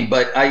making money.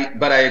 But I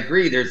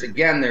agree. There's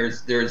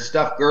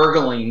stuff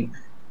gurgling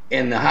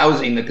in the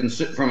housing,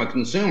 from a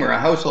consumer, a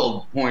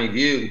household point of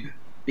view,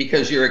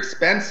 because your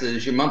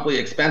monthly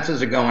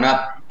expenses are going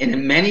up, and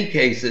in many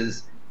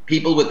cases,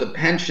 people with a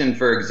pension,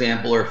 for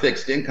example, or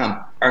fixed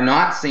income, are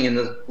not seeing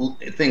the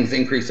things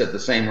increase at the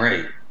same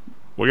rate.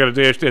 We got a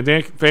dash.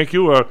 Dan, thank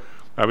you.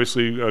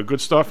 Obviously,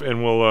 good stuff,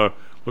 and we'll.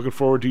 Looking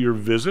forward to your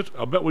visit.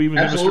 I'll bet we even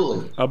get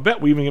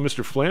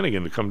Mr.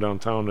 Flanagan to come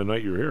downtown the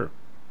night you're here.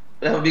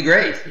 That would be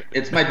great.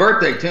 It's my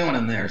birthday too, and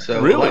I'm there,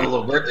 so we'll have a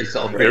little birthday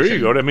celebration. There you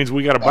go. That means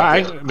we got to buy.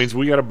 It means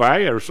we got to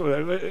buy.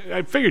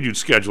 I figured you'd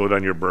schedule it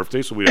on your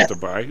birthday, so we'd have to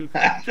buy.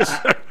 Just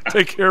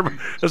take care of it.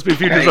 SP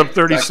Futures up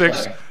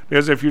 36.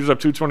 The SP Futures up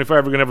 225.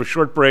 We're going to have a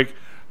short break, and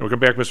we'll come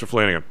back, Mr.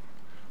 Flanagan.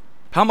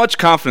 How much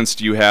confidence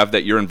do you have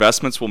that your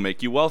investments will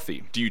make you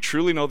wealthy? Do you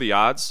truly know the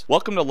odds?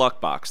 Welcome to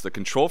Luckbox, the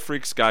control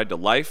freak's guide to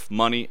life,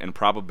 money, and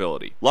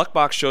probability.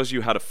 Luckbox shows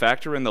you how to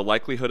factor in the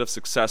likelihood of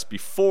success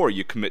before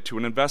you commit to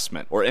an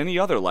investment or any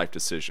other life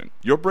decision.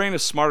 Your brain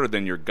is smarter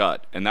than your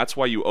gut, and that's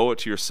why you owe it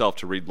to yourself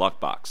to read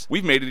Luckbox.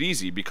 We've made it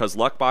easy because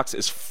Luckbox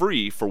is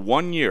free for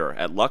 1 year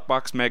at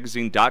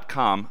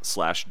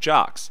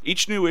luckboxmagazine.com/jocks.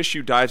 Each new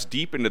issue dives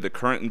deep into the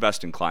current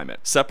investing climate,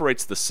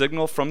 separates the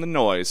signal from the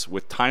noise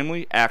with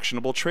timely,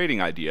 actionable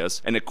trading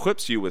ideas, and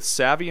equips you with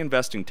savvy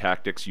investing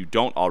tactics you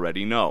don't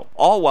already know,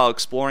 all while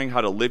exploring how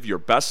to live your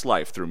best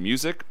life through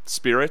music,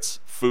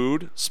 spirits,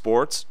 food,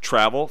 sports,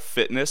 travel,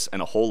 fitness,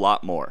 and a whole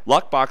lot more.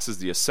 Luckbox is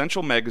the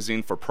essential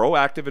magazine for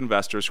proactive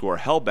investors who are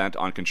hell-bent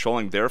on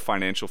controlling their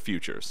financial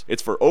futures.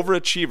 It's for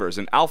overachievers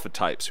and alpha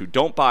types who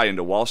don't buy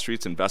into Wall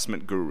Street's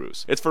investment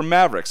gurus. It's for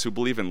mavericks who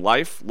believe in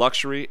life,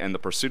 luxury, and the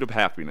pursuit of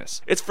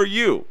happiness. It's for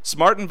you.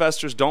 Smart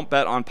investors don't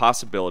bet on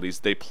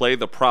possibilities, they play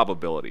the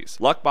probabilities.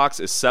 Luckbox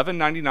is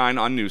 $7.99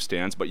 on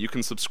newsstands, but you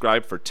can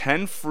subscribe for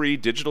 10 free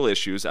digital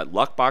issues at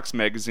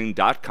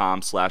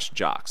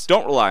luckboxmagazine.com/jocks.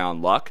 Don't rely on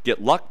luck.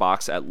 Get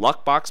Luckbox at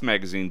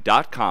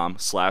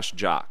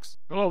luckboxmagazine.com/jocks.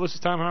 Hello, this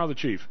is Tom Howell, the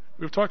Chief.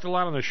 We've talked a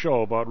lot on the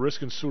show about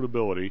risk and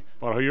suitability,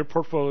 about how your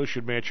portfolio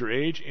should match your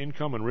age,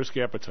 income, and risk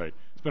appetite.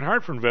 It's been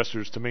hard for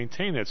investors to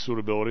maintain that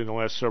suitability in the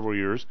last several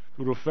years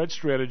due to a Fed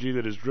strategy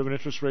that has driven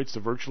interest rates to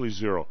virtually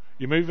zero.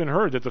 You may have even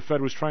heard that the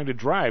Fed was trying to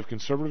drive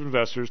conservative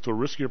investors to a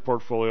riskier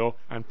portfolio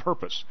on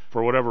purpose,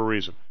 for whatever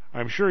reason.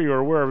 I'm sure you are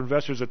aware of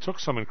investors that took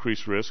some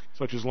increased risk,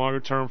 such as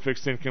longer-term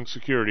fixed income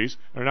securities,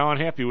 and are now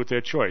unhappy with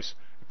that choice.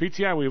 At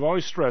PTI, we've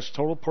always stressed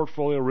total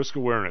portfolio risk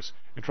awareness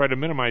and tried to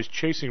minimize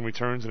chasing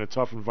returns in a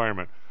tough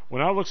environment.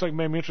 Well, now it looks like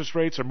maybe interest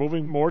rates are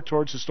moving more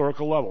towards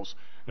historical levels.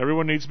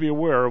 Everyone needs to be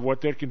aware of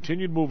what that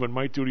continued movement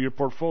might do to your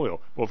portfolio,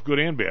 both good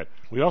and bad.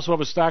 We also have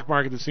a stock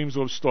market that seems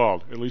to have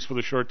stalled, at least for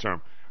the short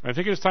term. I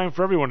think it's time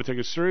for everyone to take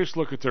a serious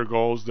look at their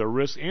goals, their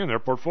risks, and their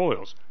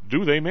portfolios.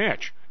 Do they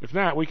match? If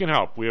not, we can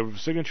help. We have a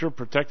Signature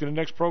Protected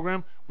Index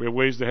program. We have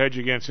ways to hedge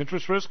against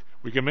interest risk.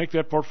 We can make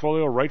that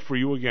portfolio right for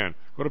you again.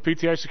 Go to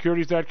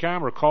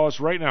PTIsecurities.com or call us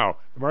right now.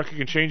 The market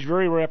can change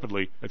very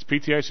rapidly. That's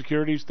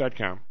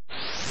PTIsecurities.com.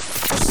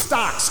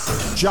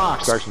 Stocks,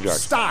 jocks, Stocks and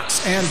jocks.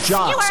 Stocks and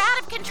jocks. You are out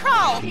of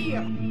control.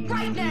 Here,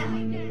 right now,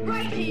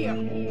 right here,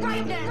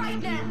 right now,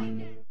 right now.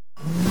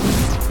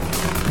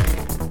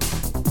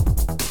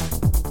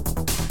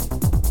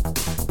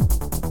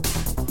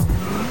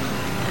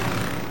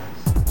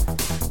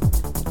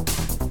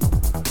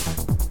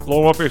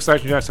 Low up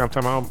exciting jacks. I'm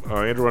time out.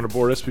 Andrew on the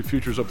board. SP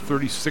futures up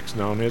 36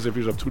 now. NASDAQ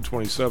futures up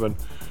 227.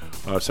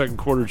 Second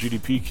quarter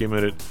GDP came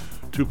in at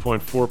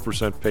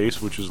 2.4%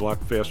 pace, which is a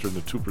lot faster than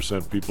the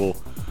 2% people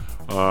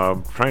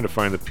trying to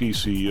find the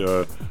PC,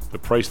 the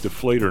price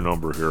deflator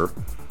number here,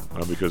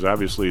 because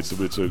obviously it's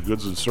a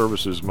goods and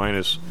services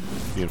minus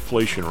the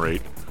inflation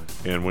rate.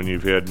 And when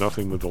you've had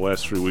nothing but the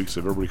last 3 weeks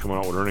of everybody coming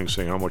out with earnings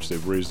saying how much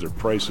they've raised their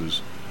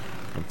prices,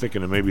 I'm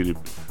thinking that maybe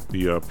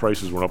the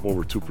prices went up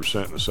over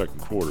 2% in the second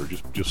quarter.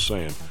 Just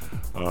saying,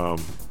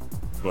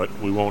 but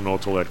we won't know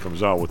until that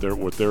comes out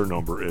what their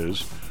number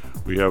is.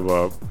 We have,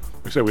 like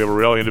I said, we have a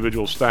rally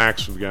individual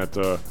stocks. We've got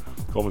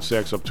Goldman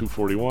Sachs up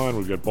 241.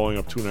 We've got Boeing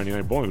up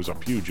 299. Boeing was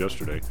up huge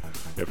yesterday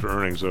after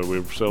earnings. We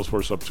have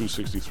Salesforce up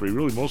 263.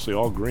 Really, mostly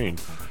all green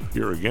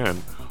here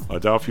again.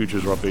 Dow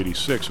futures are up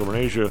 86. Over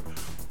in Asia,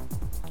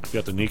 we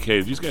got the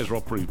Nikkei. These guys are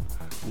all pretty.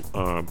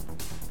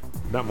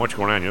 Not much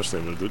going on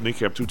yesterday. The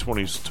Nikkei up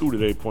 222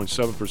 today,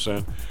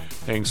 0.7%.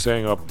 Hang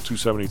Seng up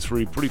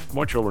 273, pretty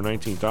much over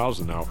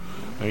 19,000 now.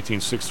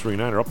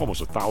 19,639, up almost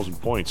 1,000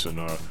 points in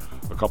a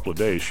couple of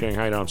days.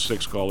 Shanghai down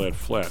 6, call that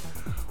flat.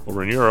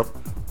 Over in Europe,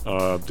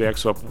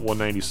 DAX up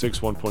 196,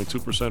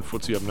 1.2%.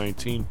 FTSE up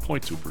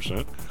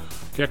 19.2%.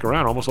 CAC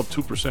around almost up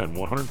 2%,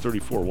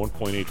 134,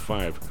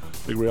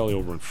 1.85. Big rally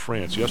over in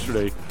France.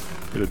 Yesterday,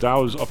 the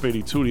Dow was up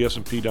 82, the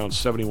S&P down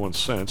 71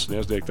 cents,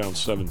 NASDAQ down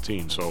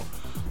 17. So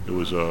it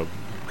was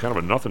kind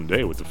of a nothing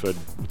day with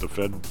the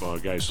Fed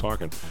guys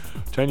talking.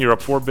 10-year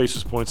up 4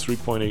 basis points,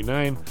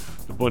 3.89.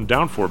 The Bund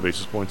down 4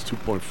 basis points,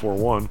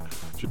 2.41.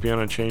 Japan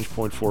unchanged,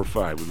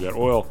 0.45. We've got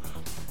oil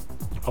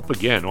up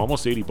again,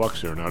 almost $80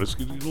 here now. This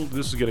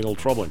is getting a little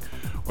troubling.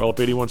 Oil up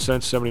 81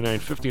 cents,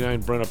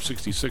 79.59. Brent up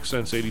 66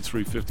 cents,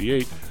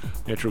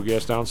 83.58. Natural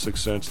gas down 6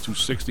 cents,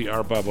 260.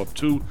 RBOB up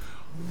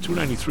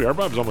 2.93.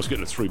 RBOB is almost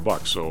getting to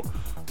 $3. So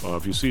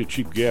if you see a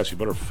cheap gas, you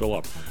better fill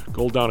up.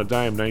 Gold down a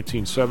dime,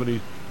 19.70.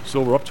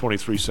 Silver up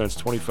 23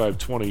 cents,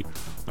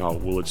 25.20. Now,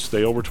 will it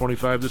stay over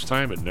 25 this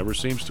time? It never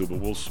seems to, but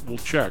we'll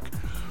check.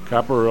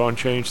 Copper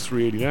unchanged,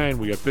 3.89.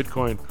 We got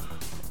Bitcoin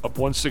up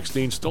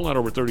 116, still not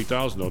over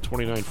 30,000 though,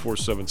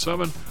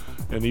 29,477.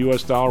 And the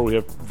U.S. dollar we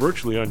have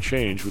virtually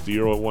unchanged with the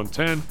euro at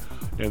 110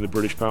 and the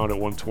British pound at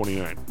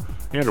 129.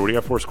 Andrew, what do you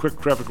got for us? Quick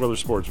traffic, weather,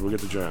 sports. We'll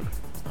get to John.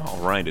 All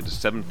right, it is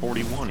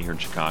 7:41 here in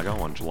Chicago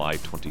on July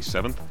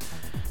 27th.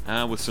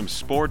 With some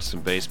sports,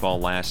 some baseball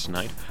last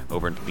night.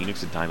 Over in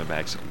Phoenix, the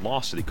Diamondbacks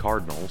lost to the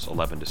Cardinals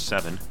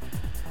 11-7,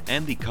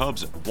 and the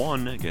Cubs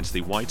won against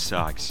the White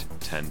Sox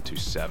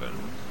 10-7.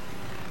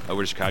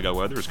 Over to Chicago,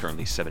 weather is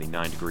currently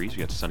 79 degrees. We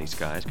got sunny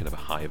skies, going to have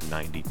a high of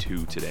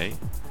 92 today.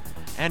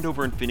 And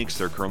over in Phoenix,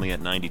 they're currently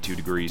at 92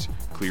 degrees,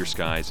 clear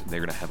skies. They're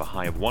going to have a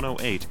high of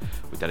 108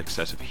 with that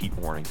excessive heat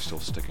warning still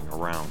sticking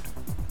around.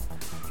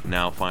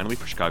 Now, finally,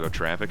 for Chicago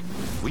traffic,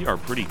 we are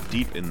pretty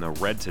deep in the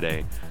red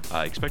today.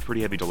 Expect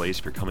pretty heavy delays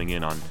if you're coming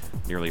in on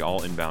nearly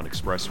all inbound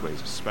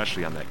expressways,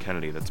 especially on that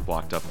Kennedy that's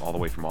blocked up all the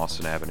way from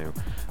Austin Avenue,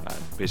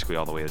 basically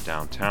all the way to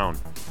downtown.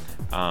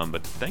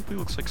 But thankfully,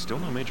 looks like still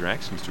no major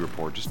accidents to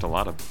report, just a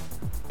lot of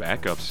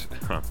backups.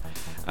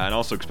 And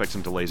also expect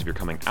some delays if you're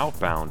coming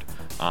outbound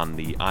on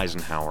the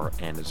Eisenhower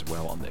and as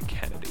well on the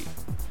Kennedy.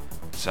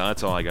 So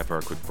that's all I got for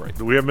our quick break.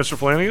 Do we have Mr.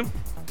 Flanagan?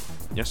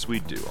 Yes, we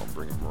do. I'll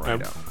bring him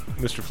right out.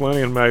 Mr.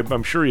 Flanagan,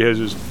 I'm sure he has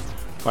his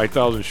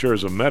 5,000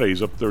 shares of Meta.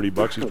 He's up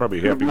 $30. He's probably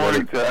happy. Good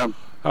morning, Tom.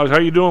 How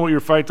you doing with your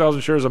 5,000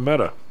 shares of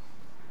Meta?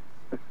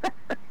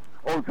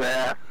 Oh,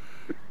 that.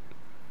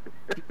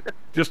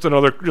 Just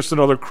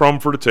another crumb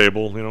for the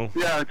table, you know.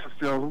 Yeah, it's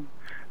just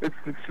it's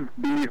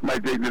just beneath my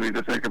dignity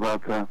to think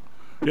about that.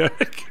 Yeah.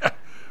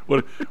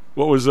 What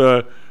was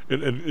in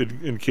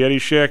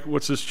Caddyshack?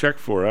 What's this check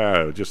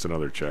for? Just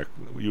another check.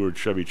 You were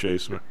Chevy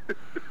Chase.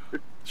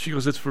 She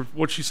goes, it's for,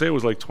 what'd she say? It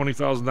was like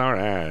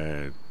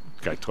 $20,000.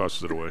 Guy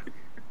tosses it away.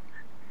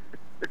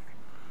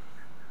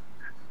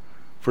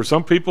 For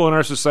some people in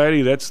our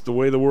society, that's the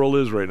way the world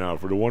is right now.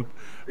 For the one,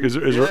 I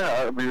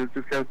mean, it's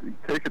just got to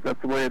take it.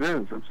 That's the way it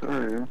is. I'm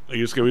sorry. Yeah. I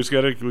guess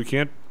we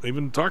can't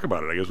even talk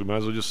about it. I guess we might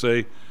as well just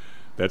say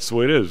that's the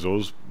way it is.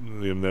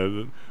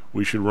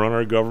 We should run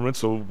our government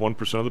so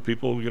 1% of the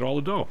people get all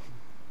the dough.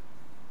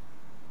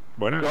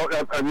 Why not? No,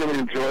 I really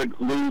enjoyed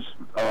Lou's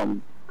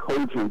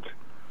cogent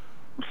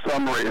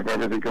summary of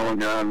everything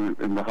going on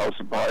in the House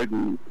of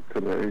Biden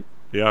today.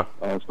 Yeah.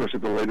 Especially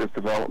the latest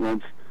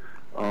developments.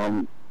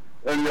 And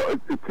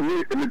to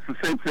me, it's the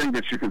same thing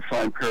that you can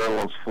find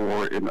parallels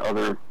for in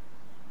other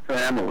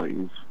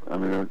families. I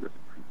mean,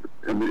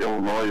 and the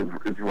Illinois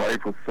is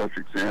rife with such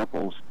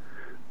examples.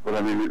 But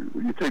I mean,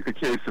 you take the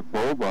case of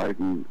Beau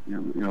Biden,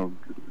 you know,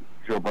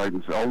 Joe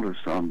Biden's elder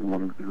son, the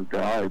one who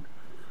died,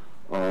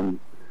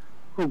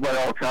 who by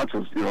all accounts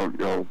was, you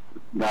know,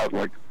 not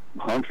like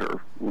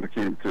Hunter when it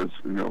came to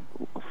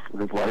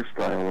his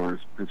lifestyle or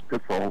his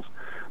pitfalls.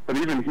 But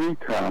even he,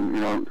 Tom,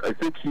 you know, I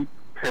think he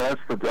passed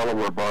the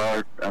Delaware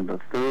bar on the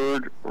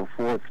third or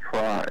fourth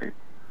try,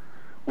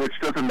 which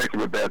doesn't make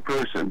him a bad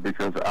person,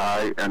 because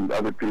I and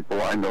other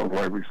people I know who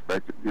I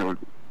respect, you know,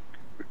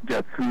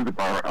 get through the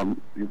bar on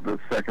the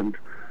second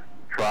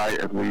try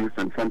at least.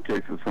 In some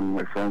cases, some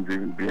of my friends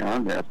even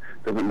beyond that.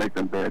 Doesn't make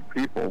them bad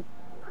people.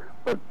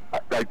 But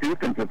I do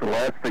think that the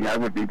last thing I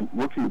would be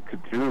looking to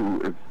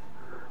do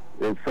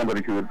is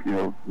somebody who had, you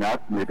know,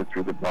 not made it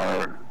through the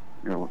bar,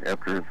 you know,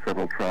 after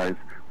several tries,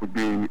 would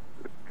be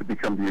to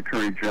become the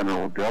Attorney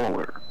General of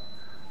Delaware.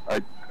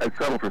 I'd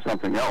settle for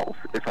something else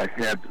if I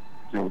had,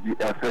 you know, the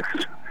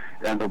ethics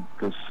and the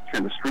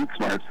kind of street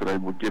smarts that I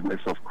would give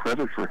myself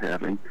credit for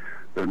having.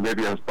 That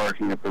maybe I was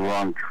barking at the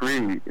wrong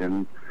tree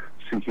in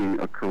seeking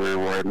a career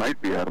where I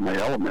might be out of my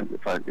element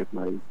if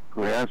my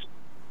grasp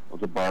of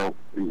the bar,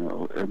 you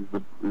know, and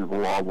the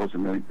law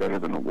wasn't any better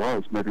than it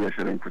was. Maybe I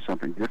should aim for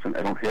something different.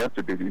 I don't have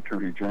to be the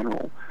Attorney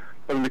General.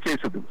 But in the case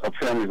of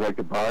families like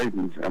the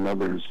Bidens and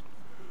others,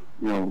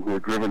 you know, who are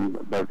driven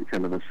by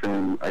kind of the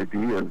same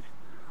ideas,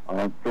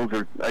 those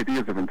are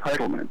ideas of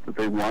entitlement, that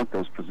they want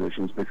those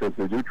positions because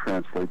they do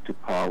translate to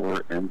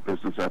power and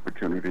business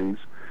opportunities.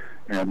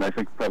 And I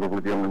think probably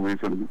the only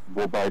reason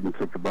Beau Biden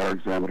took the bar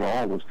exam at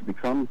all was to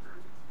become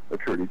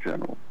Attorney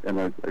General.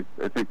 And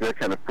I think that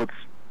kind of puts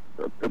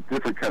a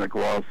different kind of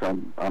gloss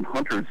on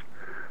Hunter's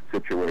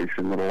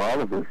situation, that a lot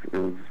of this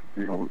is,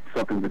 you know,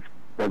 something that's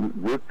been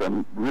with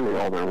them really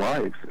all their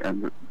lives.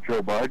 And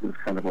Joe Biden is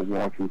kind of a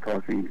walking,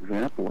 talking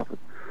example of it,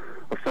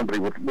 of somebody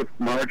with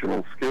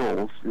marginal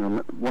skills, you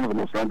know, one of the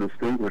most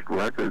undistinguished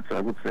records,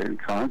 I would say, in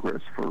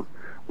Congress for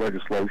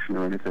legislation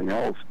or anything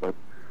else. But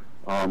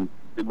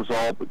it was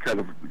all kind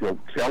of, you know,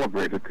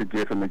 calibrated to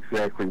give him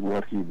exactly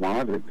what he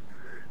wanted.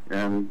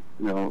 And,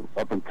 you know,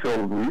 up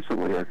until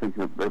recently, I think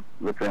that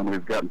the family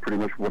has gotten pretty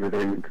much what it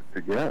aimed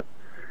to get.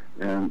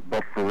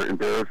 But for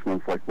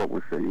embarrassments like what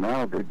we're seeing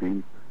now, they'd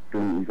be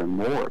doing even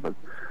more. But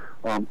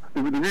the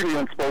really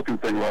unspoken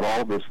thing about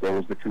all of this, though,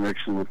 is the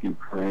connection with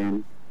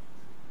Ukraine.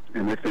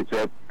 And I think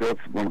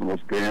that's one of the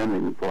most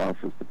damning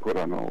glosses to put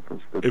on all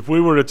of this. If we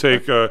were to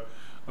take a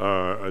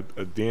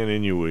Dan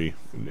Inouye,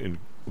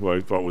 who I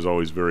thought was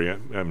always very,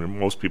 I mean,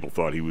 most people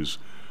thought he was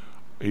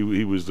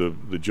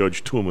the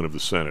Judge Tooman of the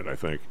Senate, I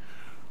think.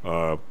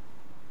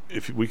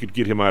 If we could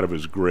get him out of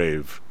his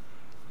grave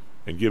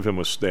and give him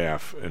a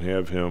staff and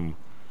have him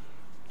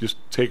just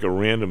take a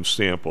random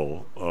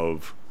sample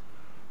of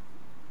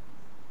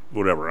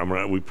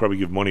whatever, we'd probably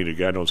give money to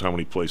God knows how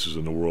many places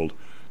in the world,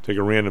 take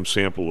a random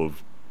sample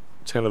of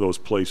 10 of those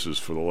places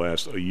for the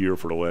last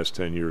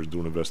 10 years, do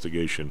an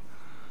investigation.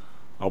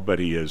 I'll bet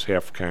he has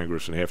half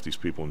Congress and half these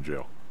people in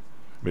jail.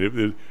 I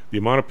mean, the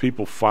amount of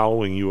people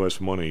following U.S.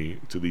 money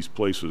to these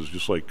places,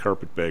 just like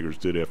carpetbaggers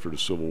did after the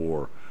Civil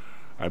War,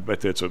 I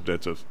bet that's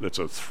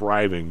a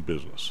thriving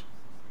business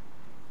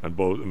on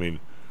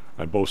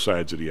both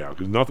sides of the aisle.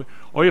 Because nothing,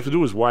 all you have to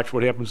do is watch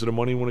what happens to the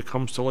money when it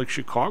comes to like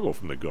Chicago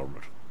from the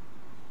government.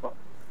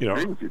 You know.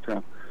 I agree with you,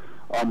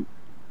 Tom.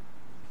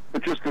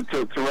 But just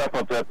to wrap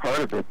up that part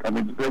of it, I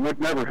mean, there would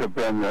never have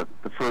been the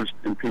first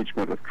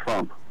impeachment of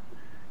Trump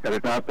had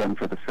it not been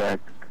for the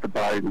fact that the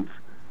Bidens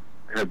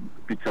had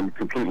become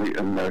completely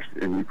enmeshed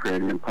in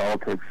Ukrainian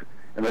politics.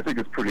 And I think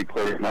it's pretty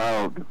clear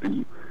now that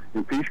the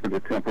impeachment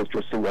attempt was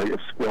just a way of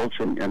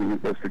squelching any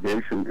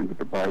investigation into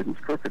the Biden's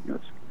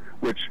crookedness,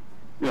 which,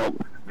 you know,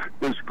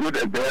 there's good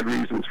and bad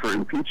reasons for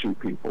impeaching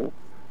people,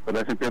 but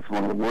I think that's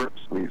one of the worst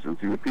reasons.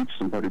 You impeach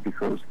somebody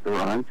because they're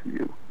on to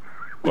you.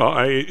 Well,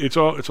 it's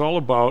all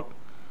about,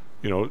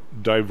 you know,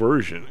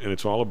 diversion, and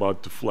it's all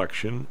about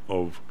deflection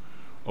of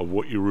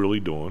what you're really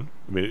doing.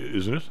 I mean,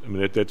 isn't it? I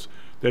mean,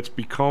 that's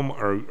become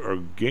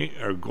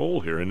our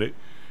goal here, and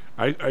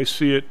I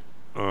see it.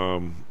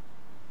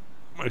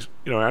 I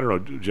don't know,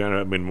 Janet.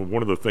 I mean,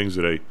 one of the things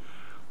that I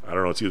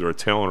don't know, it's either a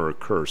talent or a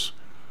curse,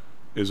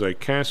 is I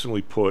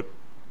constantly put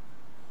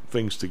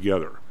things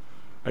together.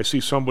 I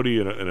see somebody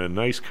in a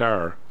nice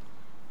car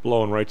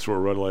blowing right through a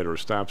red light or a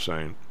stop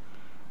sign.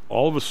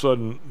 All of a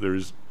sudden,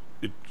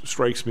 it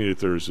strikes me that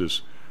there's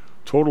this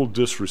total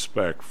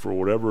disrespect for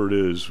whatever it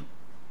is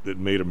that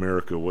made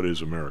America what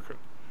is America,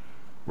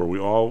 where we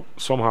all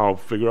somehow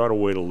figure out a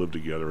way to live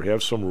together,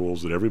 have some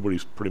rules that everybody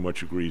pretty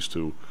much agrees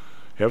to,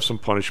 have some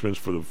punishments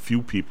for the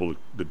few people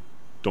that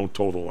don't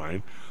toe the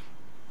line,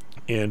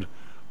 and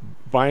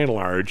by and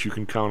large, you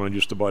can count on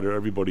just about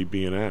everybody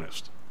being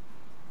honest.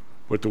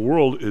 But the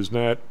world is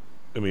not.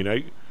 I mean,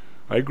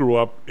 I grew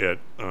up at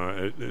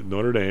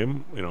Notre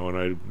Dame, you know, and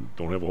I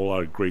don't have a whole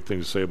lot of great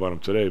things to say about them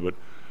today, but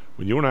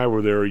when you and I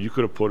were there, you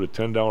could have put a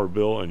 $10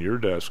 bill on your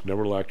desk,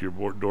 never locked your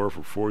door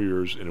for 4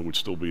 years, and it would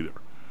still be there.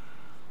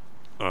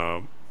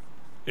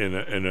 In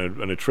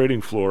a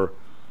trading floor,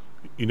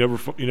 you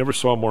never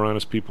saw more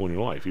honest people in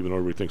your life, even though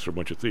everybody thinks they're a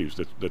bunch of thieves.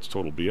 That's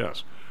total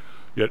BS.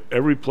 Yet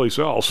every place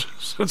else,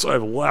 since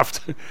I've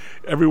left,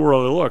 everywhere I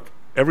look,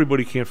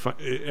 everybody can't find.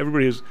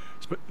 Everybody is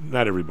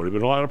not everybody,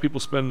 but a lot of people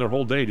spend their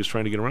whole day just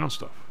trying to get around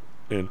stuff.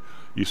 And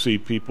you see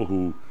people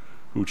who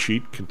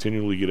cheat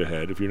continually get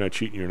ahead. If you're not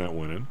cheating, you're not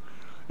winning.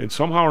 And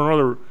somehow or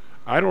another,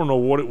 I don't know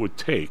what it would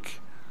take.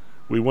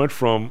 We went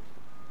from,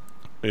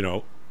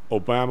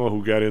 Obama,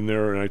 who got in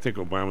there, and I think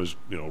Obama's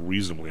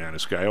reasonably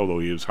honest guy, although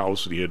his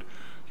house that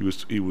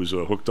he was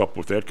hooked up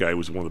with that guy who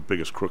was one of the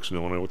biggest crooks in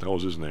Illinois. What the hell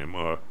is his name?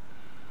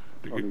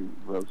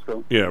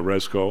 Rezko? Yeah,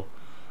 Rezko.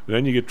 And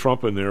then you get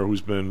Trump in there,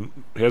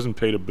 hasn't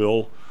paid a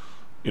bill,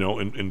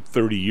 in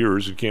 30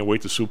 years, and can't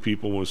wait to sue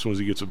people as soon as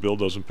he gets a bill,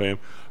 doesn't pay him.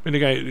 I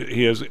mean,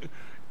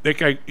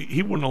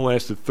 he wouldn't have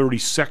lasted 30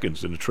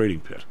 seconds in the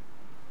trading pit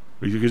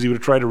because he would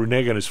have tried to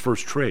renege on his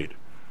first trade,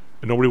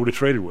 and nobody would have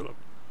traded with him.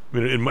 I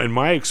mean, in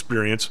my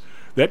experience,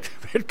 that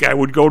guy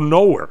would go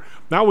nowhere.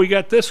 Now we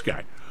got this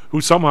guy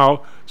who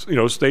somehow,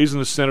 stays in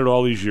the Senate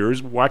all these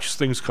years, watches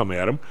things come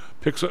at him,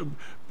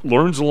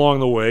 learns along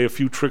the way a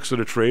few tricks of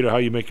the trade of how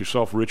you make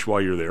yourself rich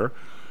while you're there,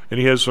 and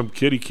he has some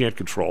kid he can't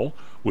control,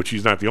 which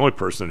he's not the only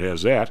person that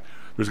has that.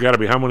 There's got to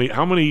be how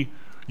many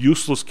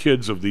useless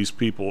kids of these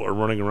people are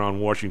running around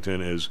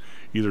Washington as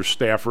either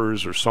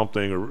staffers or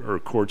something or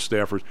court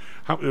staffers.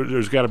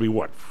 There's got to be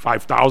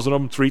 5,000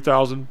 of them,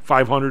 3,000,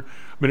 500.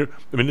 I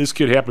mean, this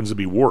kid happens to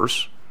be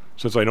worse,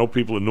 since I know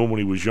people that knew him when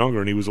he was younger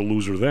and he was a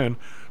loser then.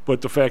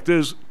 But the fact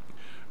is,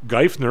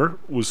 Geithner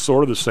was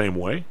sort of the same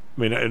way.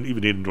 I mean, and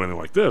even he didn't do anything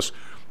like this.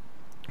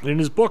 In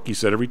his book, he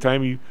said every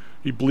time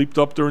he bleeped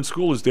up during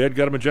school, his dad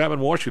got him a job in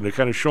Washington to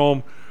kind of show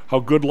him how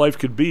good life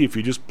could be if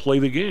you just play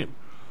the game.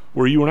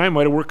 Where you and I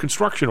might have worked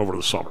construction over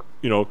the summer,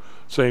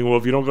 saying, well,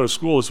 if you don't go to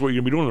school, this is what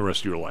you're going to be doing the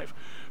rest of your life.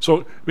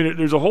 So, I mean,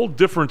 there's a whole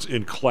difference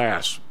in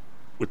class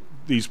with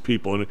these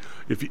people. And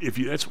if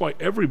you, that's why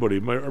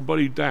everybody, our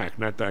buddy Dak,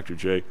 not Dr.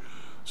 J,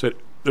 said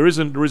there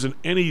isn't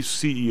any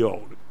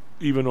CEO,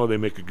 even though they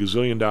make a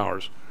gazillion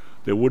dollars,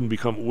 that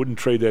wouldn't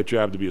trade that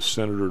job to be a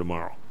senator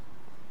tomorrow.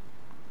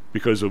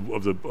 Because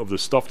of the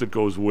stuff that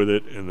goes with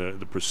it and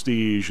the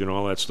prestige and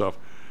all that stuff.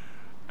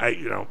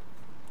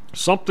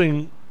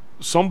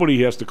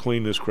 Somebody has to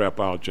clean this crap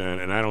out, John,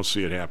 and I don't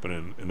see it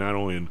happening, and not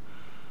only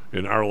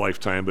in our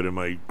lifetime, but in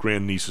my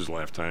grandniece's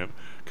lifetime,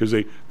 because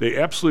they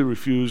absolutely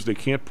refuse. They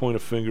can't point a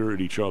finger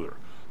at each other,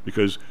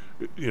 because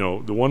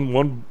the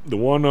one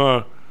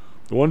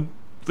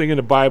thing in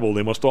the Bible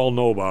they must all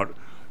know about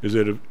is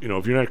that if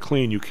you're not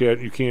clean, you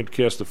can't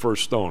cast the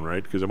first stone,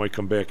 right? Because it might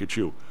come back at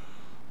you.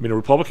 I mean, the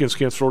Republicans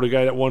can't throw the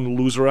guy, that one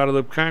loser out of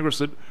the Congress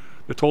that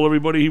told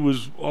everybody he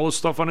was all this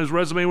stuff on his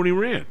resume when he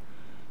ran.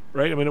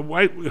 Right? I mean,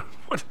 why?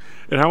 What?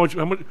 And how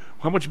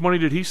much money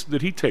did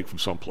he take from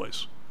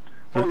someplace?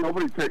 Well,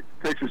 nobody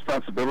takes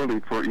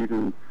responsibility for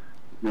even,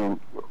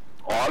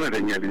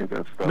 auditing any of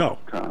that stuff. No,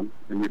 Tom.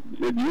 And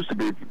it used to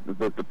be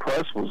that the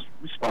press was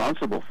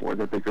responsible for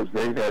that because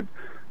they had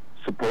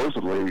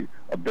supposedly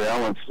a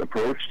balanced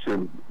approach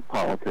to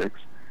politics,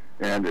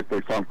 and if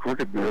they found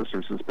crookedness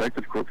or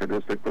suspected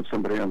crookedness, they put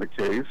somebody on the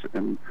case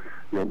and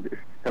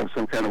have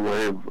some kind of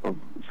way of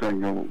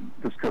saying,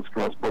 this cuts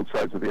across both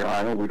sides of the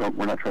aisle.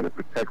 We're not trying to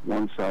protect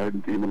one side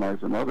and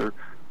demonize another,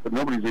 but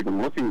nobody's even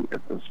looking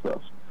at this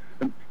stuff.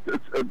 And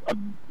it's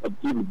an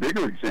even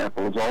bigger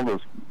example is all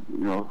this,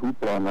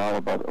 hoopla now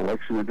about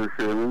election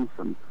interference,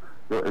 and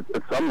at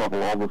some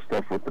level, all this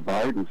stuff with the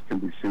Bidens can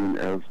be seen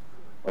as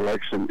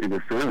election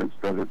interference.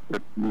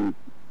 That means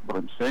what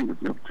I'm saying is,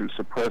 to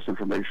suppress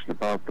information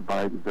about the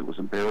Bidens that was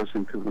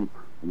embarrassing to them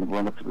in the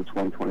run up to the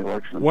 2020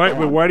 election.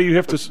 Why do you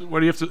have to?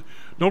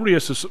 Nobody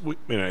has to.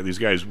 These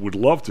guys would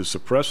love to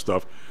suppress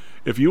stuff.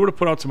 If you were to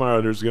put out tomorrow,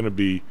 there's going to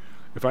be,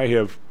 if I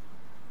have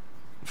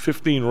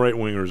 15 right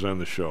wingers on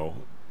the show,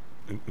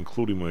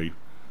 including my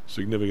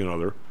significant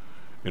other,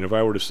 and if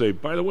I were to say,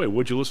 by the way,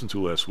 what'd you listen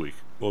to last week?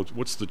 Well,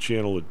 what's the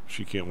channel that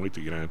she can't wait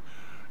to get on?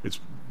 It's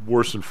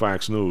worse than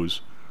Fox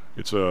News.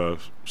 It's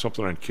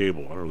something on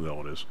cable. I don't know what the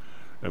hell it is.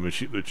 I mean,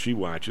 she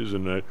watches,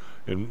 and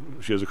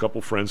she has a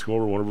couple friends come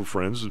over. One of her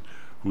friends,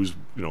 who's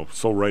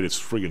so right it's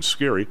friggin'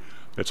 scary.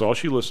 That's all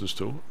she listens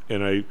to.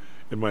 And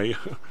my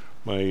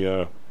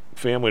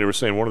family, they were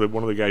saying one of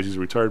the guys, he's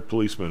a retired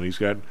policeman. He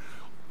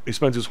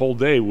spends his whole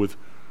day with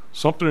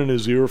something in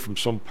his ear from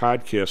some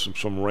podcast from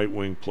some right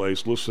wing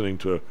place, listening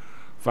to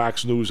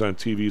Fox News on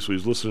TV. So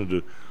he's listening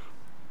to,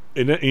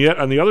 and yet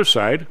on the other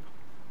side,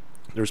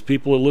 there's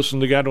people that listen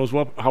to God knows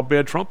what, how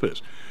bad Trump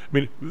is. I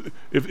mean,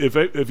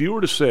 if you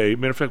were to say,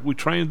 matter of fact, we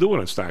try and do it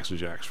on Stocks and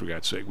Jocks, for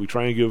God's sake. We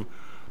try and give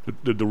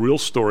the real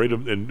story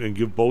and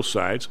give both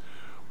sides.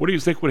 What do you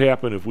think would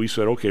happen if we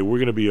said, okay, we're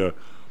going to be a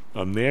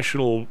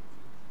national,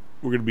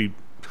 we're going to be,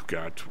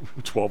 God,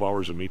 12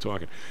 hours of me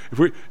talking. If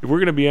we're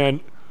going to be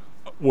on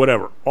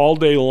whatever all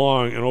day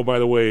long, and oh, by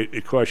the way,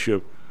 it costs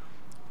you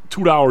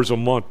 $2 a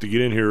month to get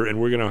in here, and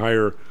we're going to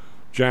hire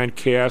John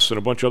Cass and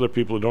a bunch of other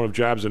people that don't have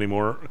jobs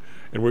anymore,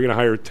 and we're going to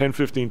hire 10,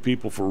 15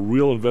 people for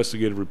real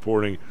investigative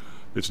reporting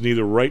It's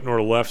neither right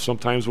nor left.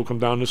 Sometimes we'll come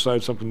down this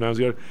side, sometimes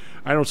the other.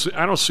 I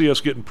don't see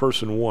us getting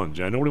person one,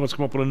 John. Nobody wants to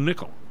come up with a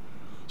nickel.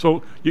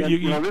 So it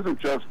isn't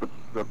just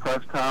the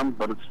press, Tom,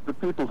 but it's the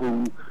people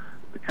who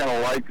kind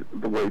of like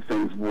the way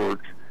things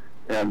work.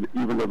 And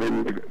even though they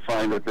may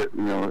find that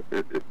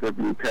they're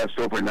being passed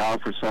over now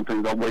for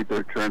something, they'll wait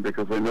their turn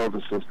because they know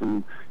the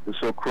system is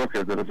so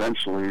crooked that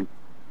eventually,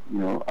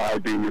 I,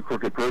 being a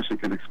crooked person,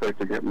 can expect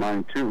to get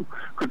mine too.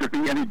 Could there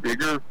be any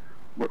bigger,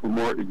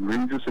 more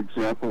egregious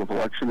example of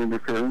election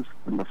interference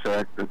than the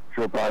fact that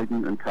Joe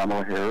Biden and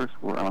Kamala Harris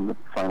were on the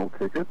final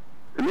ticket?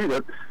 To me,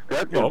 that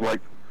is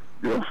like,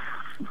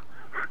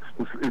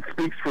 it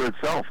speaks for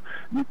itself.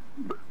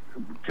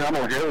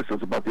 Kamala Harris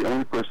is about the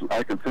only person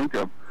I can think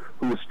of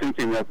who was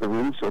stinking at the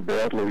room so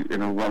badly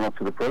in a run-up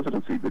to the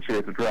presidency that she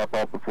had to drop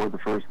out before the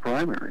first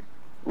primary.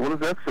 What does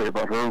that say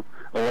about her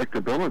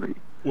electability?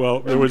 Well,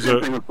 there was the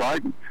same thing with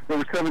Biden. There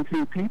were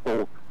 17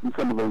 people in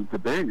some of those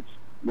debates,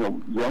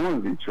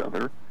 yelling at each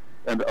other,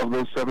 and of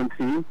those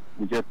 17,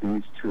 we get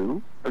these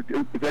two.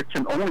 That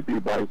can only be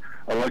by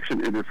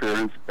election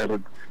interference at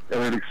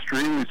an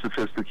extremely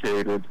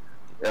sophisticated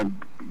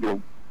and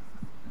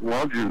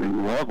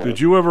bludgeoning level. Did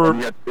you ever?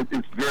 And yet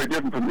it's very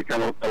different from the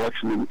kind of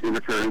election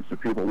interference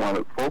that people want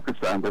to focus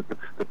on. That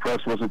the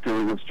press wasn't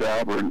doing its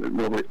job, or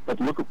nobody.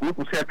 But look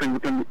what's happening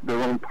within their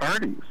own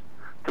parties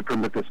to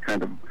permit this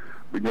kind of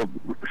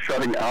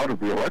shutting out of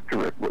the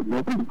electorate.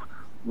 Nobody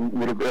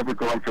would have ever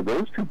gone for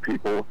those two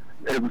people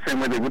in the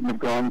same way they wouldn't have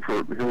gone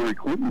for Hillary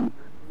Clinton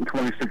in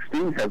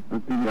 2016 had the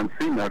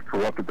DNC not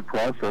corrupted the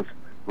process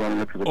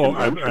running up to the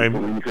convention to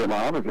leave him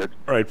out of it.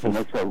 Right. And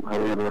that's how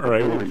we ended up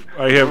right.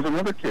 There was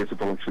another case of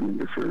election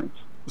interference.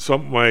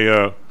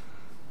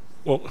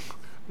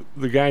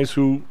 The guys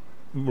who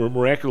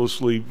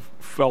miraculously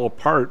fell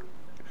apart,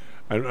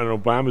 and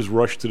Obama's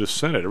rushed to the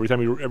Senate. Every time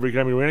he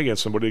ran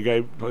against somebody,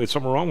 the guy had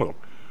something wrong with him.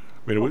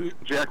 I mean,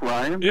 Jack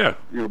Ryan? Yeah.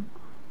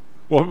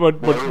 But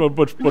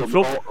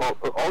Phil,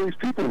 all these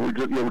people were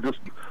just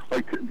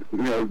like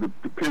the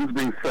pins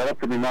being set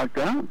up to be knocked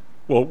down.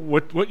 Well,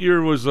 what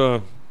year was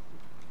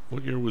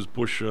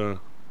Bush?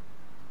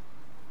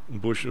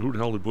 Bush, who the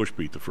hell did Bush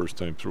beat the first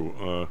time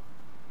through?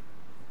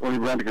 Well, he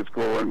ran against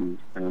Gore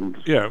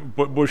and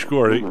Bush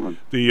Gore.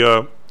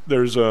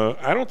 There's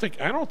I don't think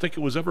it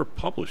was ever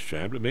published,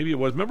 Chad, but maybe it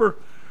was. Remember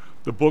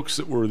the books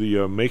that were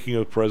the Making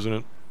of the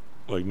President,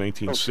 like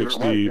 1960? Oh,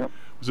 sure, right,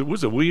 yeah.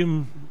 Was it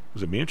William?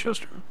 Was it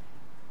Manchester?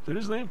 Is that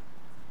his name?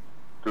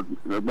 No.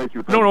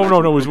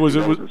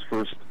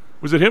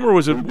 Was it him or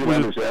was it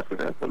after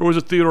that, or was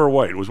it Theodore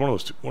White? It was one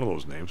of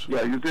those names.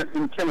 Yeah, he was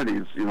in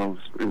Kennedy's,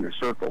 in their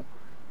circle.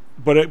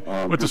 But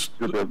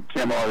the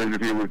Camelot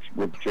interview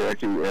with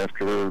Jackie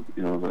after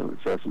the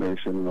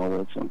assassination and all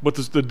that stuff. But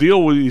the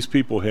deal with these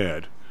people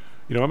had,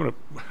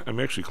 I'm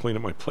actually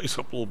cleaning my place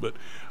up a little bit.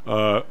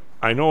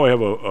 I know I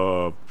have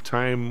a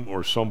Time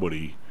or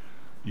somebody,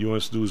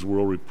 U.S. News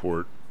World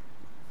Report,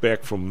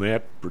 back from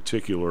that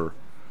particular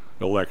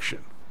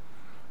election,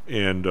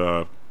 and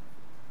the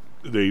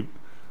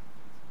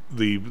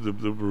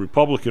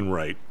Republican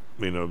right,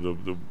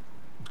 the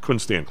couldn't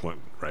stand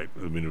Clinton, right?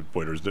 I mean,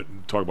 pointers that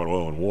talk about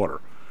oil and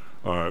water.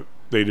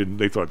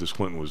 They thought this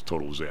Clinton was a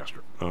total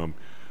disaster.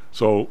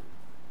 So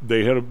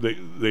they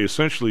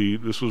essentially,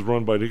 this was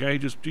run by the guy he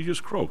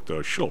just croaked,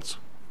 Schultz.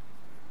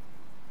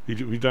 He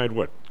died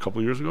a couple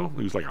of years ago?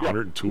 He was like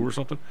 102 or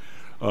something.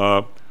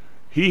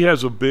 He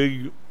has a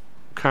big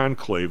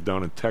conclave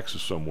down in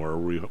Texas somewhere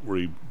where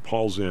he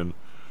hauls in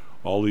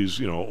all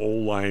these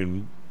old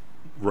line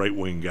right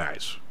wing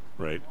guys,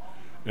 right,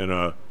 and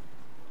all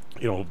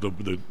the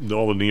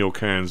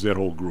neocons, that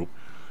whole group,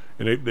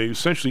 and they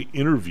essentially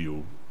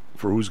interview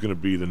for who's going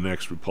to be the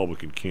next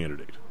Republican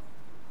candidate,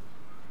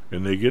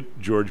 and they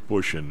get George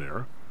Bush in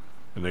there,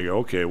 and they go,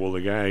 okay, well, the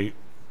guy,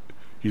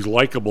 he's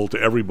likable to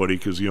everybody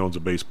because he owns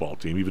a baseball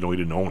team, even though he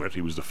didn't own it.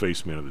 He was the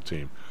face man of the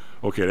team.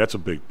 Okay, that's a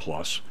big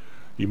plus.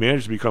 He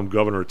managed to become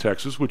governor of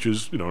Texas, which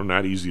is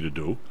not easy to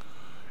do,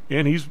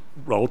 and he's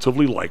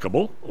relatively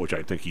likable, which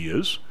I think he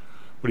is.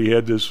 But he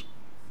had this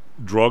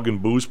drug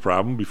and booze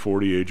problem before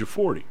the age of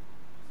 40,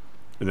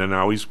 and then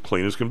now he's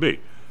clean as can be.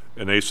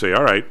 And they say,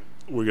 all right,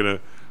 we're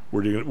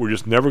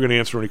just never going to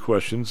answer any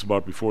questions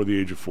about before the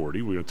age of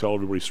 40. We're going to tell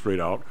everybody straight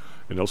out,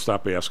 and they'll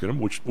stop asking them,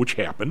 which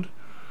happened.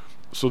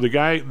 So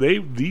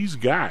these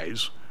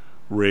guys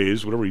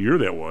raised, whatever year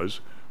that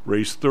was,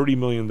 raised $30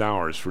 million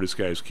for this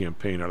guy's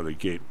campaign out of the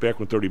gate. Back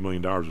when $30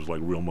 million was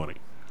like real money.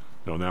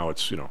 Now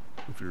it's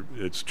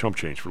it's chump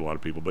change for a lot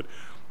of people, but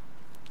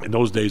in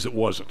those days it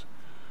wasn't.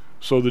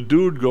 So the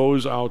dude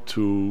goes out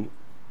to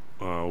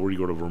where do you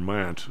go, to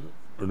Vermont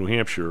or New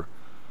Hampshire,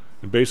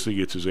 and basically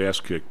gets his ass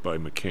kicked by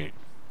McCain.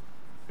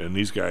 And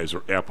these guys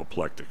are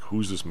apoplectic.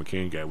 Who's this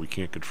McCain guy? We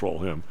can't control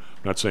him.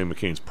 I'm not saying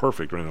McCain's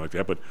perfect or anything like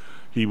that, but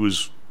he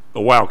was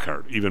a wild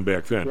card even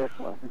back then.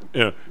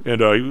 Yeah,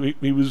 and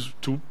he was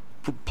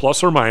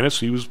plus or minus.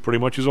 He was pretty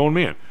much his own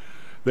man.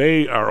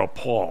 They are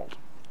appalled,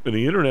 and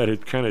the internet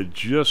had kind of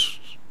just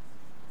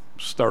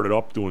started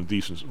up doing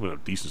decent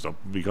stuff,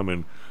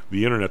 becoming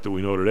the internet that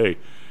we know today.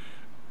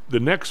 the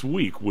next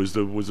week was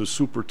a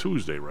Super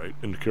Tuesday, right,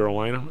 in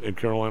Carolina,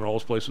 all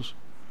those places.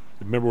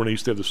 Remember when they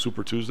used to have the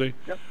Super Tuesday?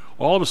 Yep.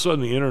 All of a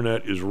sudden, the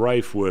internet is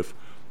rife with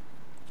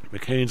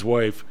McCain's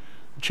wife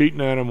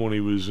cheating on him when he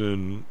was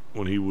in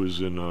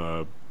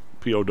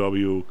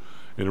POW,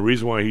 and the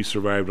reason why he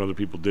survived and other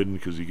people didn't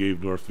because he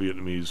gave North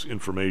Vietnamese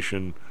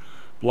information.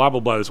 Blah blah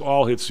blah. This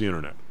all hits the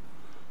internet.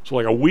 So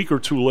like a week or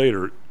two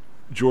later,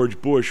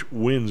 George Bush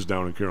wins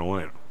down in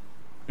Carolina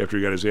after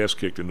he got his ass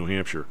kicked in New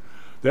Hampshire.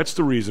 That's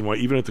the reason why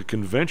even at the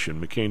convention,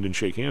 McCain didn't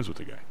shake hands with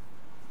the guy.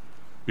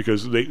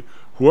 Because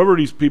whoever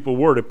these people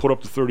were that put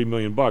up the $30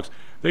 million,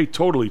 they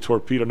totally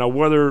torpedoed. Now,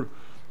 whether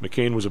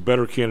McCain was a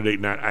better candidate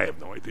or not, I have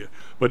no idea.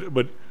 But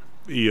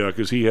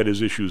because he had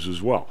his issues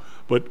as well.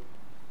 But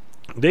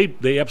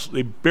they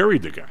absolutely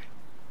buried the guy.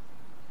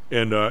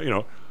 And,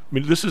 I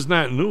mean, this is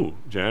not new,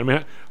 John. I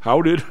mean,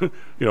 how did,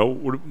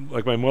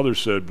 like my mother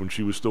said when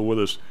she was still with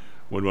us,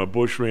 when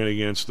Bush ran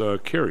against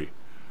Kerry,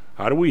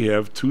 how do we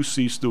have two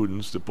C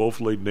students that both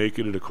laid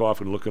naked in a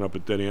coffin looking up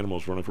at dead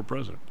animals running for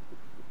president?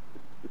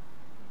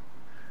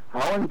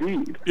 How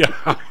indeed? Yeah,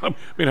 I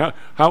mean,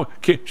 how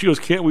she goes,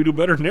 can't we do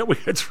better than that? We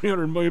had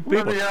 300 million people.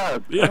 What are the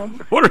odds? Yeah.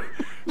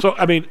 So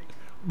I mean,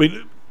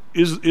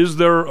 is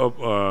there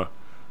a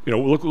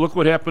look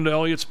what happened to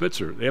Elliot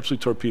Spitzer? They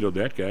absolutely torpedoed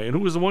that guy. And who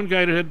was the one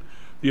guy that had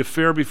the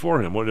affair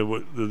before him? All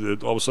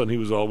of a sudden he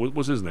was all. What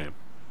was his name?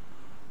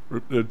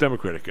 The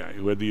Democratic guy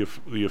who had the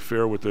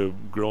affair with the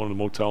girl in the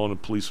motel, and the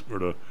police or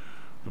the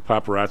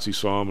paparazzi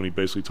saw him, and he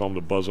basically told him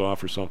to buzz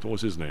off or something.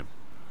 What's his name?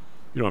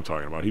 You know what I'm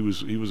talking about. He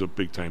was a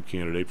big time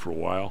candidate for a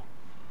while,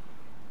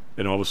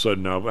 and all of a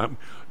sudden now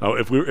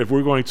if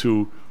we're going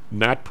to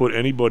not put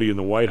anybody in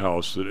the White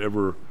House that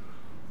ever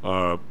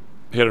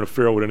had an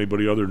affair with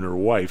anybody other than their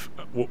wife,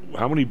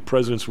 how many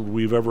presidents would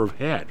we've ever have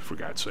had? For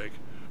God's sake,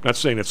 not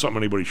saying that's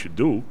something anybody should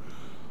do,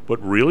 but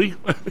really.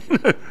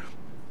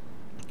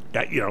 Well,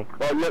 and you're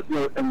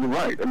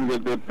right. I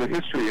mean, the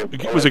history of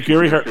was it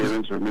Gary Hart?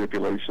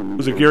 Manipulation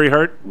was it Gary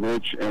Hart?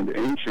 Rich and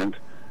ancient,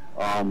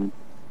 and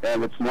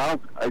it's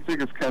now. I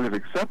think it's kind of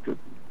accepted.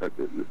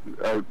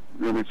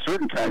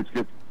 Certain kinds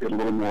get a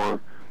little more,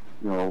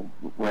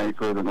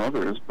 rancor than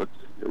others, but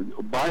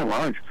by and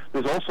large,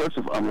 there's all sorts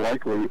of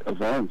unlikely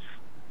events,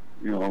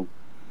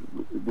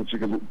 that you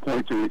can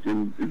point to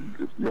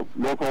in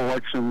local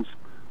elections,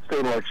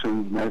 state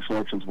elections, national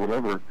elections,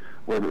 whatever,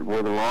 where the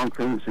wrong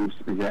thing seems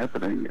to be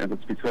happening, and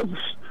it's because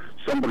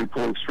somebody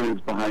pulling strings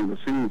behind the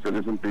scenes that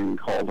isn't being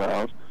called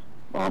out.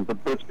 But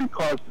it's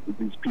because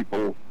these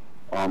people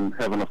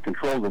have enough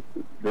control that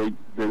they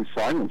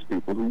silence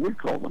people who would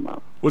call them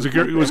out. Was it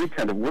any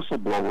kind of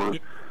whistleblower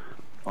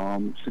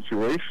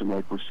situation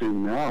like we're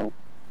seeing now?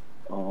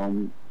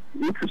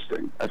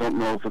 Interesting. I don't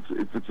know if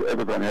it's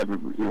ever going to have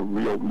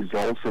real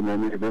results in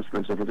any of this.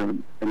 There's ever going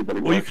to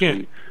anybody will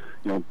actually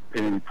pay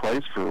any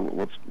price for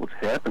what's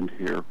happened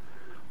here.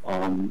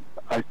 I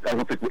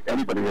don't think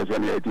anybody has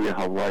any idea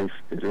how rife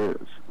it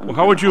is. Well,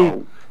 how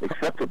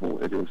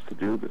acceptable it is to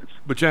do this?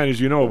 But John,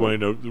 as you know,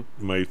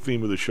 my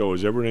theme of the show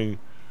is everything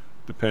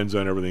depends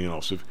on everything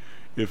else.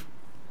 If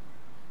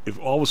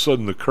all of a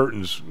sudden the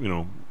curtains,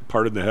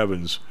 parted in the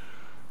heavens,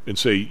 and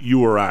say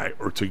you or I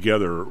or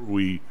together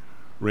we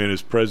ran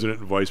as president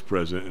and vice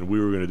president, and we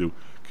were going to do.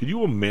 Could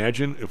you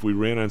imagine if we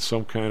ran on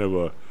some kind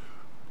of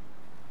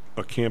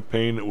a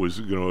campaign that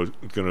was going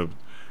to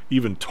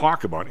even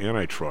talk about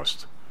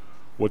antitrust?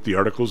 What the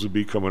articles would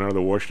be coming out of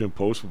the Washington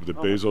Post that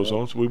Bezos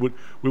owns? We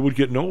would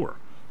get nowhere.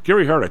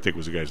 Gary Hart, I think,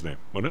 was the guy's name,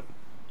 wasn't it?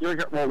 Gary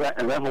Hart. Well,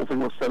 that whole thing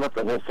was set up.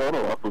 That whole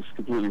photo op was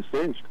completely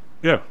staged.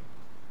 Yeah.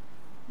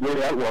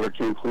 Ray Atwater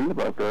came clean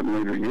about that in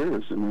later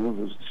years, and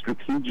it was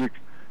strategic.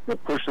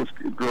 Push this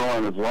girl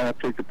on his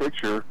lap, take a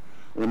picture,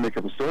 and then make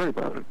up a story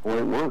about it. Boy,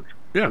 it worked.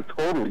 Yeah. It's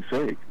totally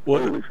fake. Well,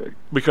 totally fake.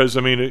 Because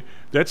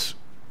that's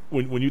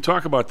when you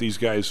talk about these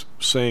guys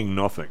saying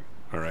nothing.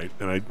 All right,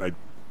 and I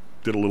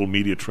did a little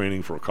media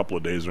training for a couple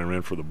of days, and I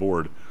ran for the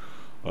board.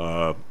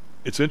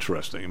 It's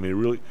interesting. I mean, it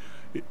really.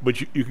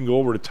 But you can go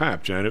over the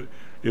top, John.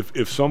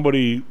 If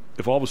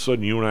all of a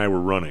sudden you and I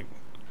were running,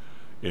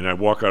 and I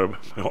walk out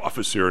of my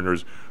office here and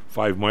there's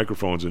 5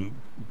 microphones and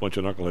a bunch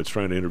of knuckleheads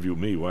trying to interview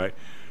me, why?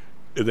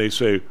 They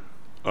say,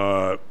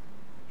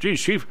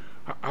 geez, Chief,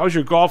 how's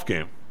your golf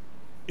game?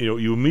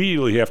 You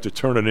immediately have to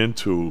turn it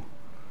into,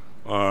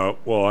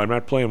 well, I'm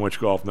not playing much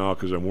golf now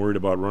because I'm worried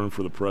about running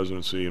for the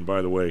presidency, and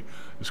by the way,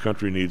 this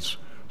country needs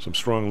some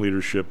strong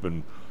leadership,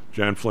 and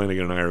John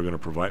Flanagan and I are going to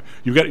provide.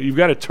 You've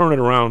got to turn it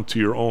around to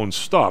your own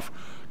stuff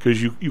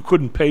because you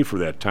couldn't pay for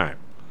that time.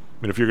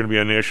 I mean, if you're going to be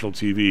on national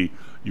TV,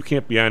 you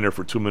can't be on there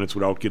for 2 minutes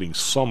without getting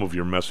some of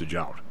your message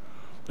out.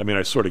 I mean,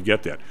 I sort of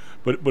get that.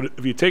 But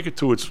if you take it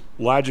to its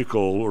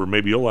logical or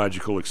maybe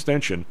illogical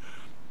extension,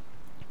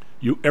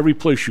 every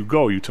place you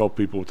go, you tell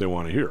people what they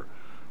want to hear.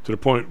 To the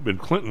point, Ben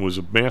Clinton was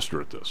a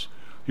master at this.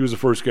 He was the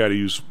first guy to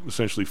use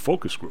essentially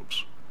focus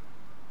groups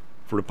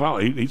for the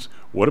policy.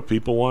 What do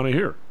people want to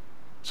hear?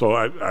 So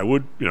I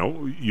would,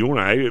 you and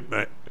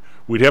I,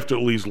 we'd have to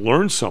at least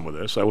learn some of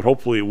this. I would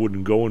hopefully it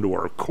wouldn't go into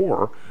our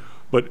core,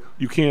 but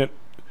you can't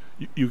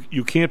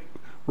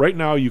right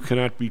now you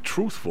cannot be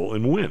truthful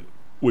and win,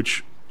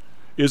 which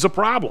is a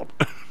problem.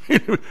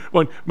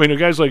 The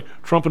guys like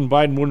Trump and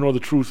Biden wouldn't know the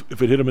truth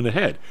if it hit them in the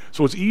head.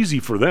 So it's easy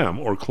for them,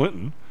 or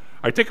Clinton.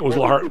 I think it was a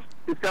little hard.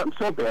 It's gotten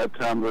so bad,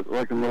 Tom, that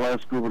like in the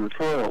last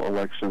gubernatorial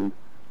election,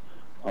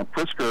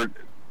 Pritzker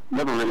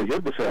never really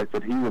hid the fact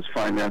that he was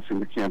financing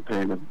the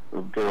campaign of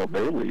Daryl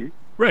Bailey.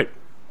 Right.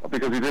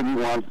 Because he didn't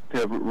want to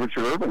have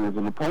Richard Irvin as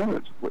an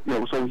opponent.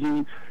 So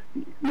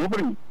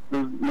there's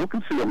no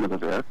concealment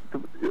of that.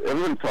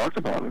 Everybody talked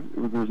about it.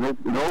 There's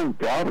no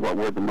doubt about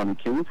where the money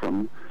came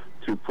from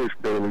to push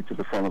Bailey to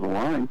the front of the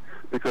line,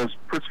 because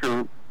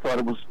Pritzker thought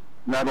it was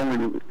not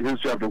only his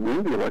job to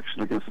win the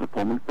election against an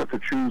opponent, but to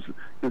choose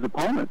his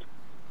opponent.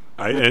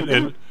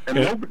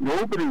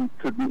 Nobody,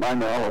 to my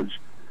knowledge,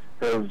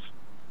 has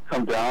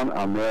come down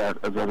on that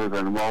as other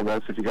than, well,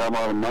 that's if you got a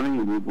lot of money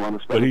and you want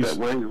to spend it that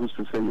way, who's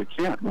to say you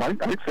can't? Well,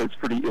 I'd say it's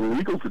pretty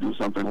illegal to do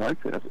something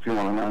like that if you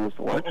want an honest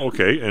election.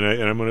 Okay, and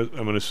I'm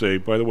gonna say,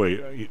 by the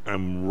way,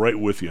 I'm right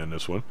with you on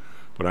this one,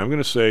 but I'm going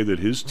to say that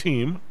his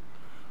team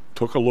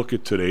took a look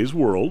at today's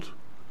world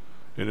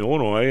in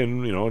Illinois,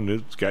 and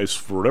this guy's,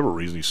 for whatever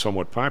reason, he's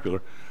somewhat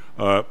popular.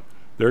 They're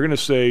going to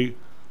say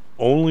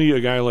only a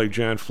guy like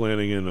John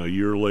Flanagan a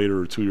year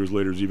later or 2 years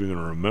later is even going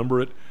to remember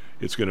it.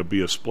 It's going to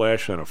be a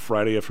splash on a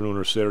Friday afternoon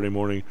or Saturday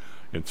morning,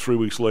 and 3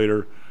 weeks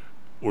later,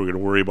 we're going to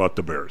worry about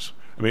the Bears.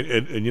 I mean,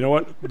 and you know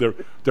what?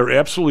 They're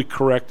absolutely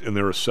correct in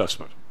their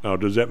assessment. Now,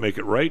 does that make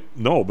it right?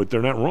 No, but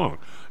they're not wrong.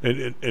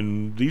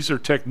 And these are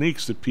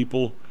techniques that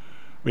people.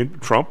 I mean,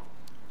 Trump,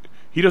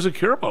 he doesn't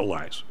care about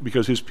lies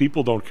because his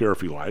people don't care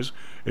if he lies,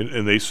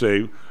 and they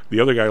say the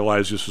other guy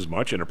lies just as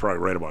much, and they're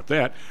probably right about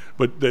that.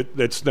 But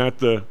that's not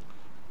the.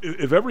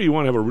 If ever you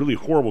want to have a really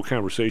horrible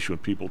conversation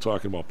with people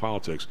talking about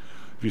politics,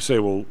 if you say,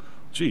 well,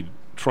 gee,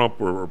 Trump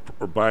or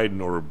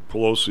Biden or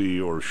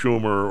Pelosi or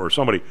Schumer or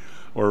somebody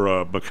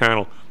or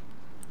McConnell,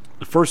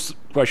 the first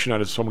question out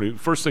of somebody,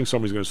 first thing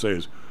somebody's going to say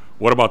is,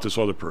 what about this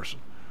other person?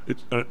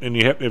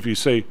 If you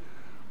say,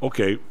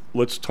 okay,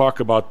 let's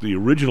talk about the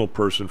original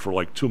person for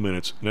like 2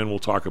 minutes, and then we'll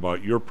talk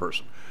about your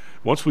person.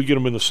 Once we get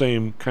them in the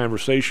same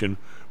conversation,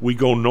 we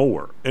go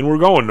nowhere. And we're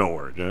going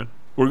nowhere, Jen.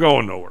 We're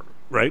going nowhere,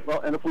 right?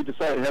 Well, and if we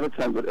decide ahead of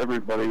time that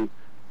everybody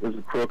is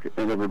a crook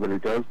and everybody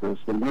does this,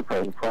 then we're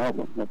part of the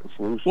problem, not the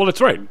solution. Well, that's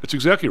right. That's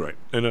exactly right.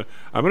 And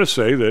I'm going to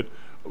say that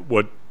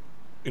what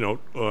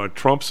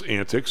Trump's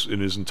antics in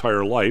his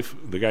entire life,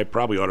 the guy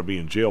probably ought to be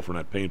in jail for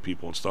not paying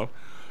people and stuff,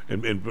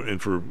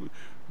 and for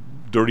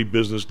dirty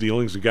business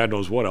dealings and God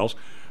knows what else.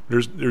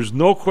 There's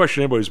no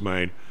question in anybody's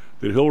mind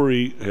that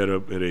Hillary had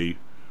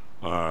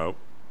a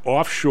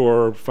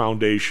offshore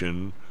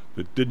foundation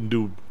that didn't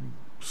do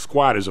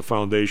squat as a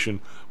foundation,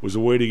 was a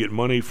way to get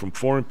money from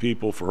foreign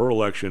people for her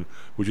election,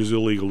 which is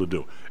illegal to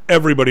do.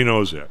 Everybody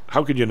knows that.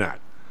 How could you not?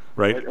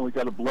 Right? And we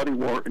got a bloody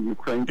war in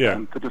Ukraine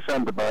to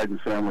defend the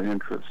Biden family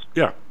interests.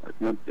 Yeah.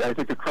 I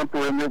think if Trump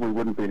were in there, we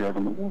wouldn't be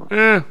having the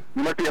war.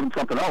 We might be having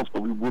something else,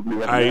 but we wouldn't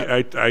be having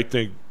that. I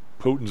think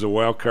Putin's a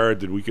wild card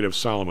that we could have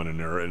Solomon in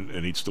there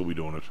and he'd still be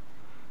doing it.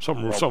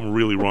 Something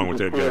really wrong with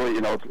that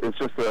guy. It's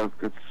just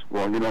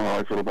well, you know how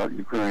I feel about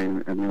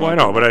Ukraine. And, I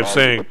know, but I'm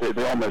saying... But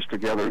they all mesh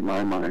together in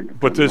my mind.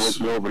 But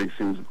nobody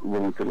seems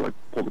willing to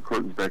pull the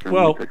curtains back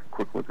and take a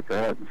quick look at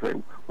that and say,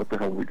 what the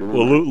hell are we doing?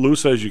 Well, Lou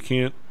says you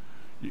can't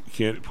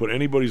put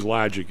anybody's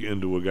logic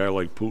into a guy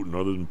like Putin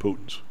other than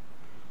Putin's.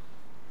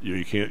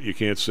 You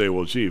can't say,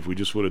 well, gee, if we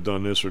just would have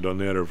done this or done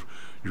that, or if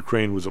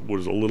Ukraine was a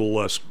little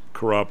less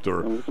corrupt,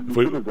 or if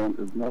we could have done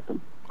is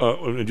nothing.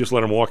 And just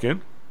let him walk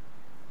in.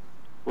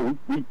 Well,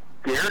 we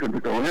dared him to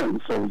go in,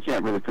 so we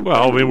can't really.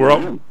 Well, I mean,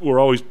 we're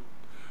always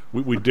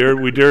we dared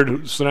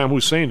Saddam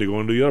Hussein to go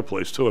into the other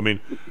place too. I mean,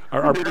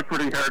 we made it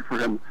pretty hard for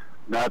him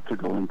not to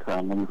go in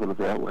town. Let me put it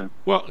that way.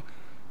 Well,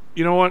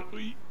 you know what?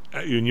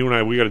 And you and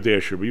I, we got a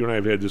dash here, but you and I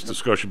have had this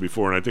discussion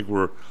before, and I think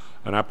we're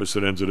on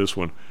opposite ends of this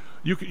one.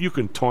 You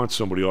can taunt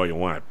somebody all you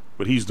want,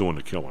 but he's doing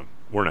the killing.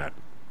 We're not.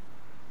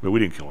 I mean, we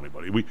didn't kill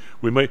anybody.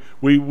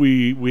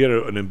 We had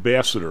an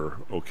ambassador,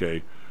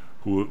 okay,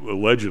 who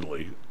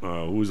allegedly,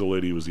 who was the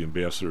lady who was the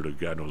ambassador to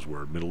God knows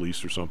where, Middle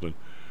East or something,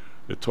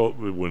 that told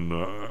when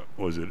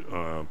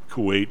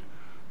Kuwait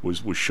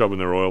was shoving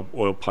their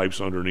oil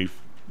pipes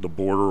underneath the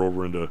border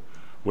over into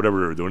whatever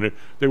they were doing.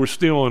 They were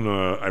stealing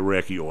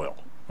Iraqi oil,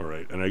 all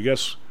right, and I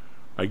guess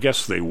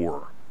they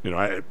were.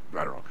 I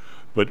don't know,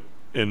 but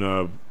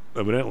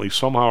evidently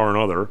somehow or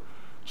another,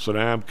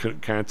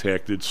 Saddam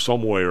contacted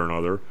some way or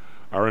another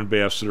our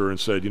ambassador and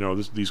said,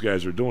 these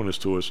guys are doing this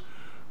to us.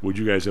 Would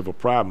you guys have a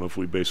problem if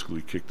we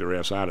basically kicked their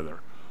ass out of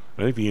there?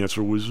 I think the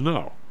answer was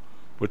no.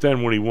 But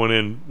then when he went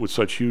in with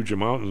such huge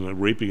amounts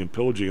and raping and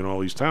pillaging in all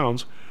these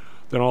towns,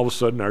 then all of a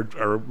sudden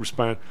our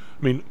response...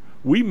 I mean,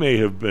 we may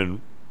have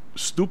been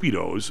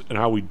stupidos in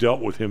how we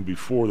dealt with him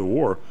before the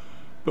war,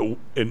 but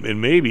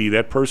and maybe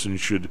that person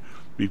should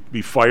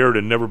be fired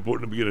and never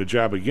get a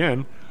job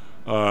again,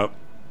 but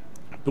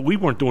we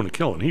weren't doing the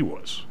killing, he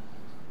was.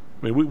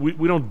 I mean,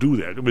 we don't do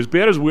that. I mean, as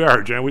bad as we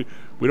are, John, we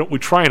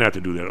try not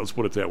to do that. Let's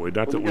put it that way.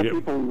 Not that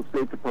people in the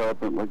State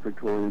Department like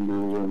Victoria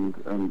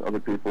Nuland and other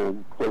people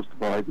close to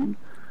Biden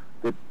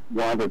that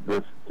wanted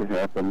this to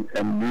happen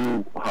and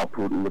knew how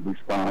Putin would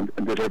respond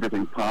and did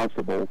everything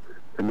possible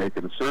to make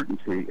it a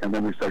certainty, and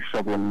then we start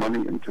shoveling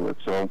money into it.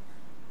 So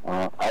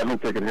I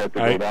don't think it had to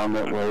go down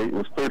that way. It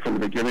was clear from the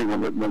beginning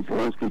when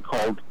Zelensky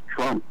called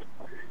Trump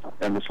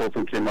and this whole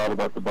thing came out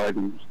about the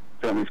Biden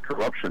family's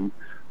corruption,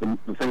 the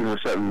things were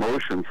set in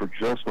motion for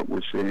just what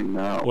we're seeing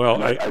now.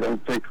 Well, I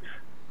don't think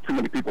too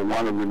many people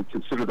want to really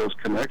consider those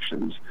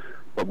connections,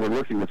 but we're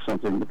looking at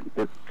something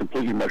that's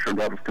completely measured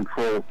out of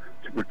control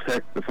to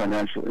protect the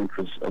financial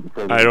interests of the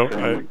president's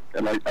family.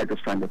 And I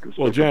just find that this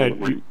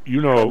Jan,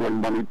 you know,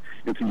 money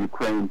into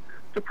Ukraine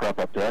to prop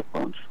up that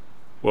bunch.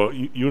 Well,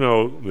 you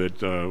know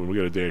that we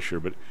got a dash here,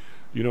 but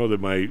you know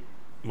that my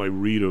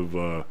read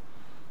of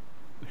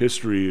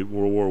history,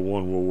 World War I,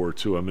 World War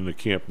II, I'm in the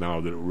camp now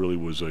that it really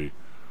was a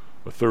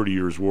 30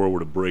 years war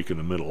with a break in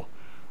the middle.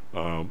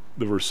 The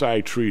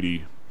Versailles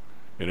Treaty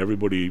and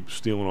everybody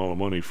stealing all the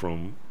money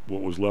from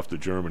what was left of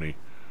Germany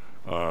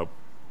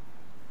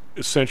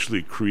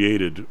essentially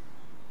created,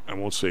 I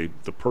won't say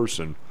the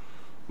person,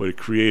 but it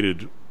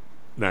created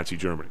Nazi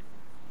Germany.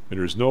 And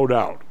there's no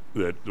doubt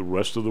that the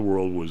rest of the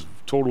world was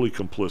totally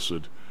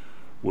complicit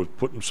with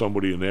putting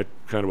somebody in that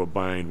kind of a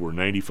bind where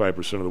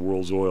 95% of the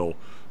world's oil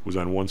was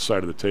on one side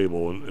of the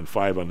table and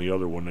 5 on the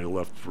other when they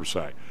left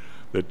Versailles.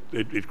 That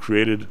it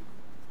created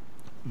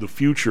the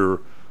future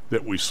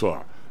that we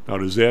saw. Now,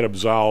 does that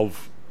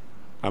absolve?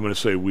 I'm going to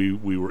say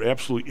we were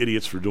absolutely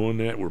idiots for doing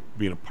that. We're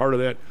being a part of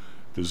that.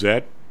 Does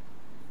that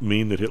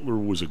mean that Hitler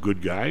was a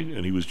good guy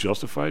and he was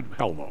justified?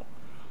 Hell no.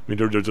 I mean,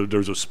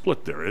 there's a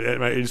split there. You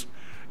know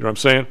what I'm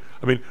saying?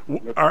 I mean,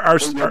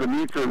 the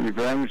need for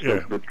revenge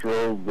that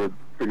drove the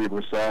Treaty of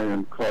Versailles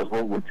and caused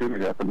World War II to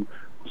happen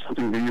was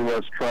something the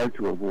U.S. tried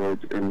to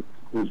avoid in the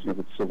conclusion of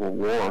its Civil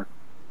War.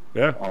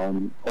 Yeah.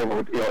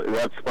 Although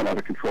that spun out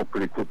of control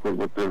pretty quickly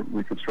with the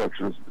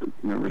Reconstructionists,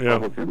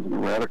 Republicans and the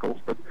radicals.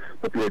 But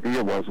the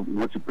idea was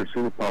once you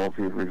pursue a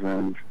policy of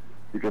revenge,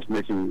 you're just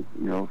making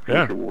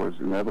future wars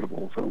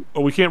inevitable. So.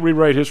 Well, we can't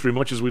rewrite history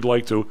much as we'd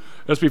like to.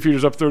 SP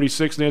futures up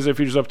 36, NASDAQ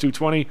futures up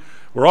 220.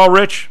 We're all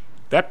rich.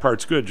 That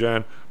part's good,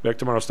 John. Back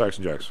tomorrow, Stocks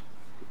and Jacks.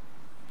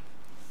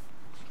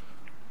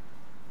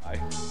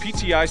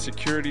 PTI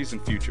Securities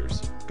and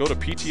Futures. Go to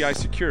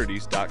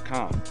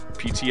PTIsecurities.com.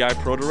 PTI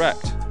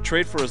ProDirect.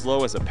 Trade for as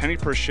low as a penny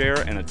per share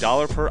and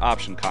 $1 per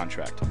option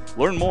contract.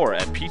 Learn more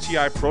at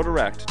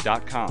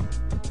PTIProDirect.com.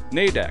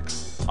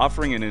 Nadex,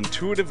 offering an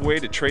intuitive way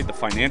to trade the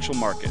financial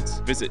markets.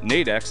 Visit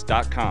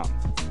nadex.com.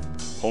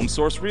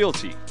 HomeSource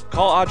Realty.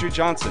 Call Audrey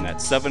Johnson at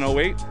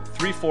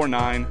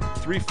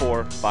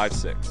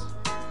 708-349-3456.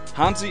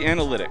 Hamzy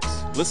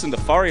Analytics. Listen to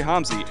Fari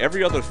Hamzy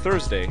every other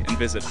Thursday and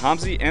visit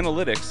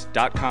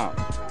HamzyAnalytics.com.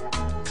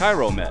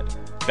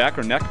 ChiroMed. Back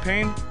or neck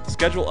pain?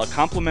 Schedule a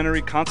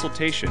complimentary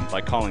consultation by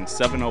calling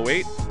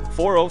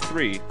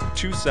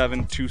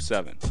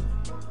 708-403-2727.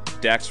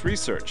 DAX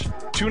Research.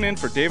 Tune in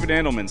for David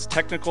Andelman's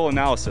technical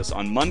analysis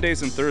on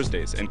Mondays and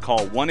Thursdays and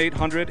call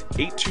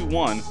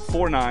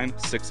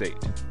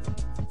 1-800-821-4968.